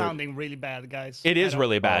 it's sounding really bad, guys. It is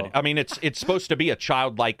really bad. Oh. I mean, it's supposed to be a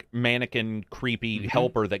childlike mannequin, creepy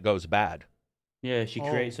helper that goes bad. Yeah, she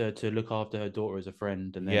creates her to look after her daughter as a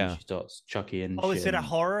friend, and then she starts Chucky and. Oh, shit is it a and-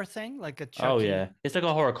 horror thing, like a Chucky? Oh yeah, it's like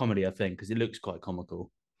a horror comedy, I think, because it looks quite comical.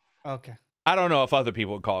 Okay. I don't know if other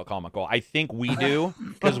people would call it comical. I think we do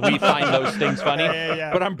because we find those things funny.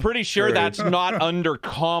 Yeah. But I'm pretty sure True. that's not under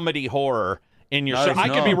comedy horror in your No, show. it's I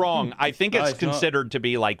could be not. wrong. I think No, it's it's not. considered to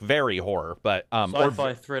be like very horror, but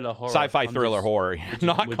Sci-fi thriller horror. sci-fi I'm thriller just- horror,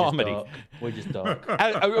 not we're just comedy. dark. We're just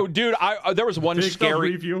dark. Dude, there was one Take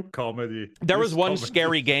scary. review comedy. There was This one comedy.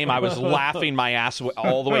 scary game I was laughing my ass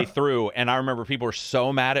all the way through, and I remember people were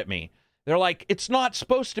so mad at me. They're like, "It's not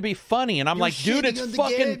supposed to be funny," and I'm You're like, "Dude, shitting it's on the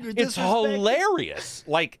fucking, game. You're it's disrespecting." hilarious."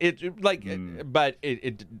 Like but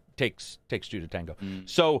it takes two to tango.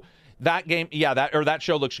 So that game, that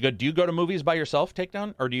show looks good. Do you go to movies by yourself,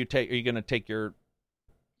 Takedown, or are you going to take your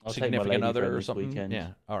I'll take my significant lady other friend or this something? weekend. Yeah,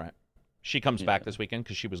 all right. She comes back this weekend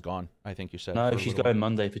because she was gone. I think you said. for No, a she's little going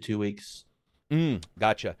Monday for 2 weeks. while.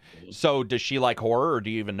 Gotcha. So does she like horror, or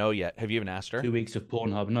do you even know yet? Have you even asked her? 2 weeks of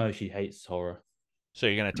Pornhub. No, she hates horror. So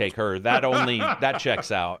you're gonna take her. That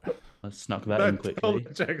checks out. I snuck that in That quickly.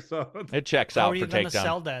 totally checks out. It checks How out are you for gonna Takedown.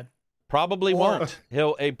 sell that? Probably Or- won't. He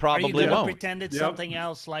Are you probably gonna won't. pretend it's Yep. something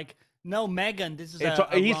else? Like, no, Megan, this is He said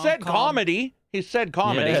rom-com. comedy. He said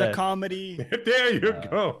comedy. It's Yeah. a comedy. There you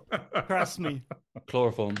go. Trust me.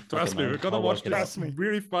 Chloroform. Trust me, we're gonna I'll watch work it this out.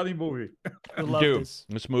 really funny movie. You love Dude, this.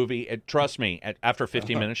 this movie, trust me, after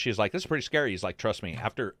 15 minutes, she's like, this is pretty scary. He's like, trust me,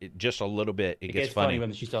 after just a little bit, it It gets gets funny funny.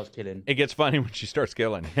 when she starts killing. It gets funny when she starts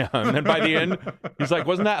killing. Yeah. And then by the end, he's like,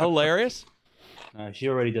 wasn't that hilarious? She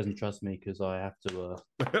already doesn't trust me because I have to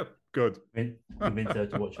Good. convince her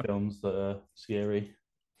to watch films that are scary.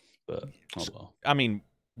 But oh well. I mean,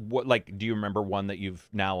 what, like, do you remember one that you've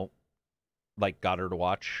now like got her to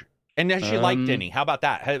watch? And has she liked any? How about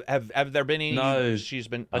that? Have there been any? No. She's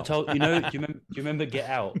been. I told do you remember Get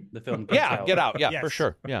Out, the film? Get out. Yeah, Yes. for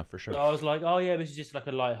sure. Yeah, for sure. So I was like, oh yeah, this is just like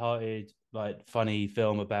a light-hearted, like funny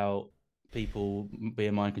film about people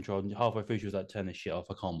being mind controlled. And halfway through, she was like, "Turn this shit off.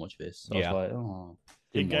 I can't watch this." So Yeah. I was like, "Oh,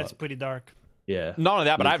 It didn't gets work." pretty dark. Yeah. Not only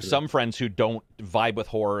that, but I have Literally. some friends who don't vibe with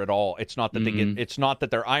horror at all. It's not that they get. It's not that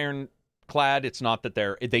they're ironclad. It's not that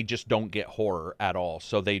they just don't get horror at all.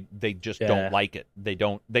 So they just Yeah. don't like it. They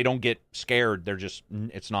don't get scared. They're just.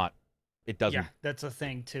 It's not. It doesn't. Yeah, that's a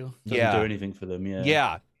thing too. Doesn't do anything for them.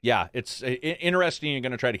 Yeah. Yeah. It's interesting. You're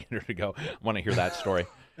going to try to get her to go. I want to hear that story.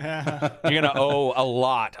 Yeah. You're going to owe a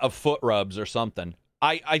lot of foot rubs or something.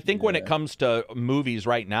 I think when it Yeah. comes to movies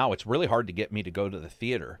right now, it's really hard to get me to go to the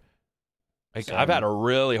theater. Like, Same. I've had a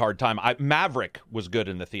really hard time. Maverick was good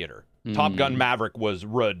in the theater. Top Gun Maverick was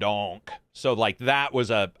redonk. So, like, that was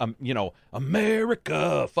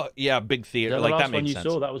America. Yeah, big Is theater. that the Like, last that one makes you sense.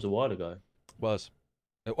 saw? That was a while ago. Was.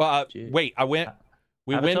 Well, Jeez. wait, we went.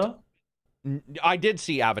 Avatar? I did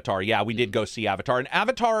see Avatar. Yeah, we did go see Avatar. And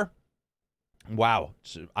Avatar, wow,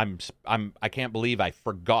 I can't believe I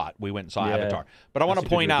forgot we went and saw Yeah, Avatar. But I want to that's a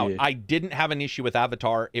good point out, review. I didn't have an issue with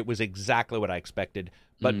Avatar. It was exactly what I expected,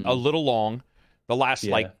 but a little long. The last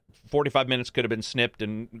Yeah. like 45 minutes could have been snipped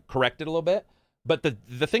and corrected a little bit. But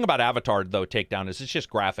the thing about Avatar though, Takedown, is it's just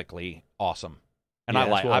graphically awesome. And Yeah, I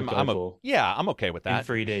like that's what I'd go for. I'm okay with In that.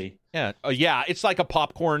 3D. Yeah, yeah, it's like a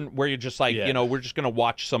popcorn where you're just like, Yeah. we're just gonna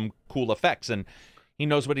watch some cool effects, and he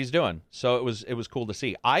knows what he's doing. So it was cool to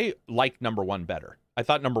see. I liked number one better. I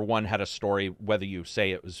thought number one had a story, whether you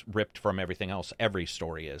say it was ripped from everything else. Every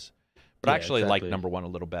story is, but I Yeah, actually liked exactly. number one a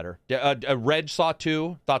little better. Reg saw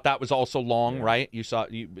two. Thought that was also long, right? You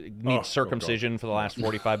need circumcision for the last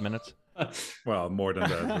 45 minutes. Well, more than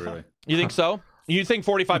that, really. You think so? You think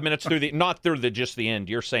 45 minutes through not through just the end?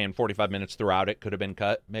 You're saying 45 minutes throughout it could have been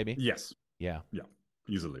cut, maybe? Yes, Yeah.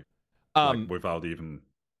 easily. Um, Like, without even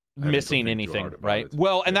having to missing think too anything, hard about right? it.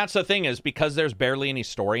 Well, and Yeah. that's the thing, is because there's barely any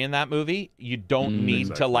story in that movie, you don't need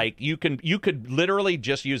to, Exactly. like, you could literally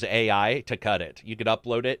just use AI to cut it. You could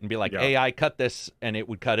upload it and be like, Yeah. AI, cut this, and it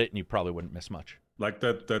would cut it, and you probably wouldn't miss much. Like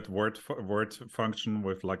that word function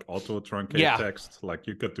with like auto truncate Yeah. text. Like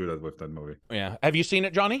you could do that with that movie. Yeah. Have you seen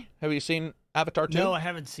it, Johnny? Have you seen Avatar 2? No, I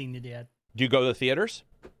haven't seen it yet. Do you go to the theaters?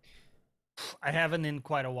 I haven't in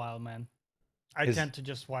quite a while, man. I Is- tend to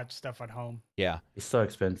just watch stuff at home. Yeah. It's so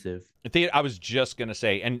expensive. I was just gonna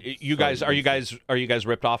say, and you So guys, are you expensive. guys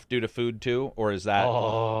ripped off due to food too, or is that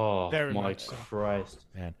Oh, Very my much so. Christ.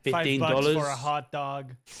 man? $5 $15 for a hot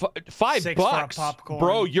dog. $5 $6 for a bucks, popcorn.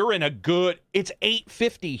 bro. You're in a good. It's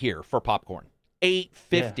 $8.50 here for popcorn.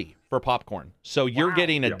 $8.50 for popcorn. So you're Wow.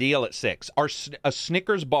 getting a Yeah. deal at $6. A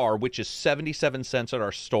Snickers bar, which is 77 cents at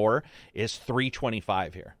our store, is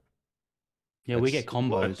 $3.25 here. Yeah, we That's- get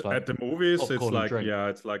combos. At, like, at the movies, it's popcorn and like drink.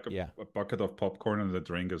 it's like Yeah. a bucket of popcorn, and the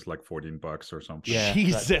drink is like $14 or something. Yeah,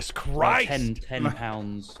 Jesus like Christ! 10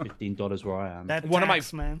 pounds, $15 where I am. That One of my-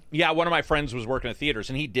 tax, man. Yeah, one of my friends was working at theaters,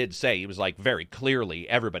 and he did say, he was like, very clearly,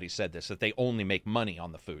 everybody said this, that they only make money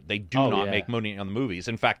on the food. They do Oh, not yeah. make money on the movies.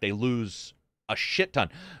 In fact, they lose a shit ton.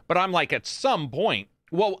 But I'm like, at some point,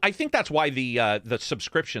 well, I think that's why the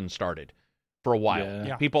subscription started for a while.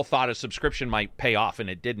 Yeah. People thought a subscription might pay off, and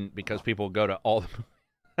it didn't, because people go to all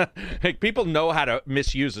the... Like, people know how to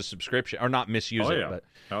misuse a subscription, or not misuse Oh, it, yeah. but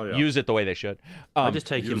Hell yeah. use it the way they should. I just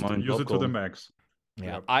take use, my own use it to the popcorn. max.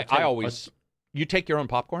 Yeah, Yeah. I always... You take your own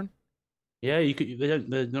popcorn? Yeah, you could.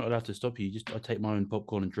 They're not allowed to stop you. I take my own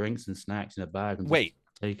popcorn and drinks and snacks in a bag. And just Wait.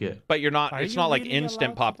 take it. But you're not. Are It's you not like really allowed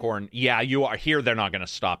instant to do- popcorn. Yeah, you are. Here, they're not going to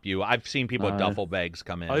stop you. I've seen people with No. duffel bags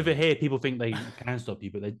come in. Over here, people think they can stop you,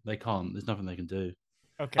 but they can't. There's nothing they can do.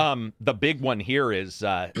 Okay. The big one here is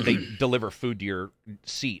they deliver food to your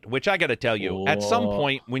seat, which I got to tell you, at some Whoa.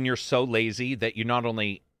 point when you're so lazy that you not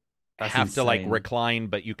only That's have to like insane. recline,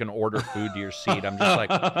 but you can order food to your seat. I'm just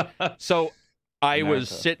like, so I was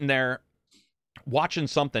America. sitting there watching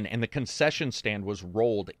something, and the concession stand was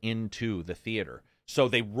rolled into the theater. So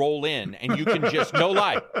they roll in, and you can just no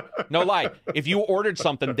lie. If you ordered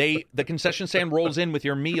something, the concession stand rolls in with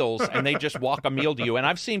your meals, and they just walk a meal to you. And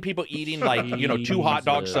I've seen people eating like 2 hot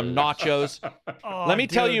dogs, some nachos. Oh, Let me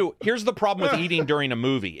tell dude. you, here's the problem with eating during a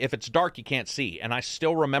movie. If it's dark, you can't see. And I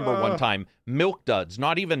still remember one time, Milk Duds,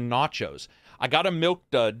 not even nachos. I got a Milk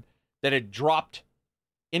Dud that had dropped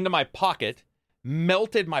into my pocket,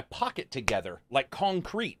 melted my pocket together like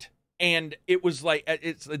concrete. And it was like,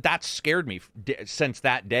 that scared me since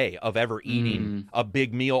that day of ever eating a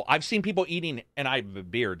big meal. I've seen people eating, and I have a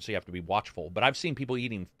beard, so you have to be watchful, but I've seen people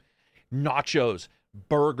eating nachos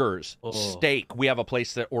burgers, Oh. steak. We have a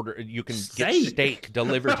place that you can get Steak? steak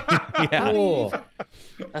delivered. Yeah. Oh,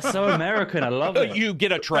 that's so American. I love it. You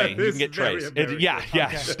get a tray. That You is can get very trays. American.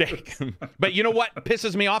 Yeah, steak. But you know what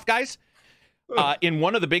pisses me off, guys? In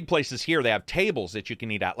one of the big places here, they have tables that you can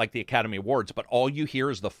eat at, like the Academy Awards, but all you hear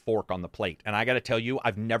is the fork on the plate. And I got to tell you,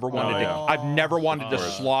 I've never wanted to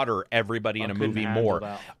slaughter everybody in a movie more.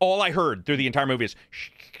 That. All I heard through the entire movie is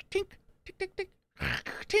tink, tick, tick, tick,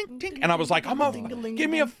 tink, tink, and I was like, give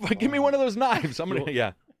me one of those knives. I'm gonna,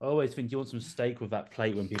 yeah. I always think you want some steak with that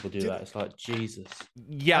plate when people do that. It's like, Jesus.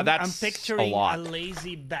 Yeah, I'm that's picturing a lot.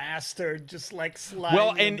 lazy bastard just like sliding.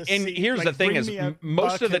 Well, in and the seat, here's like, the thing bring is, me a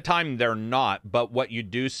most of the bucket. time they're not. But what you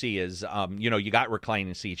do see is, you got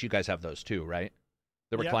reclining seats. You guys have those too, right?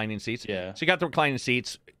 The Yeah. reclining seats. Yeah. So you got the reclining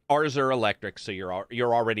seats. Ours are electric, so you're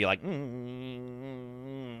already like.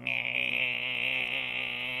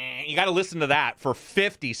 You got to listen to that for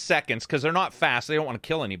 50 seconds because they're not fast. They don't want to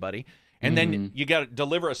kill anybody. And then you got to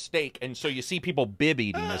deliver a steak, and so you see people bib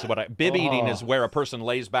eating. Eating is where a person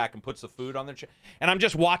lays back and puts the food on their chair. And I'm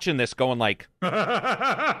just watching this, going like,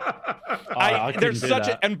 I there's couldn't do such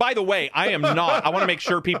that. a. And by the way, I am not. I want to make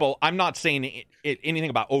sure people. I'm not saying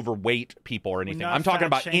anything about overweight people or anything. not I'm talking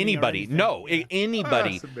about fat-shaming or anybody. anything. No, Yeah.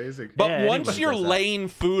 anybody. That's amazing. But Yeah, once anybody you're does that. laying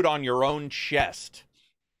food on your own chest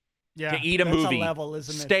Yeah, to eat a that's movie, level,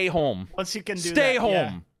 isn't it? stay home. Once you can do Stay that, home.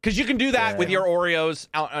 yeah. Because you can do that Yeah. with your Oreos,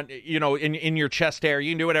 in your chest hair.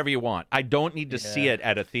 You can do whatever you want. I don't need to see Yeah. it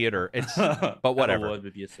at a theater. It's, but Have a whatever. word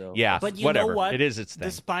with yourself. Yeah, But you whatever. know what? It is its thing.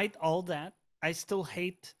 Despite all that, I still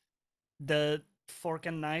hate the fork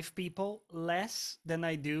and knife people less than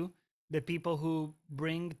I do the people who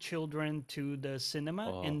bring children to the cinema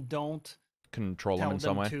Oh. and don't Control tell them in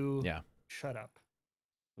some them way. to Yeah. shut up.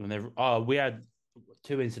 We had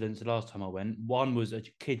 2 incidents the last time I went. One was a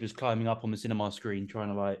kid was climbing up on the cinema screen trying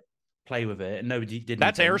to like play with it, and nobody did.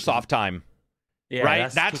 That's anything. airsoft time, Yeah,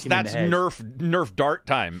 right? kick him in the head. Nerf dart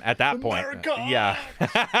time at that point. America! Yeah. The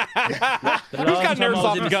Who's last got time I an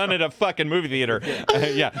was in airsoft the- gun at a fucking movie theater?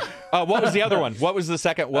 Yeah. What was the other one? What was the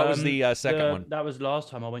second? What was the second one? That was last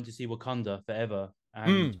time I went to see Wakanda Forever,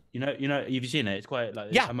 and you know, you've seen it. It's quite like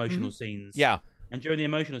Yeah. emotional scenes. Yeah. And during the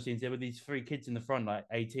emotional scenes, there were these 3 kids in the front, like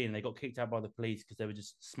 18, and they got kicked out by the police because they were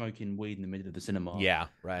just smoking weed in the middle of the cinema. Yeah.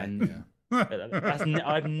 Right. And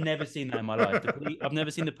I've never seen that in my life. I've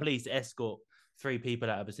never seen the police escort 3 people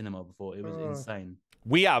out of a cinema before. It was insane.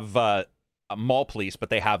 We have mall police, but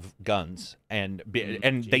they have guns, and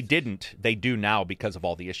they didn't. They do now because of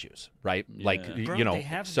all the issues, right? Yeah. Like Bro, you know, they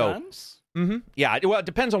have so. guns? Yeah, well, it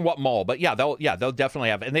depends on what mall, but they'll definitely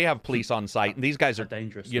have, and they have police on site, and these guys are How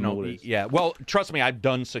dangerous. you the know, mall is. yeah. Well, trust me, I've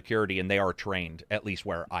done security, and they are trained, at least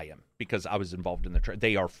where I am, because I was involved in the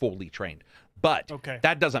they are fully trained. But Okay.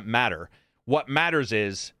 that doesn't matter. What matters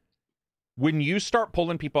is when you start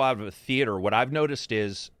pulling people out of a theater, what I've noticed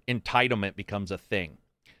is entitlement becomes a thing.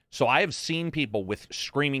 So I have seen people with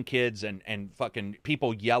screaming kids and fucking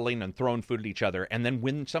people yelling and throwing food at each other. And then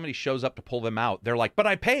when somebody shows up to pull them out, they're like, but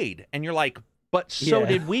I paid. And you're like, but so Yeah.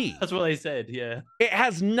 did we. That's what they said. Yeah. It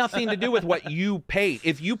has nothing to do with what you paid.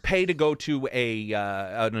 If you pay to go to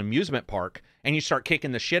an amusement park and you start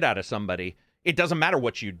kicking the shit out of somebody, it doesn't matter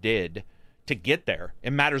what you did to get there.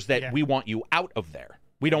 It matters that we want you out of there.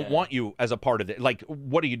 We don't want you as a part of it. Like,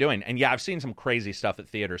 what are you doing? And yeah, I've seen some crazy stuff at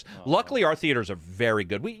theaters. Luckily, our theaters are very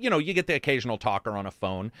good. You get the occasional talker on a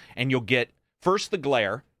phone, and you'll get first the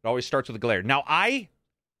glare. It always starts with the glare. Now, I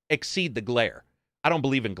exceed the glare. I don't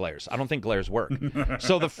believe in glares. I don't think glares work.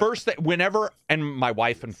 So the first thing, whenever, and my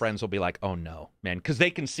wife and friends will be like, "Oh no, man," because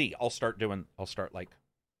they can see. I'll start like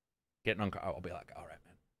getting uncomfortable. I'll be like, "All right,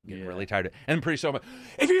 man." Getting really tired of it. And pretty soon,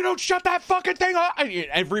 if you don't shut that fucking thing off,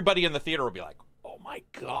 everybody in the theater will be like, oh my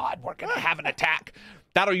God, we're going to have an attack.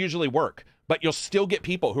 That'll usually work. But you'll still get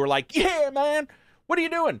people who are like, yeah, man, what are you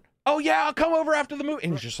doing? Oh, yeah, I'll come over after the movie.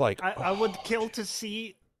 And it's just like, I would kill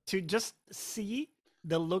to just see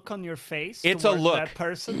the look on your face. It's a towards look. That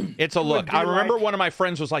person. It's a would look. be I remember like, one of my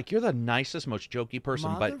friends was like, "You're the nicest, most jokey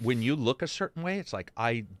person, but when you look a certain way, it's like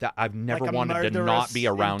I've never Like a wanted to not be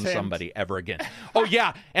murderous around intent. somebody ever again." Oh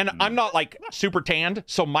yeah, and I'm not like super tanned,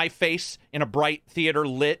 so my face in a bright theater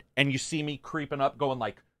lit, and you see me creeping up, going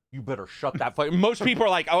like, "You better shut that." Most people are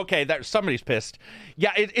like, "Okay, that somebody's pissed."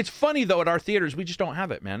 Yeah, it's funny though. At our theaters, we just don't have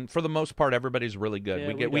it, man. For the most part, everybody's really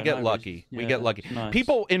good. Yeah, we get lucky. We get lucky. Nice.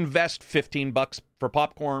 People invest $15 for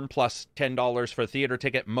popcorn plus $10 for a theater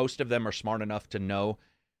ticket. Most of them are smart enough to know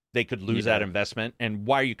they could lose that investment. And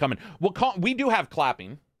why are you coming? Well, we do have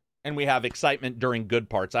clapping. and we have excitement during good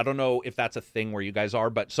parts. I don't know if that's a thing where you guys are,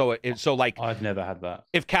 but so like I've never had that.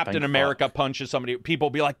 if Captain Thank America fuck. punches somebody, people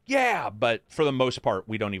be like, yeah, but for the most part,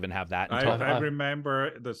 we don't even have that. Until... I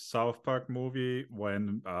remember the South Park movie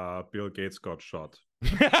when Bill Gates got shot.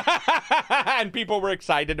 And people were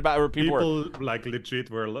excited about it. Or people were, like legit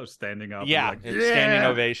were standing up. yeah, and like, standing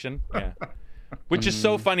ovation. Yeah. Which is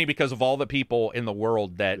so funny because of all the people in the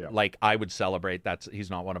world that like I would celebrate. He's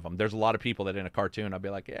not one of them. There's a lot of people that in a cartoon I'd be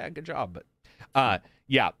like, yeah, good job. But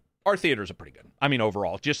yeah, our theaters are pretty good. I mean,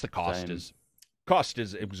 overall, just the cost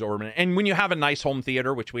is exorbitant. And when you have a nice home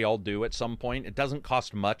theater, which we all do at some point, it doesn't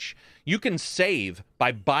cost much. You can save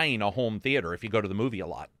by buying a home theater if you go to the movie a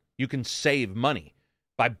lot. You can save money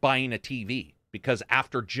by buying a TV because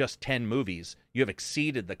after just 10 movies, you have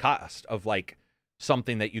exceeded the cost of like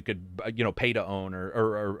something that you could, pay to own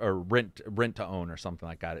or rent to own or something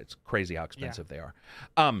like that. It's crazy how expensive they are.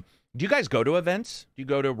 Do you guys go to events? Do you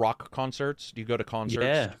go to rock concerts? Do you go to concerts?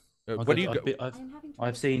 Yeah. What do you go?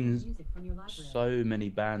 I've seen so many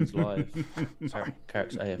bands live. Sorry,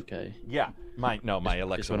 Carrick's AFK. Yeah, my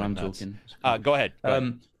Alexa. Just when went I'm nuts. talking. Go ahead.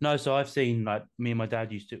 No, so I've seen like me and my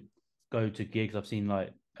dad used to go to gigs. I've seen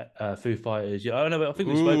like Foo Fighters. Yeah, I don't know. I think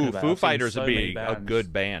we've spoken about. Foo Fighters would be a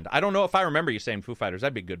good band. I don't know if I remember you saying Foo Fighters.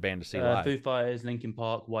 That'd be a good band to see live. Foo Fighters, Linkin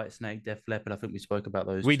Park, Whitesnake, Def Leppard. I think we spoke about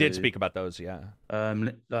those. We did speak about those. Yeah.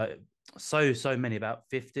 Like so many, about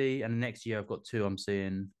 50, and next year I've got 2. I'm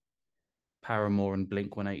seeing Paramore and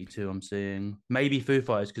Blink 182. I'm seeing maybe Foo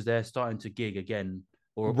Fighters because they're starting to gig again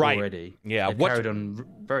already. Yeah, they carried on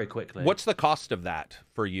very quickly. What's the cost of that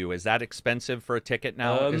for you? Is that expensive for a ticket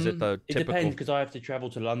now? Is it the typical? It depends because I have to travel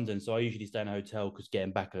to London, so I usually stay in a hotel because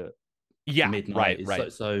getting back at midnight.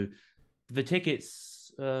 Right. So the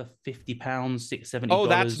tickets £50, $70. Oh,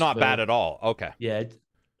 that's not bad at all. Okay. Yeah.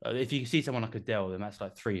 If you see someone like Adele, then that's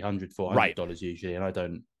like $300, $400 usually, and I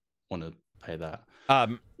don't want to pay that.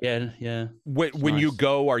 Yeah. When you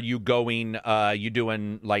go, are you going? You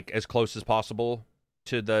doing like as close as possible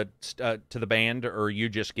to the band, or are you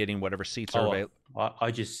just getting whatever seats are available? I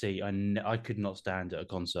just see. I could not stand at a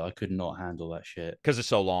concert. I could not handle that shit because it's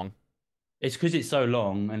so long. It's because it's so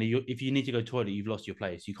long, and if you need to go to the toilet, you've lost your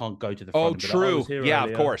place. You can't go to the front. Oh, true. Yeah,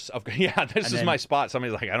 earlier. Of course. Yeah, this is my spot.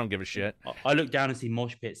 Somebody's like, I don't give a shit. I look down and see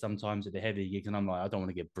mosh pits sometimes at the heavy gigs, and I'm like, I don't want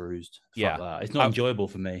to get bruised. Fuck that. It's not enjoyable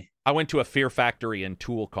for me. I went to a Fear Factory and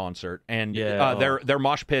Tool concert, and their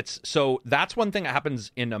mosh pits. So that's one thing that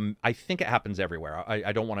happens I think it happens everywhere.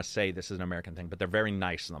 I don't want to say this is an American thing, but they're very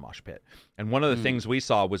nice in the mosh pit. And one of the things we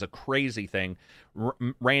saw was a crazy thing.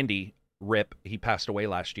 Randy Rip, he passed away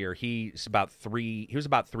last year. He was about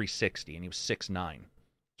 360 and he was 6'9".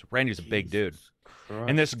 So Randy's a big dude. Christ.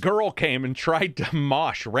 And this girl came and tried to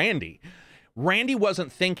mosh Randy. Randy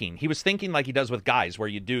wasn't thinking. He was thinking like he does with guys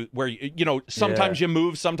where sometimes you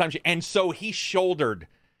move, sometimes and so he shouldered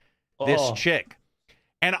this chick.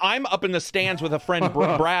 And I'm up in the stands with a friend,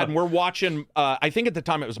 Brad, and we're watching, I think at the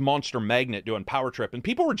time it was Monster Magnet doing Power Trip, and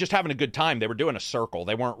people were just having a good time. They were doing a circle.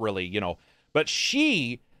 They weren't really, but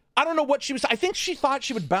I don't know what she was. I think she thought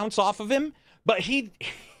she would bounce off of him, but he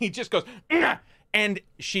just goes, "Nah," and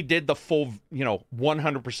she did the full,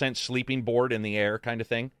 100% sleeping board in the air kind of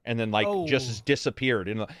thing, and then just disappeared.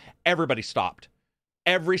 And everybody stopped.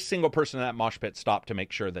 Every single person in that mosh pit stopped to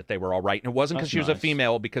make sure that they were all right. And it wasn't because she was a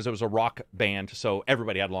female, because it was a rock band, so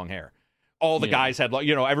everybody had long hair. All the guys had,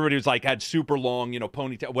 everybody was had super long,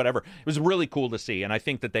 ponytail, whatever. It was really cool to see. And I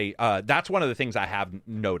think that that's one of the things I have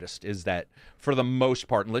noticed is that for the most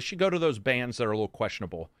part, unless you go to those bands that are a little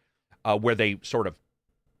questionable, where they sort of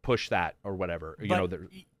push that or whatever,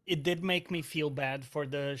 it did make me feel bad for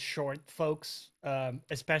the short folks,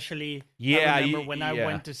 especially. Yeah. I remember when I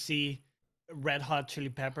went to see Red Hot Chili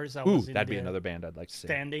Peppers. That'd be another band I'd like to see.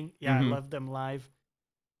 Standing. Yeah, I love them live.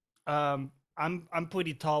 I'm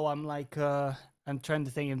pretty tall. I'm like I'm trying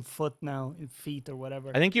to think in feet or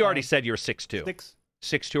whatever. I think you already said you were 6'2".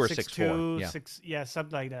 6'2" or 6'4". Yeah. 6,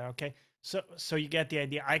 something like that. Okay, so you get the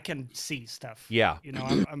idea. I can see stuff. Yeah,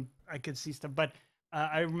 I can see stuff. But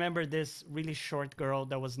I remember this really short girl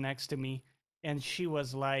that was next to me, and she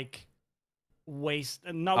was like waist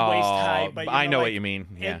high, but I know what you mean.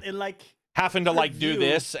 Yeah, and like. Having to do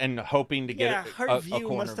this and hoping to get her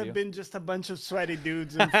view must have been just a bunch of sweaty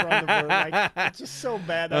dudes in front of her. It's just so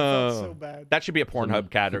bad. I felt so bad. That should be a Pornhub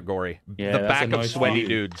category. Yeah, the back of sweaty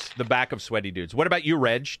dudes. The back of sweaty dudes. What about you,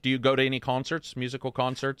 Reg? Do you go to any concerts, musical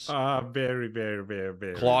concerts? Very, very, very,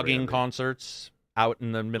 very. Clogging concerts out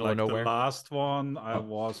in the middle of nowhere. The last one I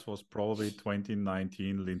was probably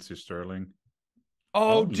 2019. Lindsey Sterling.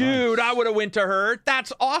 Oh, Oh, dude, nice. I would have went to her.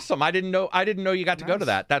 That's awesome. I didn't know you got to go to Nice.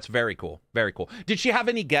 that. That's very cool. Very cool. Did she have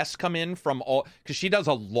any guests come in from all, because she does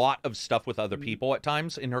a lot of stuff with other people at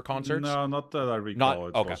times in her concerts? No, not that I recall.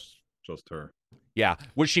 It okay. was just her. Yeah.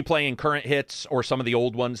 Was she playing current hits or some of the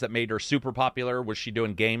old ones that made her super popular? Was she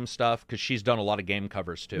doing game stuff? Because she's done a lot of game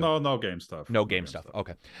covers too. No game stuff. No game stuff.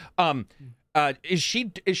 Okay. Is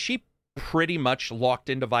she pretty much locked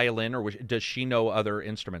into violin, or does she know other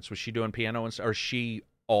instruments? Was she doing piano or is she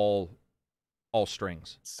all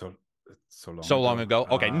strings? So long ago.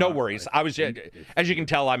 Okay, no Uh, worries. I I was, think it- as you can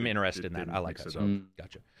tell, I'm it- interested it in that. didn't I like mix that. it up. Mm.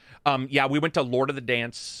 Gotcha. Yeah, we went to Lord of the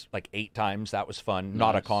Dance like 8 times. That was fun.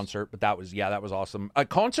 Not a Nice. concert, but that was awesome.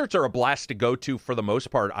 Concerts are a blast to go to for the most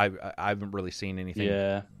part. I haven't really seen anything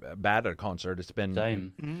Yeah, bad at a concert. It's been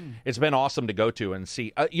same. It's been awesome to go to and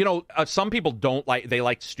see. Some people don't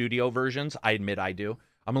like studio versions. I admit I do.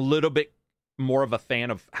 I'm a little bit more of a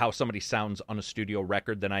fan of how somebody sounds on a studio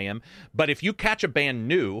record than I am. But if you catch a band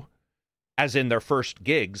new, as in their first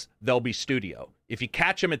gigs, they'll be studio. If you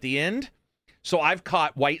catch them at the end, so I've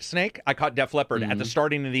caught Whitesnake, I caught Def Leppard at the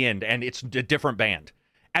starting and the end, and it's a different band.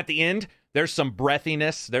 At the end, there's some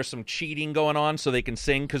breathiness, there's some cheating going on so they can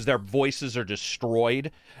sing because their voices are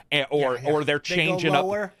destroyed, or they're changing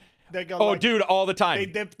up. They go Oh, dude, all the time. They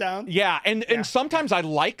dip down. Yeah, and sometimes I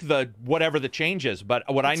like the whatever the change is, but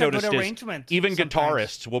what I It's a good noticed is arrangement even sometimes.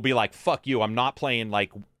 guitarists will be like, "Fuck you, I'm not playing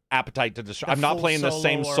like Appetite to Destroy. The I'm not full playing the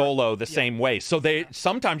same solo or- solo the yeah. same way." So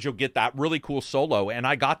sometimes you'll get that really cool solo, and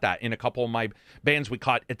I got that in a couple of my bands we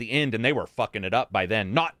caught at the end, and they were fucking it up by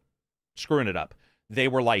then, not screwing it up. They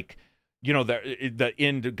were like, the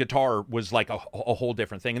end guitar was like a whole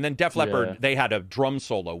different thing. And then Def Leppard, Yeah. they had a drum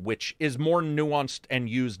solo, which is more nuanced and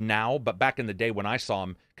used now. But back in the day when I saw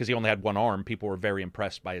him, because he only had one arm, people were very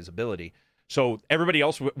impressed by his ability. So everybody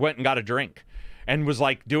else went and got a drink and was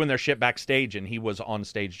like doing their shit backstage. And he was on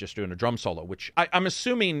stage just doing a drum solo, which I'm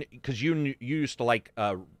assuming because you used to like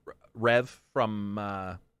Rev from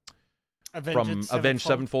Avenged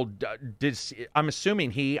Sevenfold. I'm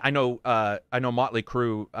assuming I know Motley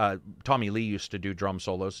Crue, Tommy Lee used to do drum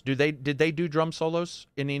solos. Did they do drum solos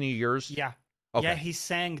in any of yours? Yeah. Okay. Yeah, he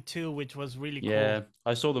sang too, which was really cool. Yeah,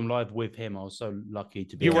 I saw them live with him. I was so lucky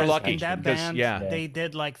to be. You able were to lucky, In catch that them. because- band, yeah. they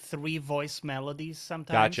did like 3 voice melodies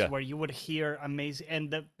sometimes Gotcha. where you would hear amazing,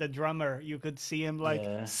 and the drummer, you could see him like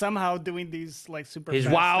Yeah. somehow doing these like super His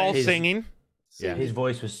fast While things. singing. Yeah. His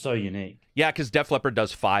voice was so unique. Yeah, because Def Leppard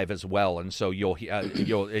does 5 as well, and so you'll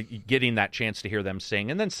getting that chance to hear them sing.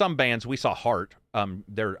 And then some bands, we saw Heart. I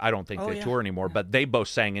don't think Oh, they yeah. tour anymore, but they both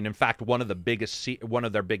sang. And in fact, one of their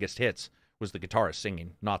biggest hits was the guitarist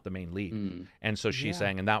singing, not the main lead. Mm. And so she Yeah.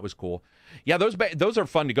 sang, and that was cool. Yeah, those are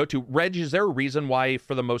fun to go to. Reg, is there a reason why,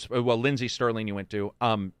 for the most, well, Lindsey Sterling you went to,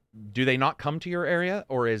 do they not come to your area,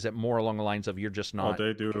 or is it more along the lines of you're just not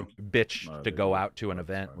they do. bitched No, to they go do. out to an That's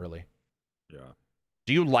event, fine. really? Yeah.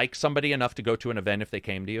 Do you like somebody enough to go to an event if they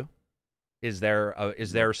came to you? Is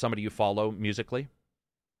there somebody you follow musically?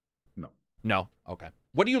 No. No. Okay.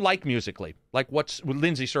 What do you like musically? Like what's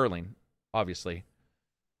Lindsey Sterling, obviously.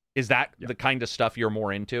 Is that the kind of stuff you're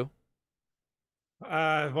more into?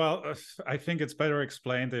 Well, I think it's better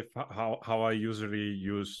explained if how I usually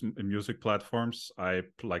use music platforms. I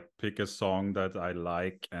pick a song that I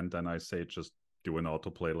like, and then I say just do an auto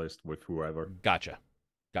playlist with whoever. Gotcha.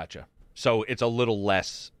 So it's a little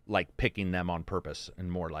less like picking them on purpose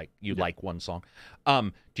and more like you like one song.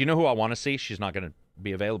 Do you know who I want to see? She's not going to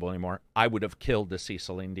be available anymore. I would have killed to see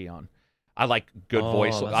Celine Dion. I like good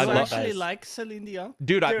voice. that's I You so love, actually nice. like Celine Dion?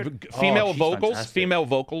 dude. Dude. Female she's vocals. fantastic. Female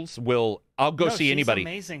vocals will. I'll go No, see she's anybody.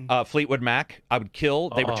 Amazing. Fleetwood Mac, I would kill.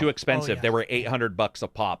 They were Oh. too expensive. yeah. They were $800 a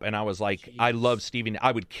pop, and I was like, I love Stevie.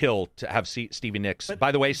 I would kill to have Stevie Nicks. But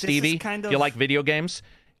By the way, this is Stevie, kind if you of- like video games,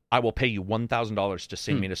 I will pay you $1,000 to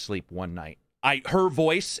sing me to sleep one night. Her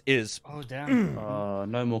voice is Oh damn.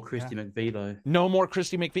 No more Christy McVeigh. no more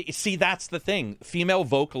Christy McVie. See, that's the thing. Female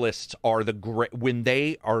vocalists are the great when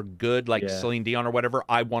they are good, like Yeah. Celine Dion or whatever.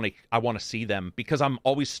 I want to see them because I'm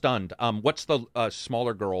always stunned. What's the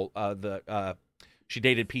smaller girl? She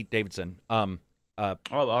dated Pete Davidson.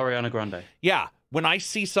 Ariana Grande. Yeah, when I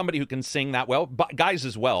see somebody who can sing that well, but guys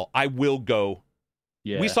as well, I will go.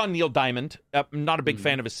 Yeah. We saw Neil Diamond. I'm not a big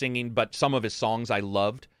fan of his singing, but some of his songs I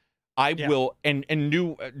loved. I will, and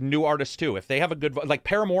new artists too. If they have a good like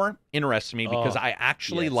Paramore interests me because I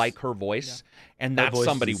actually yes. like her voice, and Her that's voice is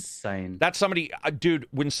somebody. insane. That's somebody, dude.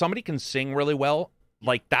 When somebody can sing really well,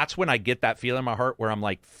 like that's when I get that feeling in my heart where I'm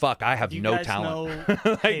like, "Fuck, I have Do you no guys talent." know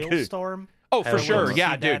Like, Hailstorm? oh, for Hell sure, yeah.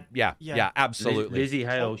 yeah, See dude, that? yeah, Yeah. absolutely. Lizzie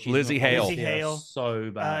Hale. She's Lizzie Hale. Lizzie Hale. So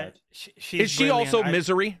bad. She's Is she brilliant. also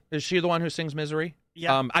Misery? Is she the one who sings Misery?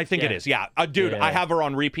 Yeah. I think it Yeah. is. Yeah, dude, I Yeah. have her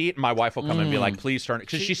on repeat, and my wife will come and be like, "Please turn it,"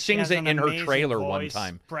 because she sings has it an in her amazing trailer one voice,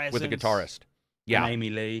 time with a presence. guitarist. Yeah, And Amy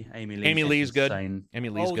Lee. Amy Lee's good. Insane. Amy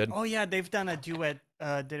Lee's good. Oh yeah, they've done a duet.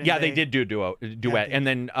 Didn't Yeah, they did do duet, they and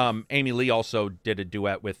then Amy Lee also did a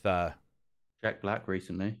duet with. Jack Black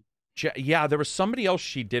recently. Yeah, there was somebody else.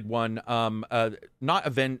 She did one.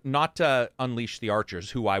 Not Unleash the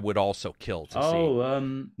Archers, who I would also kill to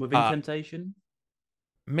see. Within Temptation.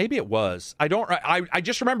 Maybe it was. I don't. I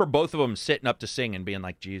just remember both of them sitting up to sing and being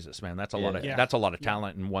like, "Jesus, man, that's a lot of Yeah. that's a lot of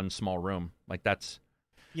talent in one small room." Like that's.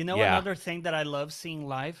 You know, Yeah. another thing that I love seeing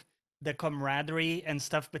live, the camaraderie and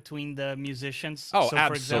stuff between the musicians. Oh, so,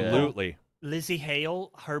 for example, absolutely. Lizzie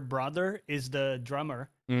Hale, her brother, is the drummer,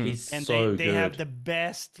 He's and so they good. have the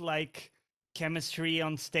best like chemistry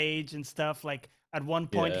on stage and stuff. Like at one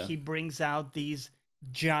point, Yeah. he brings out these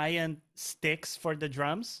giant sticks for the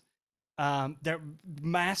drums. They're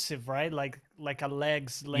massive, right? Like a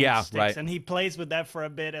leg's length Yeah, sticks, right. and he plays with that for a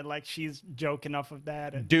bit, and like she's joking off of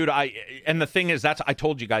that. And Dude, and the thing is, I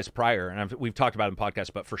told you guys prior, and we've talked about it in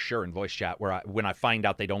podcast, but for sure in voice chat, where when I find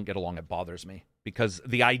out they don't get along, it bothers me because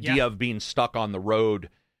the idea of being stuck on the road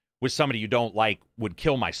with somebody you don't like would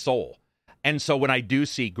kill my soul. And so when I do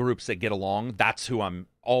see groups that get along, that's who I'm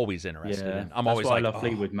always interested in. I'm That's always why like, I love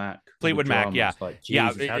Fleetwood Mac. Fleetwood The Mac, drama, yeah. it's like, Yeah,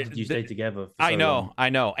 Jesus, how did you stay together? For I so know, long? I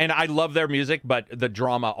know. And I love their music, but the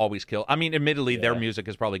drama always kills. I mean, admittedly, their Yeah. music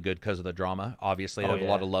is probably good because of the drama. Obviously, they Oh, have a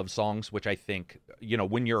lot yeah. of love songs, which I think,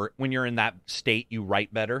 when you're in that state, you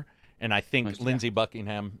write better. And I think Most Lindsey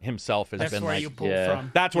Buckingham himself has that's been where like, you pull Yeah.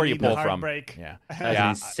 from. that's where you need the pull from. heartbreak. Yeah. That's Yeah. an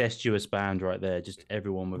incestuous band right there. Just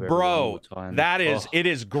everyone with everyone Bro, all the time. that is Oh, it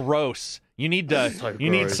is gross. You need to so you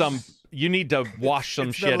need gross. some you need to wash some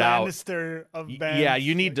It's shit the out. Lannister of bands. Yeah,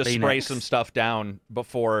 you need to spray Kleenex. some stuff down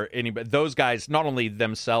before anybody. Those guys, not only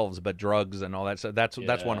themselves, but drugs and all that. So that's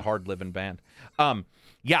one Yeah. hard living band.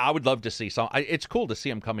 Yeah, I would love to see some. It's cool to see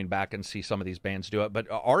them coming back and see some of these bands do it. But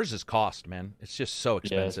ours is cost, man. It's just so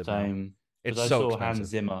expensive. now. same. It's 'Cause I so saw expensive. Hans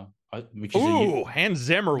Zimmer, which is Ooh, Hans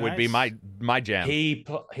Zimmer would be Nice. my jam.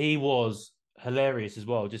 he was hilarious as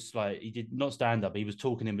well. Just like he did not stand up, he was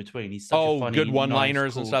talking in between. He's such Oh, a funny, good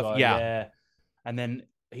one-liners nice, and cool stuff. guy. Yeah. And then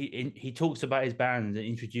he talks about his band and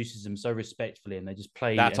introduces them so respectfully, and they just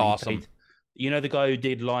play. That's and he awesome. played- you know the guy who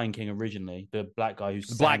did Lion King originally, the black guy who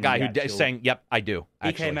The black guy who sang. Yep, I do. He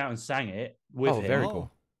Actually. came out and sang it with him. very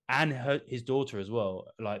cool. And his daughter as well,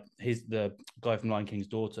 like the guy from Lion King's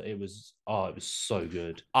daughter. It was so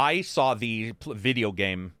good. I saw the video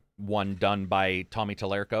game one done by Tommy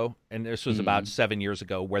Talerco, and this was about 7 years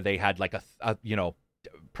ago, where they had like a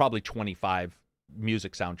probably 25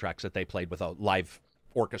 music soundtracks that they played with a live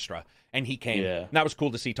orchestra, and he came. Yeah. And that was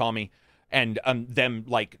cool to see Tommy and them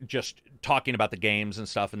like just talking about the games and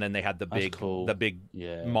stuff, and then they had the That's big cool.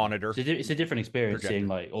 the monitor. It's a different experience Projector. seeing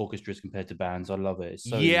like orchestras compared to bands. I love it. It's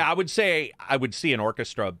so, Yeah, I would say I would see an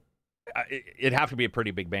orchestra. It'd have to be a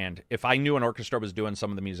pretty big band. If I knew an orchestra was doing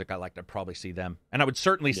some of the music I liked, I'd probably see them. And I would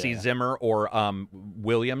certainly see Yeah. Zimmer or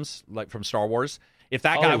Williams, like from Star Wars. If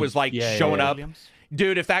that guy was like showing up, Williams.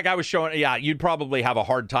 dude, if that guy was showing, you'd probably have a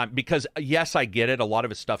hard time because yes, I get it. A lot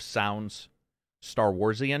of his stuff sounds Star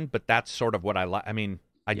Warsian, but that's sort of what I like. I mean,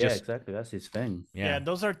 I yeah, just exactly. That's his thing. Yeah,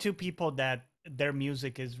 those are two people that their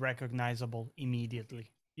music is recognizable immediately.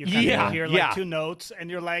 You kind of hear like two notes, and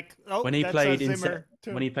you're like, "Oh, When he that's played a Zimmer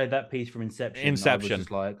too. when he played that piece from Inception, I Inception. was just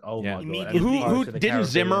like, oh Yeah. my god! Immediately. Who Pirates of the didn't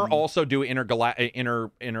Zimmer Caribbean. also do inner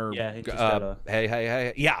Yeah, Interstellar.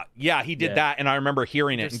 hey yeah he did Yeah. that, and I remember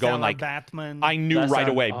hearing it and Interstellar, going like Batman. I knew That right sound-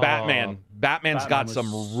 away. oh, Batman's Batman got was some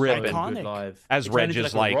so ripping. good Iconic. live. As It turned Reg into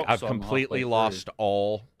is a like, rock I've song completely halfway lost through.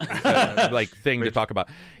 all like thing to talk about.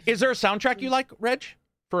 Is there a soundtrack you like, Reg,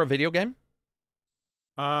 for a video game?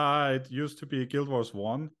 It used to be Guild Wars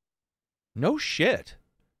 1. No shit.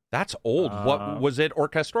 That's old. What was it?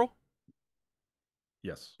 Orchestral?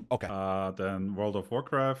 Yes. Okay. Then World of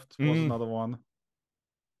Warcraft was Mhm. another one.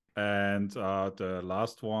 And the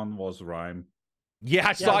last one was Rhyme. Yeah,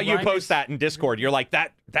 I saw you Rhyme post is- that in Discord. You're like,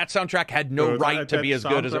 that soundtrack had no Dude, right to that be as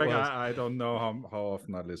good as it soundtrack, was. I don't know how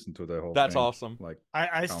often I listen to the whole That's thing. awesome. Like,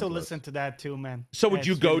 I still countless. listen to that too, man. So would It's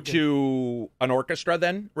you go really good. to an orchestra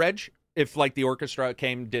then, Reg? If like the orchestra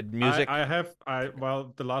did music?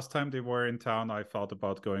 Well, the last time they were in town, I thought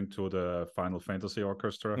about going to the Final Fantasy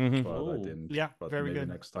Orchestra, Mhm. but I Ooh. didn't. Yeah, but very maybe good.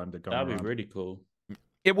 next time they come That'd around. be really cool.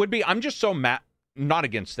 It would be. I'm just so not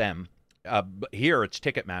against them. But here it's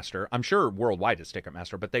Ticketmaster. I'm sure worldwide it's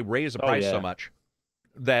Ticketmaster, but they raise the price so yeah. much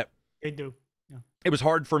that They do. Yeah. it was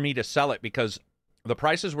hard for me to sell it because the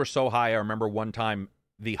prices were so high. I remember one time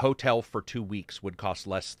the hotel for 2 weeks would cost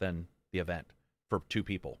less than the event for 2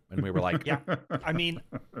 people, and we were like, Yeah, I mean,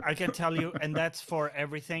 I can tell you, and that's for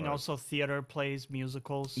everything. Also, theater plays,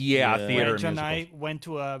 musicals. yeah, Yeah. theater Reg and I musicals. went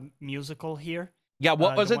to a musical here. Yeah,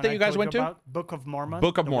 what was the it one that I you guys told went to? about, Book of Mormon.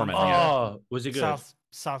 Book of the one Mormon, from yeah. Oh, was it good?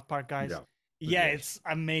 South Park guys. Yeah. Yeah, Yes. it's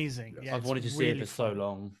amazing. Yes. Yeah, I've it's wanted to see it really for so fun.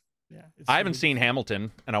 long. Yeah, it's I haven't really seen fun.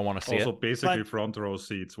 Hamilton, and I want to see Also, it. basically But- front row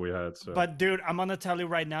seats we had. So. But dude, I'm gonna tell you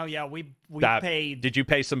right now. Yeah, we That- paid. Did you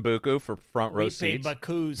pay some buku for front row we seats? paid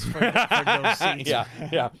bakus for those seats.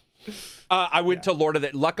 yeah. I went to Lord of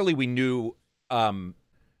the. Luckily, we knew.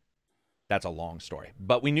 That's a long story,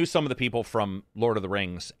 but we knew some of the people from Lord of the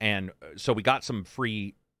Rings, and so we got some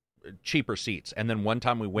free, cheaper seats. And then one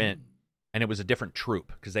time we went, and it was a different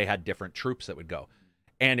troop because they had different troops that would go,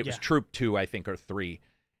 and it was Yeah. troop 2, I think, or 3.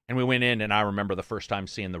 And we went in, and I remember the first time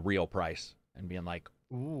seeing the real price and being like,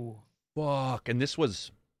 Ooh. fuck. And this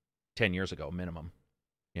was 10 years ago, minimum.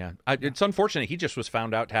 Yeah. It's unfortunate. He just was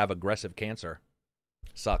found out to have aggressive cancer.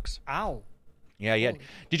 Sucks. Ow. Yeah, yeah. Holy-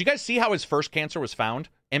 Did you guys see how his first cancer was found?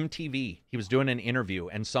 MTV. He was doing an interview,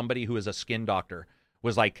 and somebody who is a skin doctor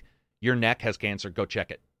was like, your neck has cancer. Go check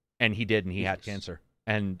it. And he did, and he had Jesus. cancer.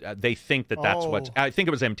 And they think that that's what... Oh. I think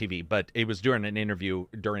it was MTV, but it was during an interview,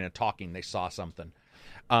 during a talking, they saw something.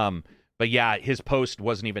 But yeah, his post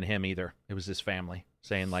wasn't even him either. It was his family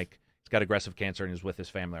saying, like, he's got aggressive cancer and he's with his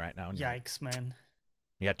family right now. And Yikes, man.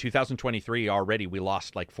 yeah, 2023 already, we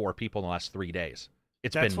lost like 4 people in the last 3 days.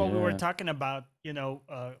 It's That's been... what we were Yeah. talking about.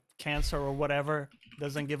 Cancer or whatever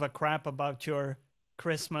doesn't give a crap about your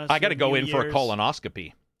Christmas. I got to your go New in for a Year's.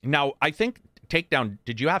 colonoscopy. Now, I think Takedown,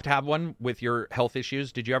 did you have to have one with your health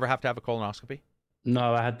issues? Did you ever have to have a colonoscopy?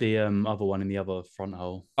 No, I had the other one in the other front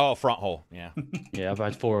hole. Oh, front hole. Yeah. Yeah, I've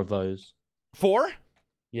had 4 of those. 4?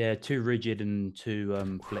 Yeah, 2 rigid and 2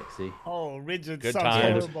 flexi. Oh, rigid Good sounds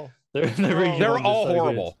times. horrible. The rigid They're ones are all so good.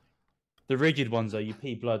 horrible. The rigid ones, though, you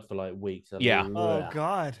pee blood for like weeks. They're Yeah. like, Oh "Ugh."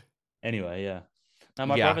 God. Anyway, yeah. Now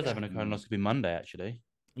my Yeah. brother's having a colonoscopy Monday, actually.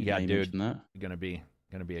 Yeah, You dude. mentioned that. Gonna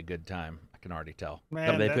be a good time. I can already tell.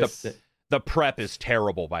 Man, They that's... put The prep is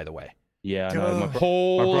terrible, by the way. Yeah, I know. My brother's got the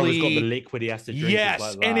Holy liquid he has to drink. yes,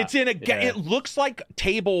 It's like and that. it's in a. Yeah. It looks like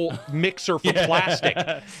table mixer for Yeah. plastic,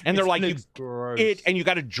 and they're It like, looks gross. and you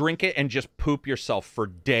got to drink it and just poop yourself for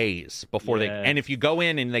days before they. Yeah. And if you go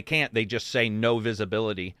in and they can't, they just say no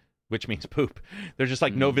visibility, which means poop. They're just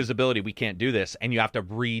like no visibility. We can't do this, and you have to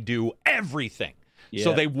redo everything.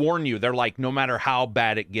 So Yeah. they warn you. They're like, no matter how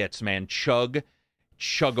bad it gets, man, chug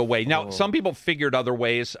away. Now, Oh. some people figured other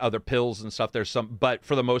ways, other pills and stuff. There's some, but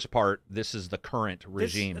for the most part, this is the current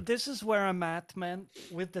regime. This is where I'm at, man.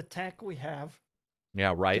 With the tech we have,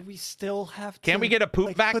 Yeah, right. do we still have to? Can't we get a poop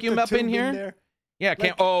like, put vacuum the up in tube here? there? Yeah,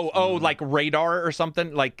 can't. Like- Like radar or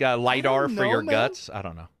something, like lidar don't for your know, man. guts. I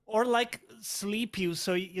don't know. Or like sleep you,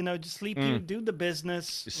 so just sleep you, do the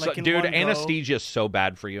business. So, Like in dude, one go. anesthesia is so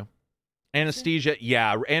bad for you. Anesthesia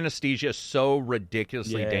is so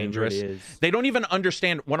ridiculously Yeah, it dangerous. really is. They don't even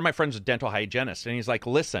understand. One of my friends is a dental hygienist, and he's like,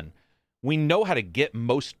 listen, we know how to get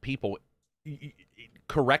most people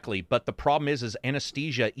correctly, but the problem is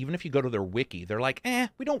anesthesia, even if you go to their wiki, they're like,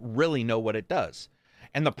 we don't really know what it does.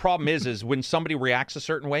 And the problem is when somebody reacts a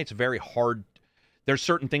certain way, it's very hard. There's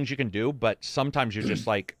certain things you can do, but sometimes you're just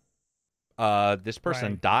like, this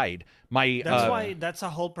person Right. died. That's why that's a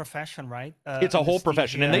whole profession, right? It's a whole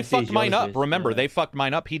profession, and they Anesthesiologist, fucked mine up. Remember, yeah. they fucked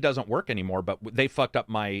mine up. He doesn't work anymore, but they fucked up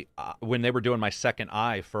my when they were doing my second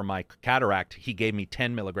eye for my cataract. He gave me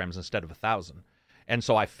 10 milligrams instead of 1,000, and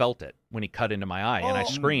so I felt it when he cut into my eye, and I Oh.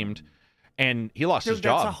 screamed, and he lost his Dude,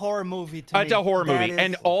 job. that's a horror movie to me. It's a horror That movie, is-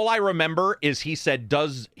 and all I remember is he said,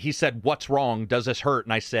 "What's wrong? Does this hurt?"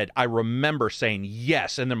 And I said, "I remember saying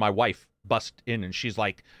yes," and then my wife bust in, and she's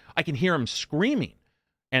like, "I can hear him screaming."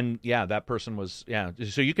 And yeah, that person was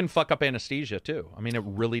So you can fuck up anesthesia too. I mean, it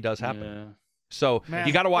really does happen. Yeah. So Man,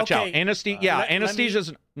 you got to watch out. okay, Anesthesia, let me- anesthesia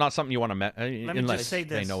is not something you want to Let me unless just say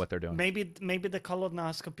this. they know what they're doing. Maybe the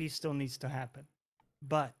colonoscopy still needs to happen,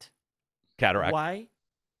 but Cataract. why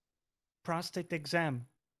prostate exam?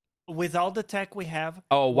 With all the tech we have,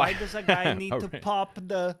 Oh, why why- does a guy need to Okay. pop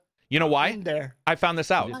the You know why? in there? I found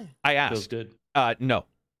this out. Why? I Feels asked. good. No,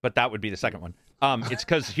 but that would be the second one. It's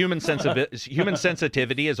because human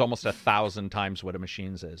sensitivity is almost 1,000 times what a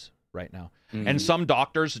machine's is right now. And some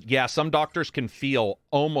doctors can feel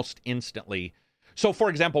almost instantly. So, for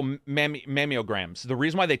example, mammograms. The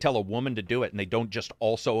reason why they tell a woman to do it and they don't just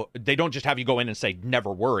have you go in and say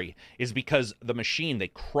never worry is because the machine, they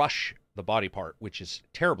crush the body part, which is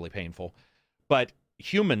terribly painful. But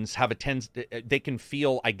humans have they can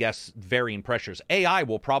feel, I guess, varying pressures. AI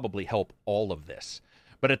will probably help all of this.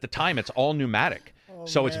 But at the time, it's all pneumatic.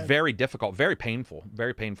 So it's man. very difficult, very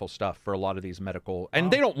painful stuff for a lot of these medical,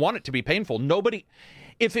 and they don't want it to be painful. Nobody,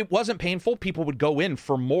 if it wasn't painful, people would go in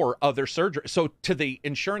for more other surgery. So to the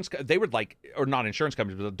insurance, they would like, or not insurance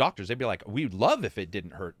companies, but the doctors, they'd be like, we'd love if it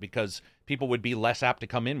didn't hurt because people would be less apt to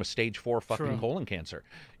come in with stage 4 fucking True. colon cancer,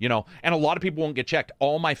 you know, and a lot of people won't get checked.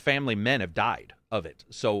 All my family men have died of it.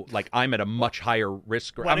 So like I'm at a much higher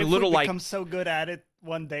risk. What I'm a if little we like, become so good at it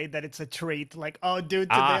one day that it's a treat? Like, oh, dude,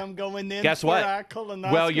 today Ah, I'm going in guess for what? a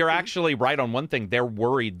colonoscopy. well, you're actually right on one thing. They're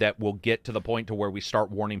worried that we'll get to the point to where we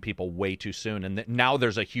start warning people way too soon. And now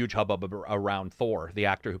there's a huge hubbub around Thor, the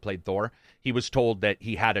actor who played Thor. He was told that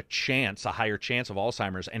he had a higher chance of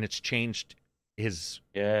Alzheimer's, and it's changed his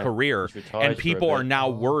career. he's retired And for a people are bit. now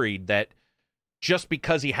worried that just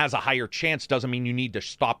because he has a higher chance doesn't mean you need to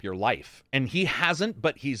stop your life. And he hasn't,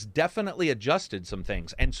 but he's definitely adjusted some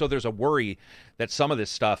things. And so there's a worry that some of this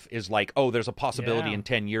stuff is like, oh, there's a possibility Yeah. in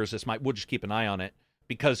 10 years we'll just keep an eye on it,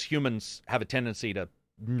 because humans have a tendency to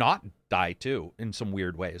not die too in some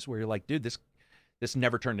weird ways where you're like, dude, this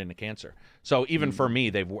never turned into cancer. So even for me,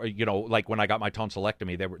 they've, you know, like when I got my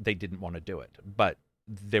tonsillectomy, they didn't want to do it, but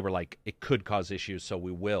they were like, it could cause issues, so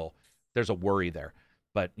we will. There's a worry there.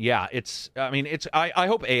 But yeah, I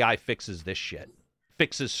hope AI fixes this shit.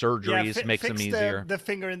 Fixes surgeries, makes them easier. The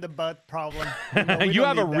finger in the butt problem. You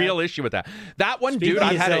have a real issue with that. That one, Speak dude, for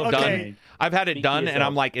I've had it yourself, done. Okay. I've had it Speak for done, and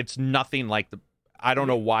I'm yourself. like, it's nothing like I don't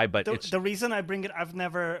know why, but it's. The reason I bring it, I've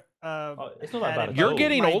never. It's not that had bad it. at You're all.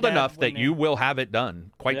 getting My old dad enough that went in. you will have it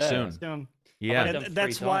done quite Yeah. soon. Soon. Yeah. I've done And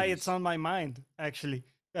that's 3 why times. it's on my mind, actually.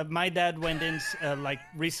 My dad went in like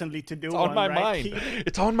recently to do It's one. on my right? mind.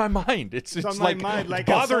 It's on my mind. It's on my like, mind, like it's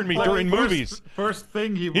at bothering some me point- during movies. First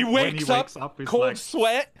thing He when wakes up, he's cold like,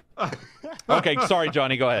 sweat. Okay, sorry,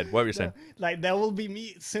 Johnny. Go ahead. What were you saying? Like that will be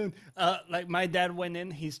me soon. Like my dad went in.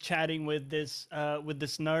 He's chatting with this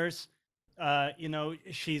nurse. You know,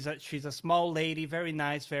 she's a small lady, very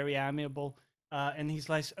nice, very amiable. And he's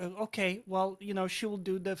like, okay, well, you know, she will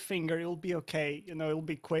do the finger. It'll be okay. You know, it'll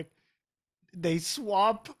be quick. They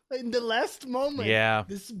swap in the last moment. Yeah.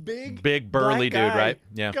 This big burly black dude, guy right?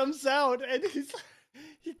 Yeah. comes out and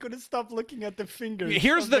he couldn't stop looking at the fingers.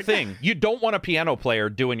 Here's I was the like, thing. You don't want a piano player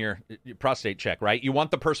doing your prostate check, right? You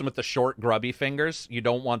want the person with the short, grubby fingers. You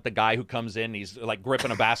don't want the guy who comes in, he's like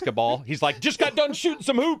gripping a basketball. He's like, just got done shooting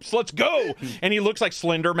some hoops. Let's go. And he looks like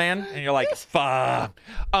Slender Man. And you're like, fuck.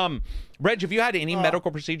 Reg, have you had any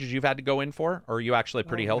medical procedures you've had to go in for? Or are you actually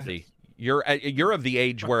pretty healthy? You're of the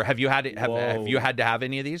age where have you had to have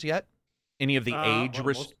any of these yet? Any of the age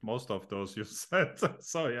most of those you said.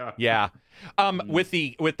 So yeah. Yeah. With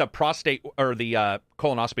the prostate or the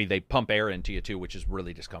colonoscopy, they pump air into you too, which is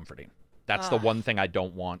really discomforting. That's the one thing I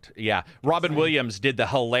don't want. Yeah. Robin Williams did the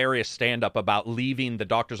hilarious stand-up about leaving the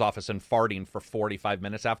doctor's office and farting for 45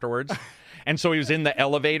 minutes afterwards. And so he was in the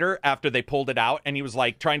elevator after they pulled it out, and he was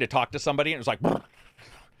like trying to talk to somebody, and it was like,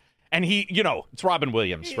 and he, you know, it's Robin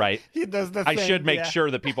Williams, right? He does the I thing, should make yeah. sure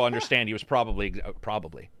that people understand he was probably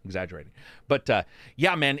exaggerating. But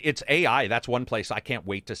yeah, man, it's AI. That's one place I can't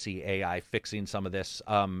wait to see AI fixing some of this.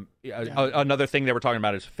 Another thing they were talking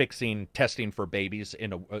about is fixing testing for babies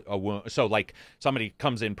in a womb. So like somebody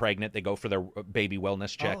comes in pregnant, they go for their baby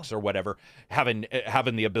wellness checks or whatever, having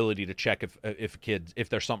the ability to check if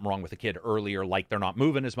there's something wrong with the kid earlier, like they're not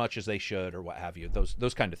moving as much as they should or what have you.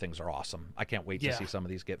 Those kind of things are awesome. I can't wait to see some of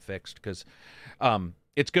these get fixed because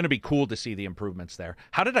it's going to be cool to see the improvements there.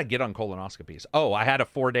 How did I get on colonoscopies? Oh, I had a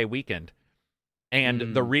 4-day weekend.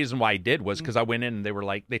 And the reason why I did was because I went in and they were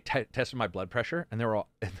like, they tested my blood pressure and and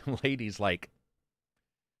the lady's like,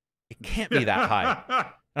 it can't be that high. And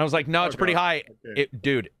I was like, no, it's pretty high. Okay.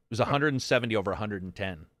 Dude, it was 170 over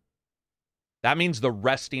 110. That means the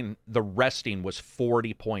resting was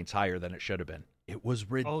 40 points higher than it should have been. It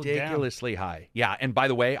was ridiculously high. Yeah. And by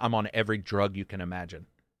the way, I'm on every drug you can imagine.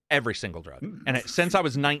 Every single drug. And since I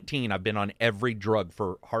was 19, I've been on every drug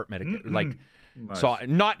for heart medication. Like, Nice. so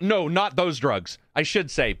not those drugs. I should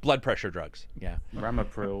say blood pressure drugs. Yeah.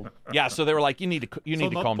 Ramapril. Yeah. So they were like, you need to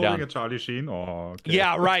not calm pulling down. a Charlie Sheen? Oh, okay.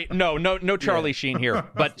 Yeah, right. No Charlie Sheen here.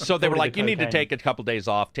 But so they were Probably like, the you need to cocaine. take a couple days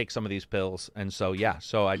off, take some of these pills, and so yeah.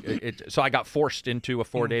 So I got forced into a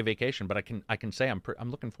 4-day vacation, but I can say I'm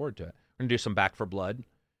looking forward to it. I'm gonna do some Back for Blood.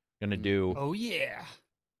 Gonna do. Oh yeah.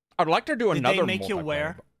 I'd like to do Did another. they make you multiplayer.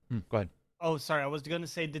 wear? Go ahead. Oh, sorry. I was gonna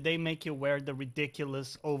say, did they make you wear the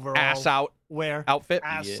ridiculous overall Ass out wear outfit.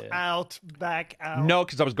 ass Yeah. out, back out? No,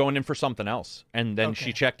 because I was going in for something else, and then she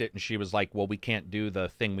Okay. checked it, and she was like, "Well, we can't do the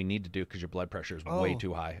thing we need to do because your blood pressure is way Oh.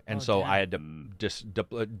 too high." And Oh, so damn. I had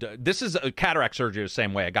to this is a cataract surgery the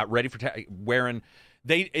same way. I got ready for wearing.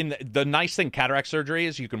 The nice thing cataract surgery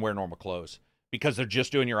is you can wear normal clothes, because they're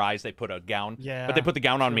just doing your eyes. They put a gown, Yeah, but they put the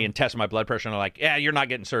gown on me true. and tested my blood pressure, and they're like, "Yeah, you're not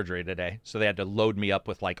getting surgery today." So they had to load me up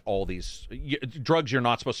with like all these drugs you're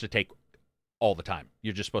not supposed to take all the time.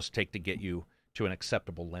 You're just supposed to take to get you to an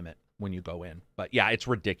acceptable limit when you go in. But yeah, it's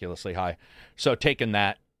ridiculously high. So taking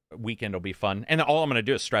that weekend will be fun, and all I'm going to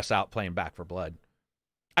do is stress out playing Back for Blood.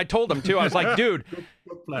 I told him too. I was like, dude,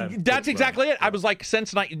 Good plan. that's Good exactly plan. it. I was like,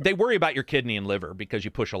 since they worry about your kidney and liver because you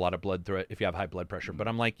push a lot of blood through it if you have high blood pressure. But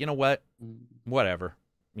I'm like, you know what? Whatever.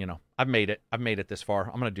 You know, I've made it. I've made it this far.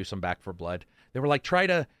 I'm gonna do some Back for Blood. They were like, try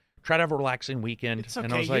to have a relaxing weekend. It's okay.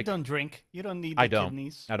 And I was You like, don't drink. You don't need I the don't.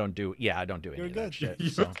 kidneys. I don't do any You're of good. that shit. You,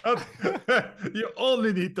 So. you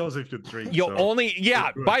only need those if you drink. You so. only,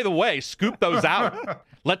 yeah. Good. By the way, scoop those out.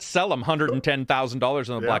 Let's sell them $110,000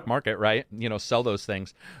 on the black market, right? You know, sell those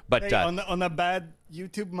things. But Hey, on a bad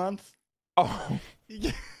YouTube month, oh,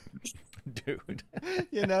 you dude,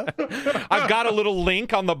 know. I've got a little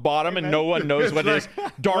link on the bottom, and no one knows It's what like, it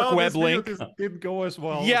is. Dark well, web this video link. didn't go as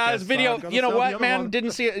well. Yeah, Guess this video. I'm gonna You know sell the what, other man? one.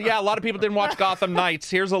 Didn't see it. Yeah, a lot of people didn't watch Gotham Knights.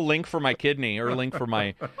 Here's a link for my kidney or a link for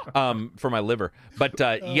my liver. But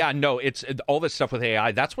yeah, no, it's all this stuff with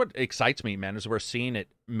AI. That's what excites me, man. Is we're seeing it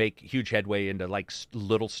make huge headway into like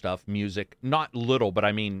little stuff, music. Not little, but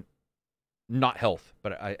I mean, not health.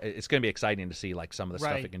 But it's going to be exciting to see like some of the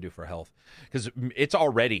stuff Right. it can do for health, because it's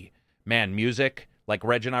already, man, music. Like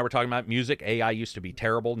Reg and I were talking about music. AI used to be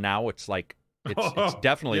terrible. Now it's like it's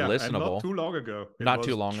definitely Yeah, and listenable. not too long ago. It Not was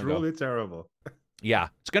too long ago. Truly terrible. Yeah,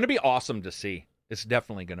 it's going to be awesome to see. It's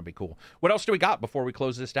definitely going to be cool. What else do we got before we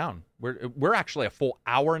close this down? We're actually a full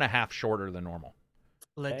hour and a half shorter than normal.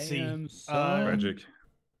 Let's see. Damn, Magic.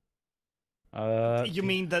 You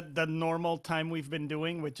mean the normal time we've been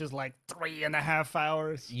doing, which is like 3.5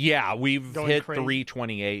 hours? Yeah, we've Going hit crazy.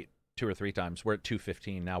 328 2 or 3 times. We're at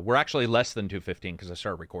 215 now. We're actually less than 215 because I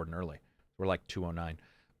started recording early. We're like 209.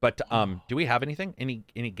 But do we have anything?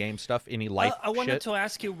 Any game stuff? Any life I wanted shit? to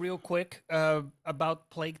ask you real quick about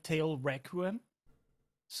Plague Tale Requiem.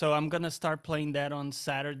 So I'm gonna start playing that on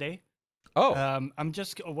Saturday. Oh,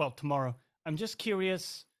 Tomorrow. I'm just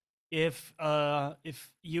curious if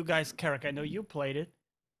you guys, Carrick, I know you played it,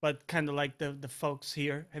 but kind of like the folks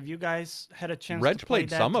here, have you guys had a chance? Reg to play played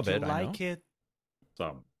that? some Did of you it, I know. like it?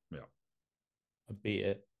 Some, yeah.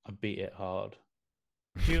 I beat it hard.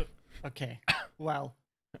 Okay. Well.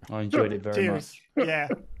 I enjoyed it very Cheers. much. Yeah.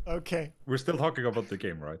 Okay. We're still talking about the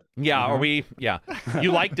game, right? yeah. Are we? Yeah.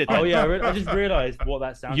 You liked it. Oh then. yeah, I just realized what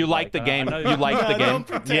that sounded You liked the like. game. I know- You liked the No, game. don't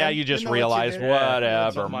pretend. Yeah, you just You know what you realized did.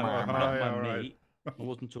 whatever. Not my, man. not my Alright. meat. I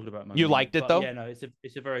wasn't talking about my You meat, liked it, but though? Yeah, no,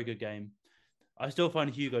 it's a very good game. I still find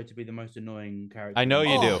Hugo to be the most annoying character. I know in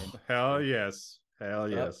you the do. game. Hell yes. Hell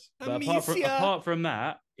yes. But Amicia. apart from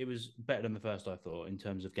that, it was better than the first. I thought in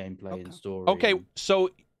terms of gameplay Okay. and story. Okay, and- so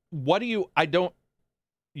what do you?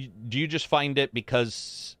 Do you just find it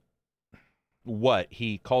because what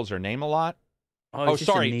he calls her name a lot? Oh, it's just a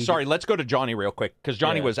sorry. needed- Let's go to Johnny real quick because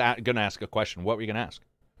Johnny Yeah. was going to ask a question. What were you going to ask?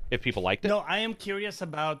 If people liked it, No, I am curious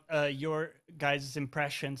about your guys'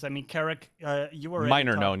 impressions. I mean, Carrick, you already mine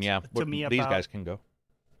are talked known. Yeah, to me these about, guys can go.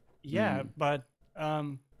 Yeah, but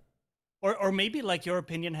or maybe like your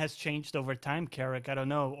opinion has changed over time, Carrick. I don't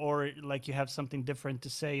know, or like you have something different to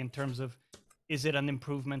say in terms of is it an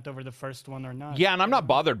improvement over the first one or not? Yeah, and I'm not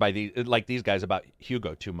bothered by these guys about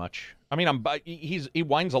Hugo too much. I mean, he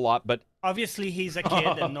whines a lot, but Obviously, he's a kid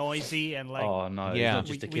and noisy and like Oh no, Yeah. he's not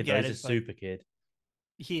just a We kid. get He's a it, but- super kid.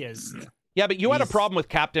 he is. Yeah. yeah, but you had a He's- problem with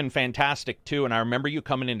Captain Fantastic too, and I remember you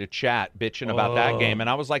coming into chat bitching about that Oh. game, and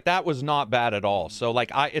I was like, that was not bad at all. So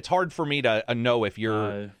like, it's hard for me to know if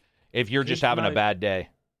you're just He's having a no- bad day.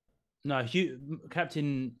 No,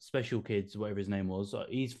 Captain Special Kids, whatever his name was,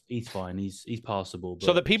 he's fine. He's passable. So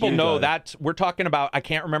but that people Hugo- know that we're talking about, I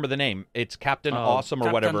can't remember the name. It's Captain Oh, Awesome or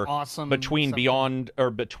Captain whatever. Awesome. Between something. Beyond or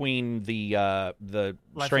between the Life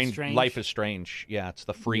is strange Strange. Life is Strange. Yeah, it's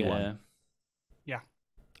the free one. Yeah.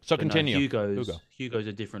 So But no, continue. Hugo's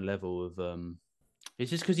a different level of It's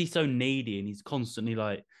just because he's so needy and he's constantly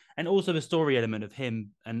like, and also the story element of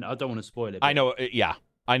him. And I don't want to spoil it. I but know. Yeah,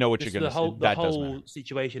 I know what just you're going the to whole say. the That does matter. whole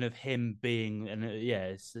situation of him being, and yeah,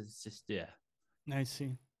 it's just yeah. I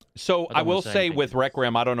see. So I don't I will wanna say say anything. with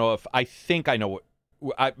Requiem, I don't know if I think I know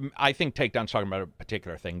what I think Takedown's talking about a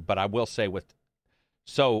particular thing, but I will say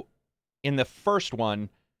so in the first one,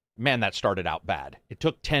 man, that started out bad. It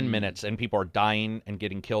took 10 minutes and people are dying and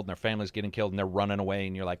getting killed and their families getting killed and they're running away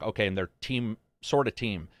and you're like, okay, and they're sort of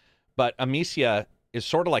team. But Amicia is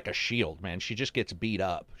sort of like a shield, man. She just gets beat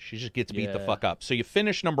up. She just gets beat the Yeah. fuck up. So you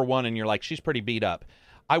finish number 1 and you're like, she's pretty beat up.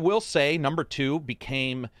 I will say number 2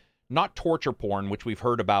 became not torture porn, which we've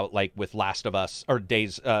heard about like with Last of Us or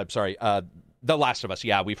The Last of Us,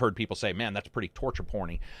 yeah, we've heard people say, man, that's pretty torture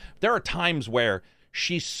porny. There are times where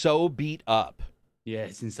she's so beat up Yeah,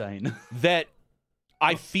 it's insane. that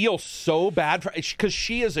I feel so bad for, because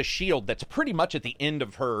she is a shield that's pretty much at the end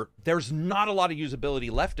of her. There's not a lot of usability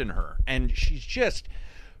left in her, and she's just,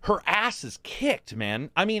 her ass is kicked, man.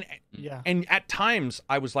 I mean, Yeah. and at times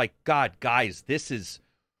I was like, God, guys, this is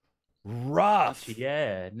rough.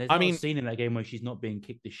 Yeah, and there's I not mean- a scene in that game where she's not being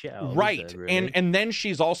kicked the shit out of, is Right. there, really? And then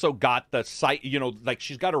she's also got the sight, like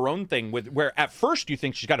she's got her own thing with where at first you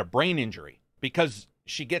think she's got a brain injury because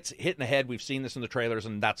she gets hit in the head. We've seen this in the trailers,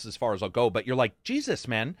 and that's as far as I'll go. But you're like, Jesus,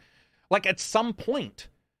 man. Like at some point,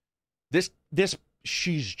 this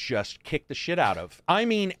she's just kicked the shit out of. I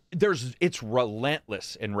mean, it's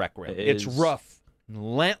relentless in Requiem. It It's is. rough,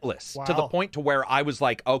 relentless to the Wow. point to where I was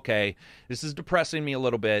like, okay, this is depressing me a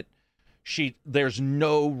little bit. There's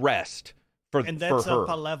no rest for And that's her. up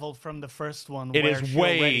a level from the first one. It where is she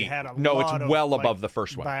already way had a no, lot it's of, well like, above the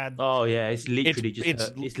first one. bad. Oh yeah, it's literally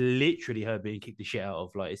it's- it's literally her being kicked the shit out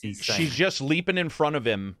of. Like it's insane. She's just leaping in front of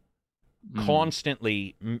him Mm.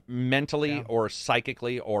 constantly, mentally Yeah. or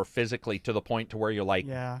psychically or physically, to the point to where you're like,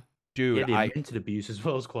 Yeah. dude, Yeah, the I. mental abuse as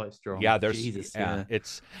well is quite strong. Yeah, there's Jesus, yeah,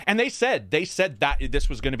 it's, and they said that this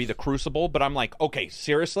was going to be the crucible, but I'm like, okay,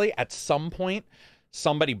 seriously, at some point,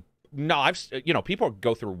 people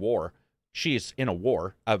go through war. She's in a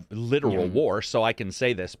war, a literal Yeah. war, so I can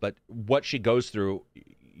say this, but what she goes through,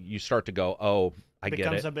 you start to go, oh, I get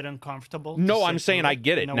Becomes it. a bit uncomfortable. to No, sit I'm saying through I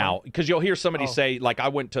get it in a now, way. because you'll hear somebody Oh. say, like, I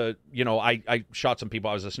went to, I shot some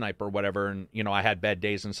people, I was a sniper or whatever, and, I had bad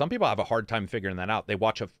days, and some people have a hard time figuring that out. They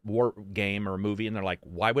watch a war game or a movie, and they're like,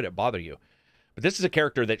 why would it bother you? But this is a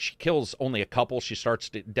character that she kills only a couple. She starts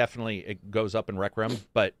to, definitely, it goes up in Requiem,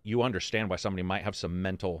 but you understand why somebody might have some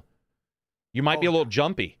mental, you might be a Oh, little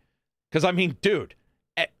jumpy. Because, I mean, dude,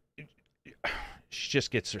 she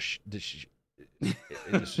just gets her, She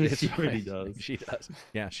really does. She does.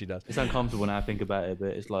 Yeah, she does. It's uncomfortable now I think about it, but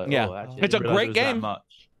it's like, Yeah. oh, actually, I It's a didn't realize great it was that game.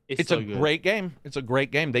 much. It's so a good. great game. It's a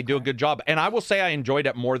great game. They do a good job, and I will say I enjoyed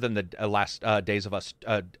it more than the Last of Us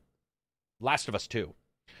 2.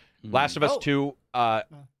 Mm. Last of Us Oh. 2,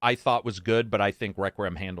 I thought was good, but I think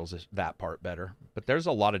Requiem handles that part better. But there's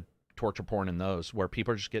a lot of torture porn in those where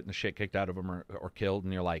people are just getting the shit kicked out of them or killed,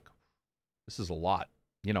 and you're like, this is a lot.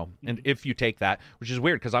 And if you take that, which is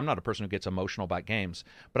weird because I'm not a person who gets emotional about games,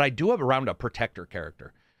 but I do have around a protector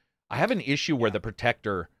character. I have an issue where the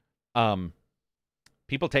protector,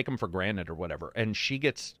 people take him for granted or whatever, and she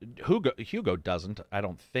gets, Hugo doesn't, I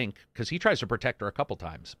don't think, because he tries to protect her a couple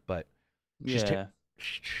times, but she's Yeah.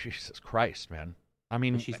 Jesus Christ, man. I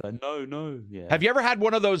mean, And she's like, no. Yeah. have you ever had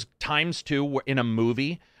one of those times too in a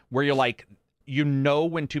movie where you're like,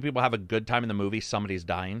 when two people have a good time in the movie, somebody's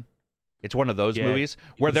dying? It's one of those Yeah. movies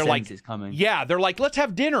You where can they're like, sense it's coming. yeah, they're like, let's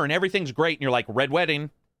have dinner and everything's great, and you're like, Red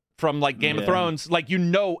Wedding from like Game of Yeah. Thrones, like Or and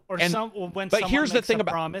when but someone here's the makes thing a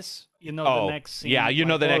about- promise, Oh, the next scene. yeah, the Or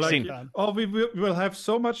next like, scene. Oh, we'll have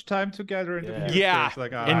so much time together in the Yeah. future. Yeah. It's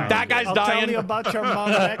like, And that guy's I'll dying. tell you about your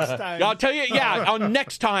mom next time. I'll tell you, yeah, on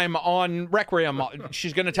next time on Requiem,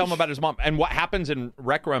 she's going to tell him about his mom. And what happens in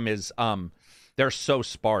Requiem is they're so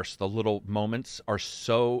sparse. The little moments are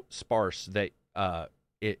so sparse that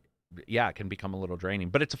it can become a little draining.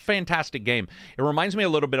 But it's a fantastic game. It reminds me a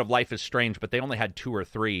little bit of Life is Strange, but they only had 2 or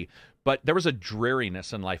 3. But there was a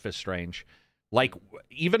dreariness in Life is Strange. Like,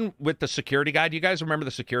 even with the security guy, do you guys remember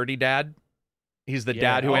the security dad? He's the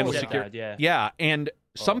dad who oh, handles that security. dad, yeah. Yeah, and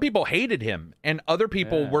some people hated him, and other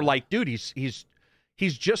people were Yeah. like, "Dude, he's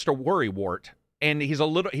just a worrywart, and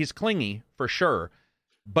he's clingy for sure."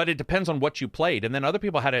 But it depends on what you played. And then other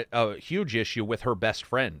people had a huge issue with her best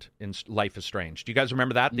friend in Life is Strange. Do you guys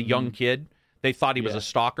remember that? The young kid. They thought he was Yeah. a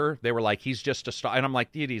stalker. They were like, he's just a stalker. And I'm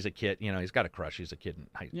like, dude, he's a kid. He's got a crush. He's a kid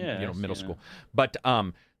in middle school. But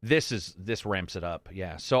this ramps it up.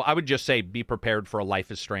 Yeah. So I would just say be prepared for a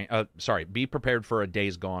Life is Strange. Be prepared for a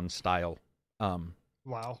Days Gone style.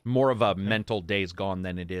 Wow. More of a mental Days Gone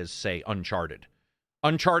than it is, say, Uncharted.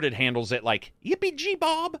 Uncharted handles it like, yippee gee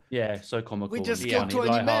bob. Yeah, so comical. We just and killed funny, 20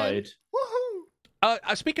 men. lighthearted.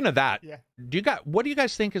 Woohoo! Speaking of that, Yeah. what do you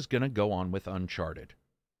guys think is going to go on with Uncharted?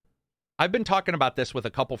 I've been talking about this with a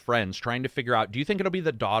couple friends, trying to figure out, do you think it'll be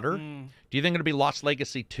the daughter? Mm, Do you think it'll be Lost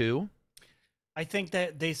Legacy 2? I think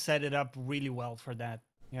that they set it up really well for that.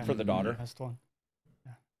 Yeah. For the daughter? Last one.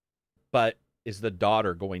 But is the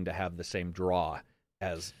daughter going to have the same draw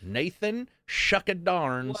as Nathan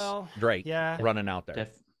Shuckadarns Well, Drake yeah. running out there?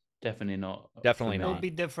 Definitely not. Definitely for not. me. It'll be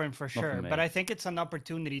different for for sure, me. but I think it's an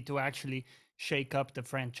opportunity to actually shake up the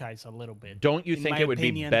franchise a little bit. Don't you In think my it would be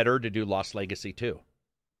opinion- better to do Lost Legacy 2?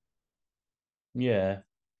 Yeah.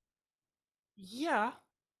 Yeah,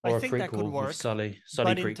 Or I a think that could prequel work. with Sully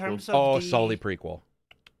But in prequel. terms of Oh, the Sully prequel.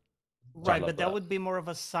 right, love but that that. would be more of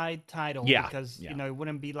a side title Yeah, because yeah. you know it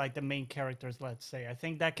wouldn't be like the main characters. Let's say I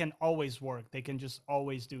think that can always work. They can just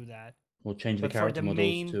always do that. Or change the But for character the models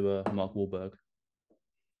main- to Mark Wahlberg.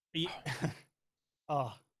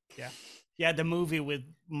 Oh yeah, yeah. The movie with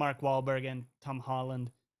Mark Wahlberg and Tom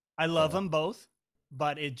Holland. I love Yeah. them both,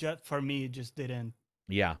 but it just for me it just didn't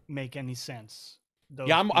Yeah. make any sense. Those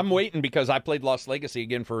Yeah, I'm people. waiting because I played Lost Legacy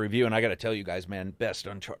again for review, and I got to tell you guys, man, best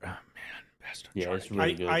Uncharted. Oh, man, best Uncharted. Yeah, it's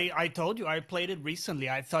really good. I told you I played it recently.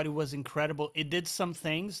 I thought it was incredible. It did some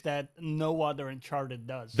things that no other Uncharted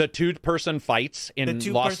does. The two-person fights in The Lost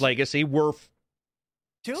two-person- Legacy were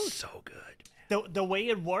Dude, so good. the way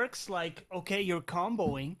it works, like okay, you're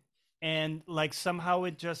comboing, and like somehow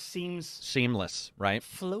it just seems Seamless, right?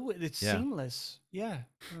 fluid. It's Yeah. seamless. Yeah.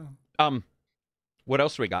 What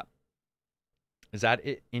else we got? Is that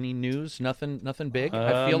it? Any news? Nothing big?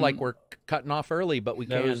 I feel like we're cutting off early, but we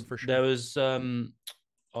There can was for sure. there was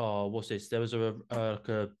what's this? There was a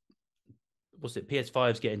what's it?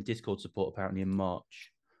 PS5's getting Discord support apparently in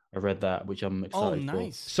March. I read that, which I'm Oh, excited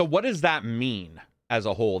nice. So what does that mean as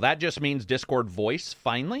a whole? That just means Discord voice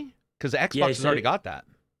finally? Because Xbox Yeah, has so- already got that.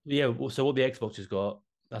 for. Yeah, well, so what the Xbox has got,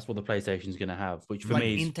 that's what the PlayStation's going to have, which for Like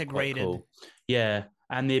me is integrated. quite cool. Yeah,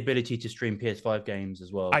 and the ability to stream PS5 games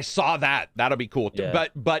as well. I saw that. That'll be cool. Yeah.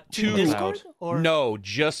 But To to Discord or no,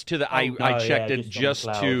 just to the Oh. I No, checked yeah, it just on the just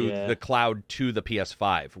cloud, to yeah. the cloud to the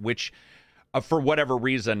PS5, which for whatever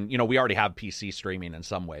reason, we already have PC streaming in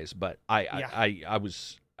some ways, but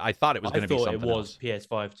I thought it was going to be thought something it was else.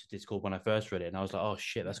 PS5 to Discord when I first read it, and I was like, "Oh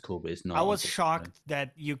shit, that's cool," but it's not. I was unfortunately. shocked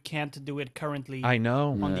that you can't do it currently I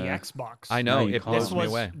know. on the Yeah. Xbox. I know. No, you It can't. This blows me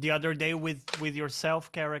was away. the other day with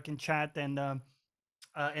yourself, Carrick, in chat,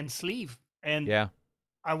 and Sleeve, and Yeah.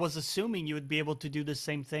 I was assuming you would be able to do the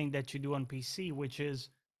same thing that you do on PC, which is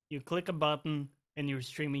you click a button and you're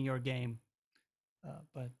streaming your game.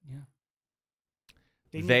 But yeah,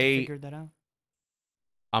 they need They- to figure that out.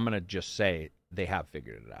 I'm going to just say they have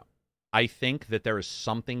figured it out. I think that there is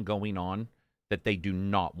something going on that they do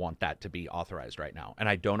not want that to be authorized right now. And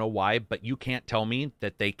I don't know why, but you can't tell me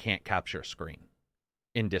that they can't capture a screen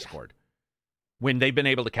in Discord. When they've been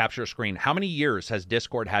able to capture a screen, how many years has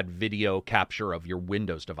Discord had video capture of your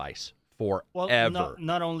Windows device? Forever. Well,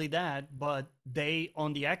 not only that, but they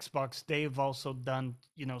on the Xbox they've also done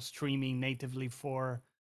streaming natively for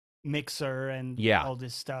Mixer and Yeah. all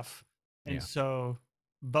this stuff, and Yeah. so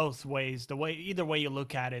both ways, either way you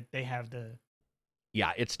look at it, they have the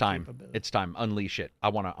Yeah, it's time. capability. It's time. Unleash it. I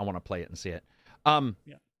want to play it and see it.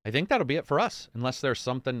 Yeah. I think that'll be it for us, unless there's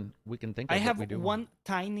something we can think of. I that have we do. one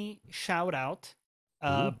tiny shout out,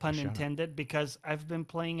 Ooh, pun shout out. intended, because I've been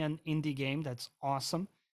playing an indie game that's awesome.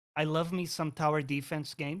 I love me some tower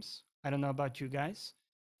defense games. I don't know about you guys,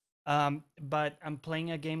 but I'm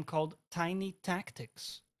playing a game called Tiny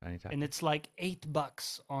Tactics, Anytime. and it's like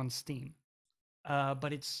 $8 on Steam.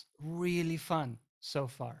 But it's really fun so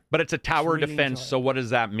far. But it's a tower really defense, enjoy it. so what does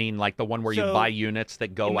that mean? Like the one where you So, buy units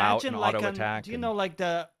that go out and like auto attack? do you know like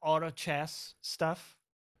the auto chess stuff?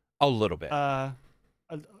 A little bit.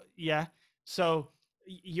 Yeah. So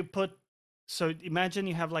you put. So imagine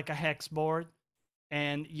you have like a hex board,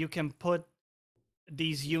 and you can put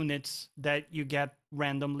these units that you get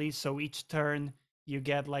randomly. So each turn you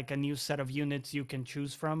get like a new set of units you can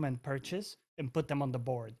choose from and purchase and put them on the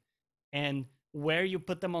board. And where you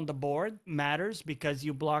put them on the board matters because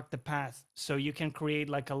you block the path. So you can create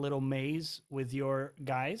like a little maze with your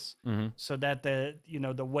guys Mhm. so that the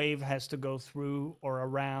wave has to go through or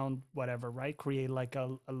around whatever, right? Create like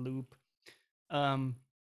a loop.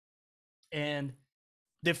 And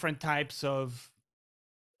different types of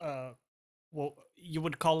well, you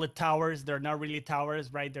would call it towers. They're not really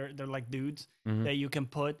towers, right? They're like dudes Mhm. that you can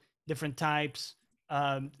put different types,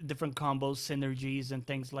 different combos, synergies, and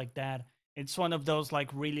things like that. It's one of those like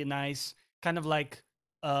really nice, kind of like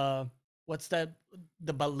what's that?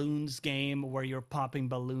 The balloons game where you're popping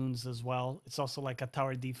balloons as well. It's also like a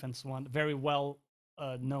tower defense one, very well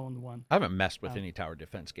known one. I haven't messed with any tower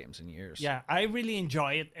defense games in years. Yeah, I really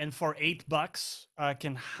enjoy it, and for $8, I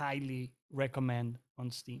can highly recommend on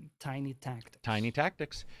Steam. Tiny Tactics. Tiny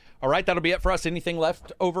Tactics. All right, that'll be it for us. Anything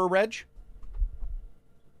left over, Reg?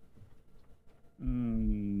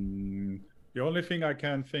 The only thing I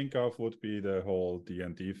can think of would be the whole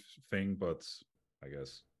D&D thing, but I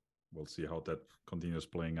guess we'll see how that continues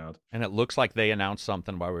playing out. And it looks like they announced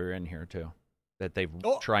something while we were in here, too. That they're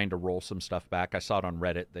trying to roll some stuff back. I saw it on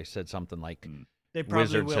Reddit. They said something like They probably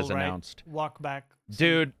Wizards will, has right? announced. Walk back. some-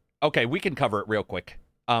 Dude, okay, we can cover it real quick.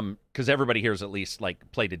 because everybody here's at least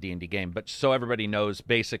like played a D&D game, but so everybody knows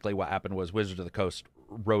basically what happened was Wizards of the Coast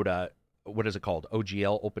wrote a, what is it called?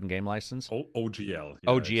 OGL, Open Game License? OGL. Yeah,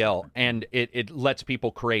 OGL. exactly. And it lets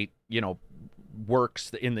people create,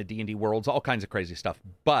 works in the D&D worlds, all kinds of crazy stuff.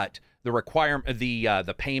 But the requirement,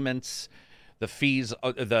 the payments, the fees,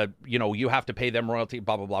 you have to pay them royalty,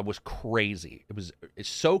 blah, blah, blah, was crazy. It's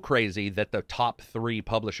so crazy that the top 3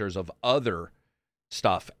 publishers of other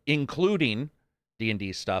stuff, including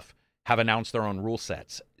D&D stuff, have announced their own rule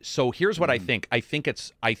sets. So here's what I think. I think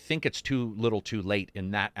it's too little too late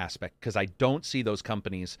in that aspect, because I don't see those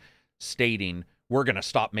companies stating we're going to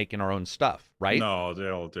stop making our own stuff, right? No,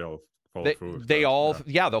 they'll fall through. With They that, all,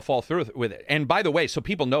 yeah. they'll fall through with it. And by the way, so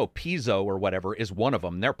people know Paizo or whatever is one of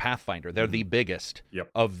them. They're Pathfinder. They're the biggest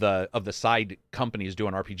of the side companies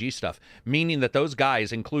doing RPG stuff, meaning that those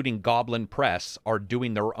guys, including Goblin Press, are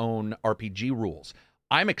doing their own RPG rules.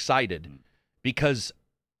 I'm excited because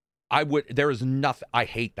there is nothing. I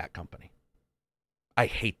hate that company. I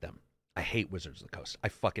hate them. I hate Wizards of the Coast. I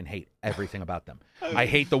fucking hate everything about them. I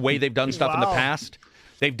hate the way they've done stuff in the past.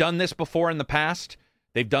 They've done this before in the past.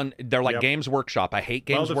 They're like Games Workshop. I hate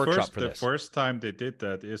Games Workshop for this. The first time they did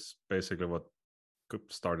that is basically what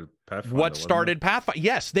started Pathfinder. What started Pathfinder?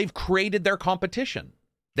 Yes, they've created their competition.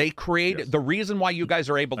 They created the reason why you guys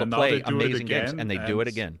are able to play amazing games, and they do it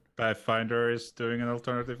again. Pathfinder is doing an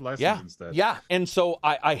alternative license instead. Yeah, and so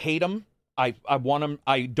I hate them. I want them.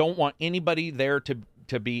 I don't want anybody there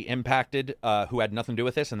to be impacted who had nothing to do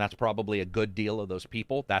with this, and that's probably a good deal of those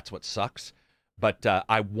people. That's what sucks. But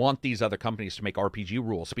I want these other companies to make RPG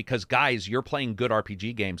rules, because, guys, you're playing good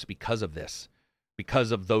RPG games because of this,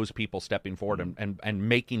 because of those people stepping forward and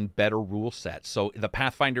making better rule sets. So the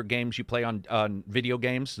Pathfinder games you play on video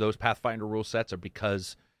games, those Pathfinder rule sets are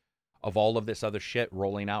because of all of this other shit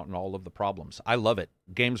rolling out and all of the problems. I love it.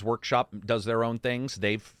 Games Workshop does their own things.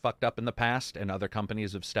 They've fucked up in the past, and other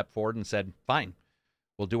companies have stepped forward and said, fine,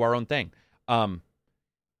 we'll do our own thing.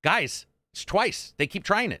 Guys, it's twice. They keep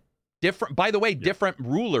trying it. Different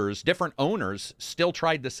rulers, different owners still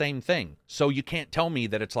tried the same thing. So you can't tell me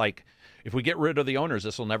that it's like, if we get rid of the owners,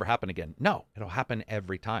 this will never happen again. No, it'll happen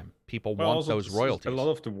every time. People want those royalties. A lot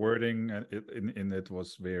of the wording in it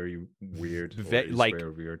was very weird. Very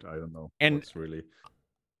weird. I don't know. And it's really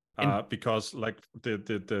because like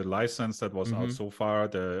the license that was out so far,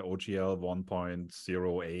 the OGL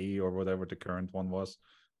 1.0A or whatever the current one was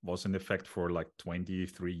in effect for like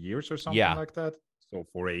 23 years or something like that. So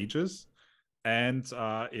for ages. And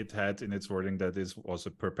it had in its wording that this was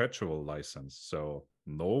a perpetual license. So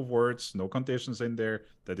no words, no conditions in there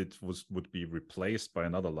that it would be replaced by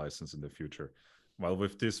another license in the future. Well,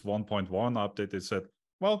 with this 1.1 update, it said,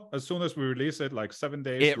 well, as soon as we release it, like 7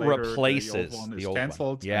 days later, replaces the old one is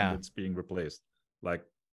canceled and it's being replaced. Like,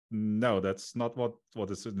 no, that's not what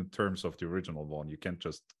is in terms of the original one. You can't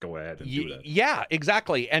just go ahead and do that. Yeah,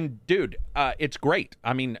 exactly. And dude, it's great.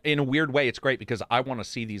 I mean, in a weird way, it's great because I want to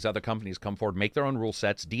see these other companies come forward, make their own rule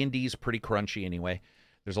sets. D&D is pretty crunchy anyway.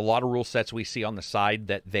 There's a lot of rule sets we see on the side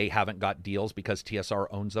that they haven't got deals because TSR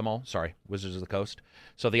owns them all. Sorry, Wizards of the Coast.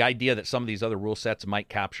 So the idea that some of these other rule sets might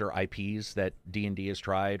capture IPs that D&D has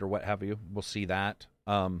tried or what have you, we'll see that.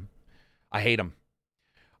 I hate them.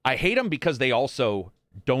 I hate them because they also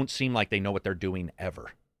don't seem like they know what they're doing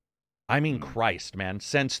ever. I mean, Christ, man.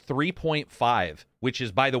 Since 3.5, which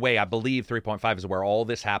is, by the way, I believe 3.5 is where all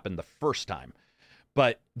this happened the first time.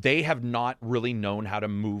 But they have not really known how to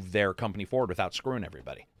move their company forward without screwing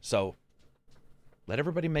everybody. So let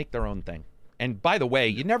everybody make their own thing. And by the way,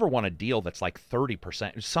 you never want a deal that's like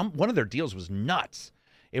 30%. One of their deals was nuts.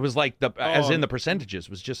 It was like as in the percentages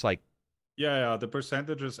was just like. Yeah, the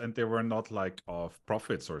percentages, and they were not like of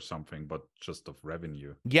profits or something, but just of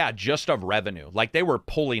revenue. Yeah, just of revenue. Like they were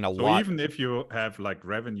pulling a lot. So even if you have like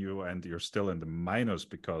revenue and you're still in the minus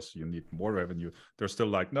because you need more revenue, they're still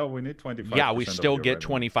like, no, we need 25%. Yeah, we still get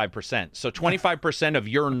 25%. So 25% of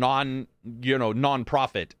your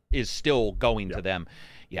non-profit is still going to them.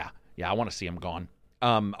 Yeah, I want to see them gone.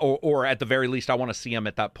 Or at the very least, I want to see them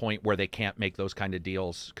at that point where they can't make those kind of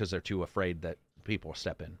deals because they're too afraid that people will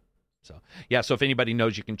step in. So if anybody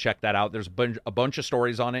knows, you can check that out. There's a bunch of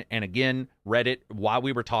stories on it. And again, Reddit, while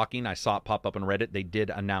we were talking, I saw it pop up on Reddit. They did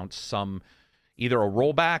announce either a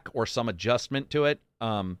rollback or some adjustment to it.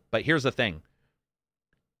 But here's the thing.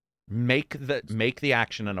 Make the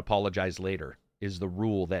action and apologize later is the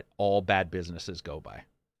rule that all bad businesses go by.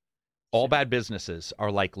 All bad businesses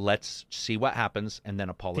are like, let's see what happens and then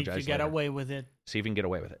apologize later. See if you get away with it. See if you can get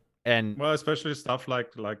away with it. And well, especially stuff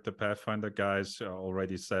like the Pathfinder guys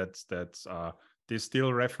already said that they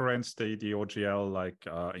still reference the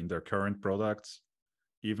OGL in their current products,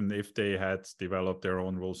 even if they had developed their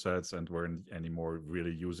own rule sets and weren't anymore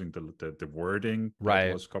really using the wording Right.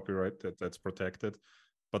 that was copyright that's protected.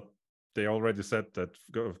 But they already said that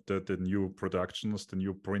the new productions, the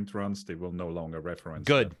new print runs, they will no longer reference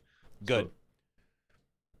Good. that. Good. So,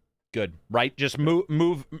 Good, right? Just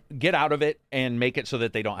move, get out of it and make it so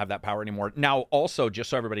that they don't have that power anymore. Now, also, just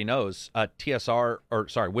so everybody knows, Wizards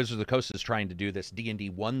of the Coast is trying to do this D&D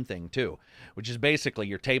 1 thing too, which is basically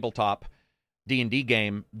your tabletop D&D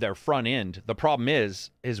game, their front end. The problem is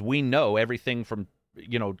we know everything from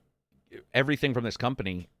this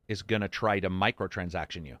company is going to try to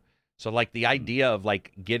microtransaction you. So like the idea of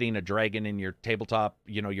like getting a dragon in your tabletop,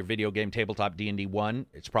 your video game tabletop D&D 1,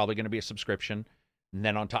 it's probably going to be a subscription. And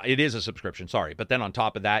then on top, it is a subscription, sorry. But then on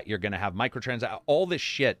top of that, you're going to have microtransactions, all this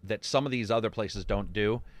shit that some of these other places don't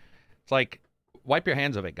do. It's like, wipe your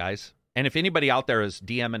hands of it, guys. And if anybody out there is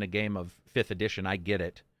DMing a game of 5th edition, I get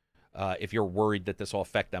it. If you're worried that this will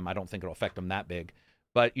affect them, I don't think it'll affect them that big.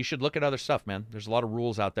 But you should look at other stuff, man. There's a lot of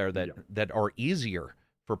rules out there that are easier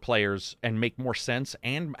for players and make more sense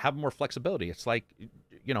and have more flexibility. It's like,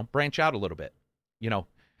 branch out a little bit.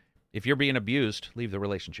 If you're being abused, leave the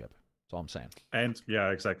relationship. That's all I'm saying. And yeah,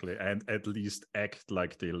 exactly. And at least act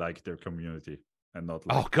like they like their community and not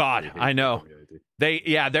like, oh God, I know.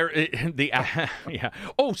 Yeah.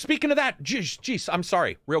 Oh, speaking of that, geez, I'm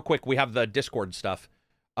sorry. Real quick, we have the Discord stuff.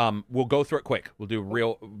 We'll go through it quick. We'll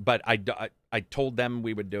do but I told them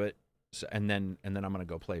we would do it, and then I'm gonna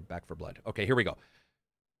go play Back 4 Blood. Okay, here we go.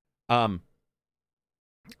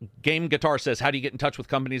 Game Guitar says, how do you get in touch with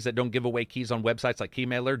companies that don't give away keys on websites like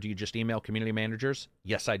Keymailer? Do you just email community managers?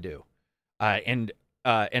 Yes, I do. And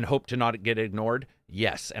hope to not get ignored?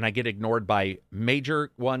 Yes, and I get ignored by major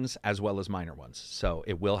ones as well as minor ones, so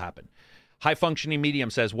it will happen. High Functioning Medium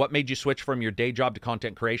says, what made you switch from your day job to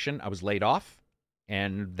content creation? I was laid off,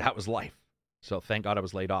 and that was life. So thank God I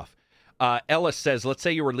was laid off. Ellis says, let's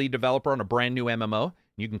say you were lead developer on a brand new MMO.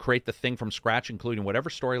 You can create the thing from scratch, including whatever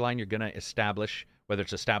storyline you're going to establish, whether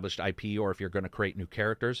it's established IP or if you're going to create new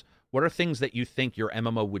characters. What are things that you think your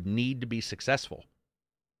MMO would need to be successful?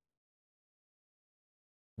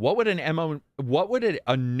 What would a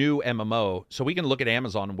new MMO, so we can look at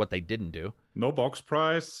Amazon and what they didn't do. No box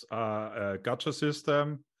price, gacha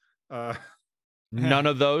system. None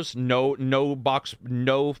of those. No box,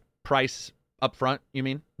 no price up front, you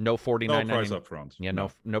mean? No $49.99? No price up front. Yeah,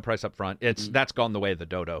 no price up front. That's gone the way of the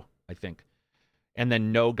dodo, I think. And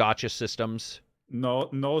then no gacha systems.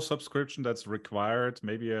 No subscription that's required.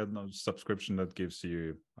 Maybe a subscription that gives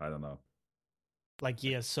you, I don't know. Like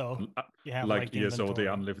ESO. Yeah, like ESO,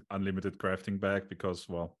 the unlimited crafting bag, because,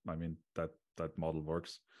 well, I mean, that model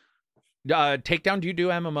works. Takedown, do you do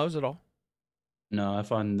MMOs at all? No, I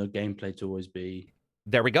find the gameplay to always be...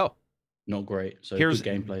 There we go. Not great. So here's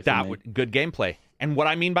good gameplay for me. Good gameplay. And what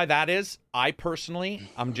I mean by that is, I'm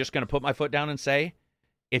just going to put my foot down and say,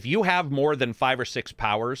 if you have more than 5 or 6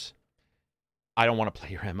 powers, I don't want to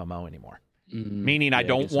play your MMO anymore. Meaning I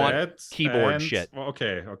don't want keyboard shit.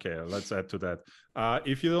 Okay, let's add to that.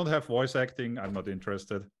 If you don't have voice acting, I'm not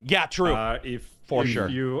interested. Yeah, true. If sure.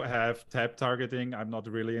 you have tab targeting, I'm not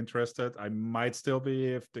really interested. I might still be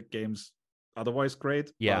if the game's otherwise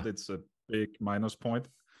great, but it's a big minus point.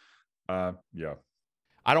 Yeah.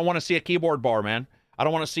 I don't want to see a keyboard bar, man. I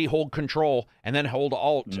don't want to see hold control and then hold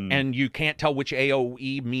alt, and you can't tell which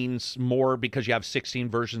AoE means more because you have 16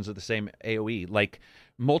 versions of the same AoE. Like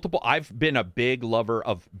multiple, I've been a big lover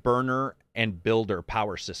of burner and builder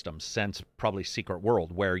power systems since probably Secret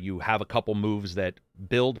World, where you have a couple moves that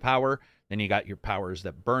build power, then you got your powers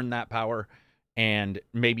that burn that power. And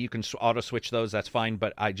maybe you can auto switch those. That's fine,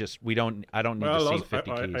 but I don't need to see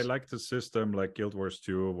 50 keys. I like the system like Guild Wars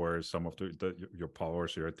 2, where some of your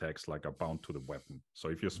powers, your attacks, like are bound to the weapon. So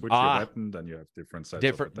if you switch your weapon, then you have different sets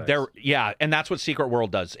of attacks. And that's what Secret World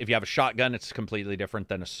does. If you have a shotgun, it's completely different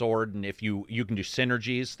than a sword. And if you can do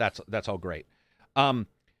synergies, that's all great.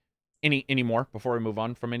 Any more before we move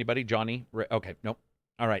on from anybody? Johnny? Okay, nope.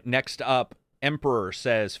 All right. Next up, Emperor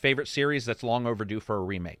says favorite series that's long overdue for a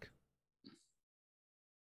remake.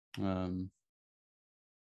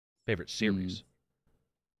 Favorite series.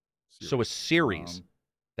 So a series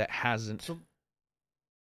that hasn't. So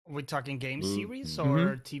are we talking game series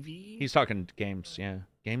or TV? He's talking games. Yeah,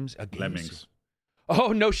 games. Lemmings. Oh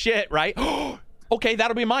no shit! Right. Okay,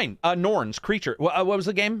 that'll be mine. Norns, Creature. What was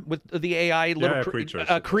the game with the AI little Creatures?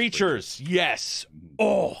 Creatures. Yes.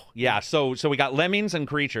 Oh yeah. So we got Lemmings and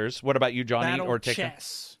Creatures. What about you, Johnny? Battle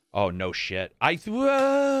Chess. Oh no shit!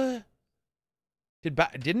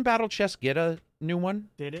 Didn't Battle Chess get a new one?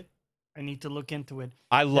 Did it? I need to look into it.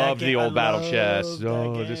 I love the old Battle Chess. that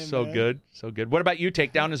Oh, just game, so man. good. So good. What about you,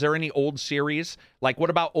 Takedown? Is there any old series? Like, what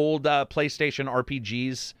about old PlayStation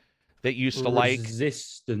RPGs that you used to like?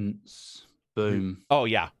 Resistance. Boom. Oh,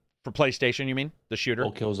 yeah. For PlayStation, you mean? The shooter?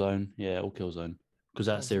 Or Killzone. Yeah, or Killzone. Because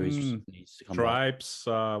that series needs to come back. Tribes.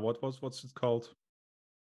 What's it called?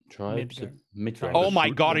 Tribes. Midgard. Midgard. Oh, my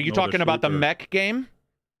shoot- God. Are you no, the talking about the shooter. mech game?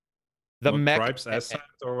 The No, mech. Tribes Ascent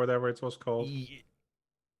or whatever it was called.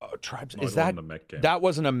 Tribes. No, Is it that. wasn't a mech game. That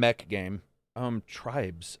wasn't a mech game.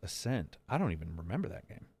 Tribes Ascent. I don't even remember that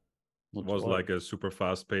game. It was like a super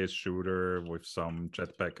fast-paced shooter with some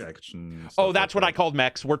jetpack action. Oh, stuff that's like what I that. called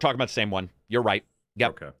mechs. We're talking about the same one. You're right.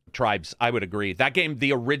 Yep. Okay. Tribes. I would agree. That game,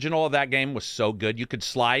 the original of that game was so good. You could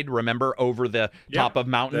slide, remember, over the Yeah, top of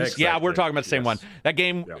mountains. Yeah, we're exactly. talking about the same one. Yes. That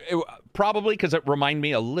game, Yeah. probably because it reminded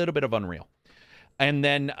me a little bit of Unreal. And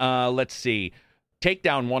then let's see.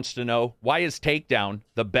 Takedown wants to know, why is Takedown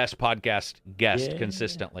the best podcast guest Yeah.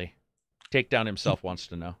 consistently? Takedown himself wants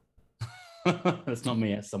to know. That's not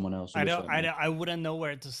me. That's someone else. I wouldn't know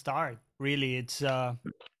where to start. Really,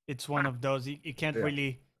 it's one of those you can't Yeah.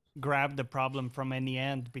 really grab the problem from any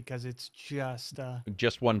end because it's just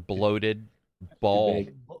Just one bloated ball.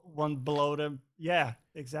 Big. one bloated. Yeah,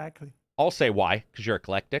 exactly. I'll say why, because you're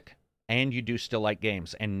eclectic and you do still like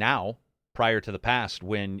games. And now, prior to the past,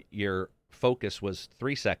 when your focus was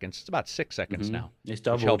 3 seconds, it's about 6 seconds Mhm. now, It's which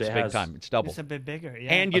doubled. helps It big has. time. It's double. It's a bit bigger.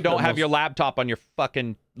 Yeah. And you I've don't put have more- your laptop on your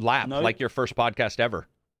fucking lap No. like your first podcast ever.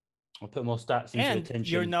 I'll put more stats into and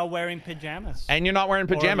attention. you're not wearing pajamas. And you're not wearing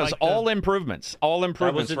Or pajamas. like the- All improvements. All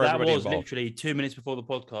improvements for that everybody was involved. literally 2 minutes before the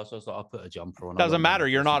podcast. I was like, I'll put a jumper on. Doesn't matter.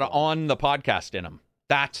 You're not on the podcast in them.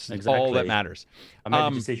 That's all that Exactly. matters. I made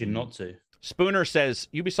um, the decision not to. Spooner says,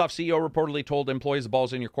 Ubisoft CEO reportedly told employees the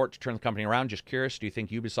ball's in your court to turn the company around. Just curious, do you think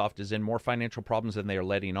Ubisoft is in more financial problems than they are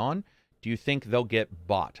letting on? Do you think they'll get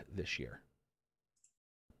bought this year?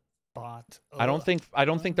 Bought. I don't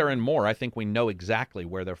think they're in more. I think we know exactly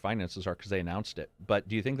where their finances are because they announced it. But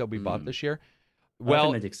do you think they'll be bought this year? I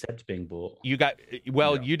Well, think they'd accept being bought. you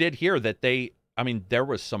Yeah. did hear that there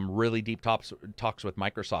was some really deep talks with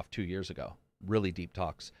Microsoft 2 years ago. Really deep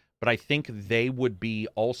talks. But I think they would be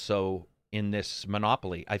also in this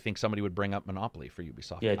monopoly. I think somebody would bring up monopoly for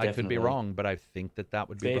Ubisoft. Yeah, I could be definitely. wrong, but I think that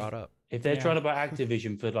would be But brought up. If they're Yeah. trying to buy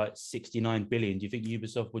Activision for like 69 billion, do you think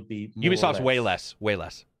Ubisoft would be more or Ubisoft's way less?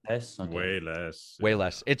 less. Less? Okay. Way less. Way yeah.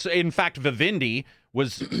 less. It's in fact Vivendi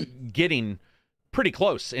was getting pretty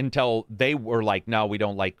close until they were like, no, we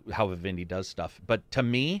don't like how Vivendi does stuff. But to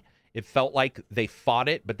me, it felt like they fought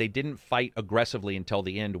it, but they didn't fight aggressively until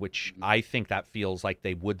the end, which I think that feels like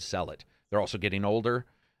they would sell it. They're also getting older.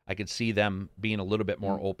 I could see them being a little bit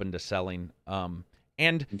more open to selling. And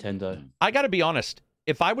Nintendo. I got to be honest,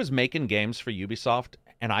 if I was making games for Ubisoft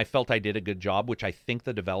and I felt I did a good job, which I think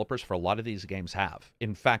the developers for a lot of these games have.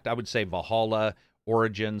 In fact, I would say Valhalla,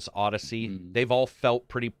 Origins, Odyssey, they've all felt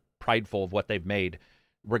pretty prideful of what they've made,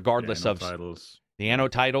 regardless Yeah, no of titles. the Anno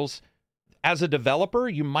titles. As a developer,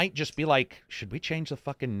 you might just be like, should we change the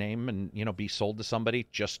fucking name and, be sold to somebody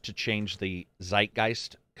just to change the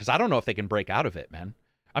zeitgeist? Because I don't know if they can break out of it, man.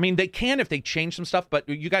 I mean, they can if they change some stuff, but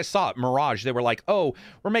you guys saw it, Mirage. They were like, oh,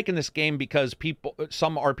 we're making this game because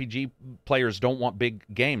some RPG players don't want big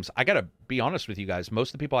games. I got to be honest with you guys. Most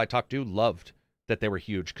of the people I talked to loved that they were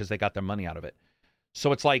huge because they got their money out of it.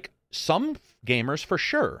 So it's like some gamers for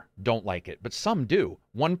sure don't like it, but some do.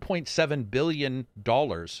 $1.7 billion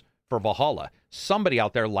for Valhalla. Somebody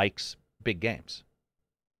out there likes big games.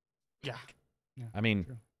 Yeah. I mean,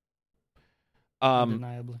 True. um,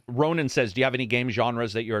 Undeniably. Ronan says, do you have any game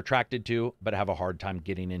genres that you're attracted to but have a hard time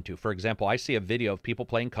getting into? For example, I see a video of people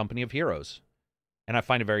playing Company of Heroes, and I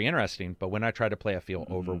find it very interesting, but when I try to play, I feel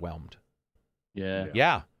overwhelmed. Yeah.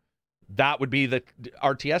 Yeah. That would be the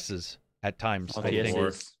RTSs at times. I think.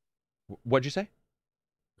 RTSs. What'd you say?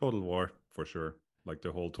 Total War, for sure. Like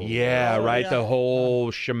the whole Total Yeah, Oh, right. yeah. The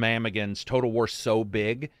whole shenanigans. Total War so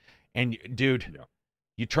big. And, dude, Yeah.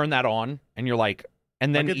 you turn that on, and you're like,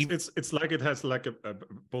 and then... Like it's like it has like a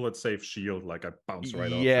bullet safe shield, like I bounce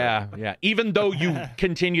right off. Yeah, yeah. Even though you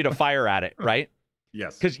continue to fire at it, right?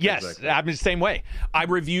 Yes. Because, yes, exactly. I'm the same way. I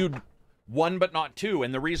reviewed 1 but not 2,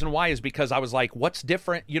 and the reason why is because I was like, what's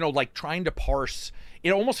different? Like trying to parse.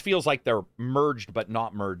 It almost feels like they're merged but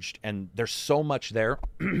not merged, and there's so much there.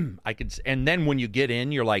 And then when you get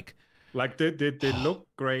in, you're like... Like they look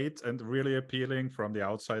great and really appealing from the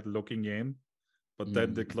outside looking in, but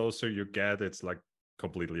then the closer you get, it's like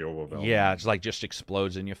completely overwhelming. Yeah, it's like just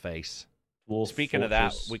explodes in your face. Dwarf Speaking of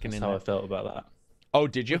that, Fortress, we can that's end how I that. felt about that. Oh,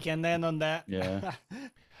 did you? We can end on that. Yeah.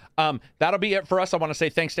 That'll be it for us. I want to say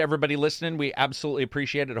thanks to everybody listening. We absolutely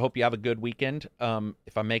appreciate it. I hope you have a good weekend.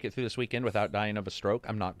 If I make it through this weekend without dying of a stroke,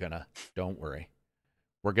 I'm not gonna. Don't worry.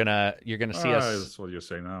 You're gonna see us. That's what you're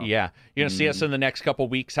saying now. Yeah, you're gonna see us in the next couple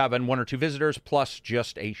weeks having 1 or 2 visitors, plus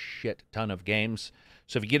just a shit ton of games.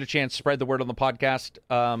 So if you get a chance, spread the word on the podcast.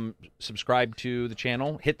 Subscribe to the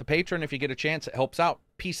channel. Hit the Patreon if you get a chance. It helps out.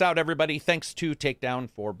 Peace out, everybody. Thanks to Takedown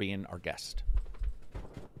for being our guest.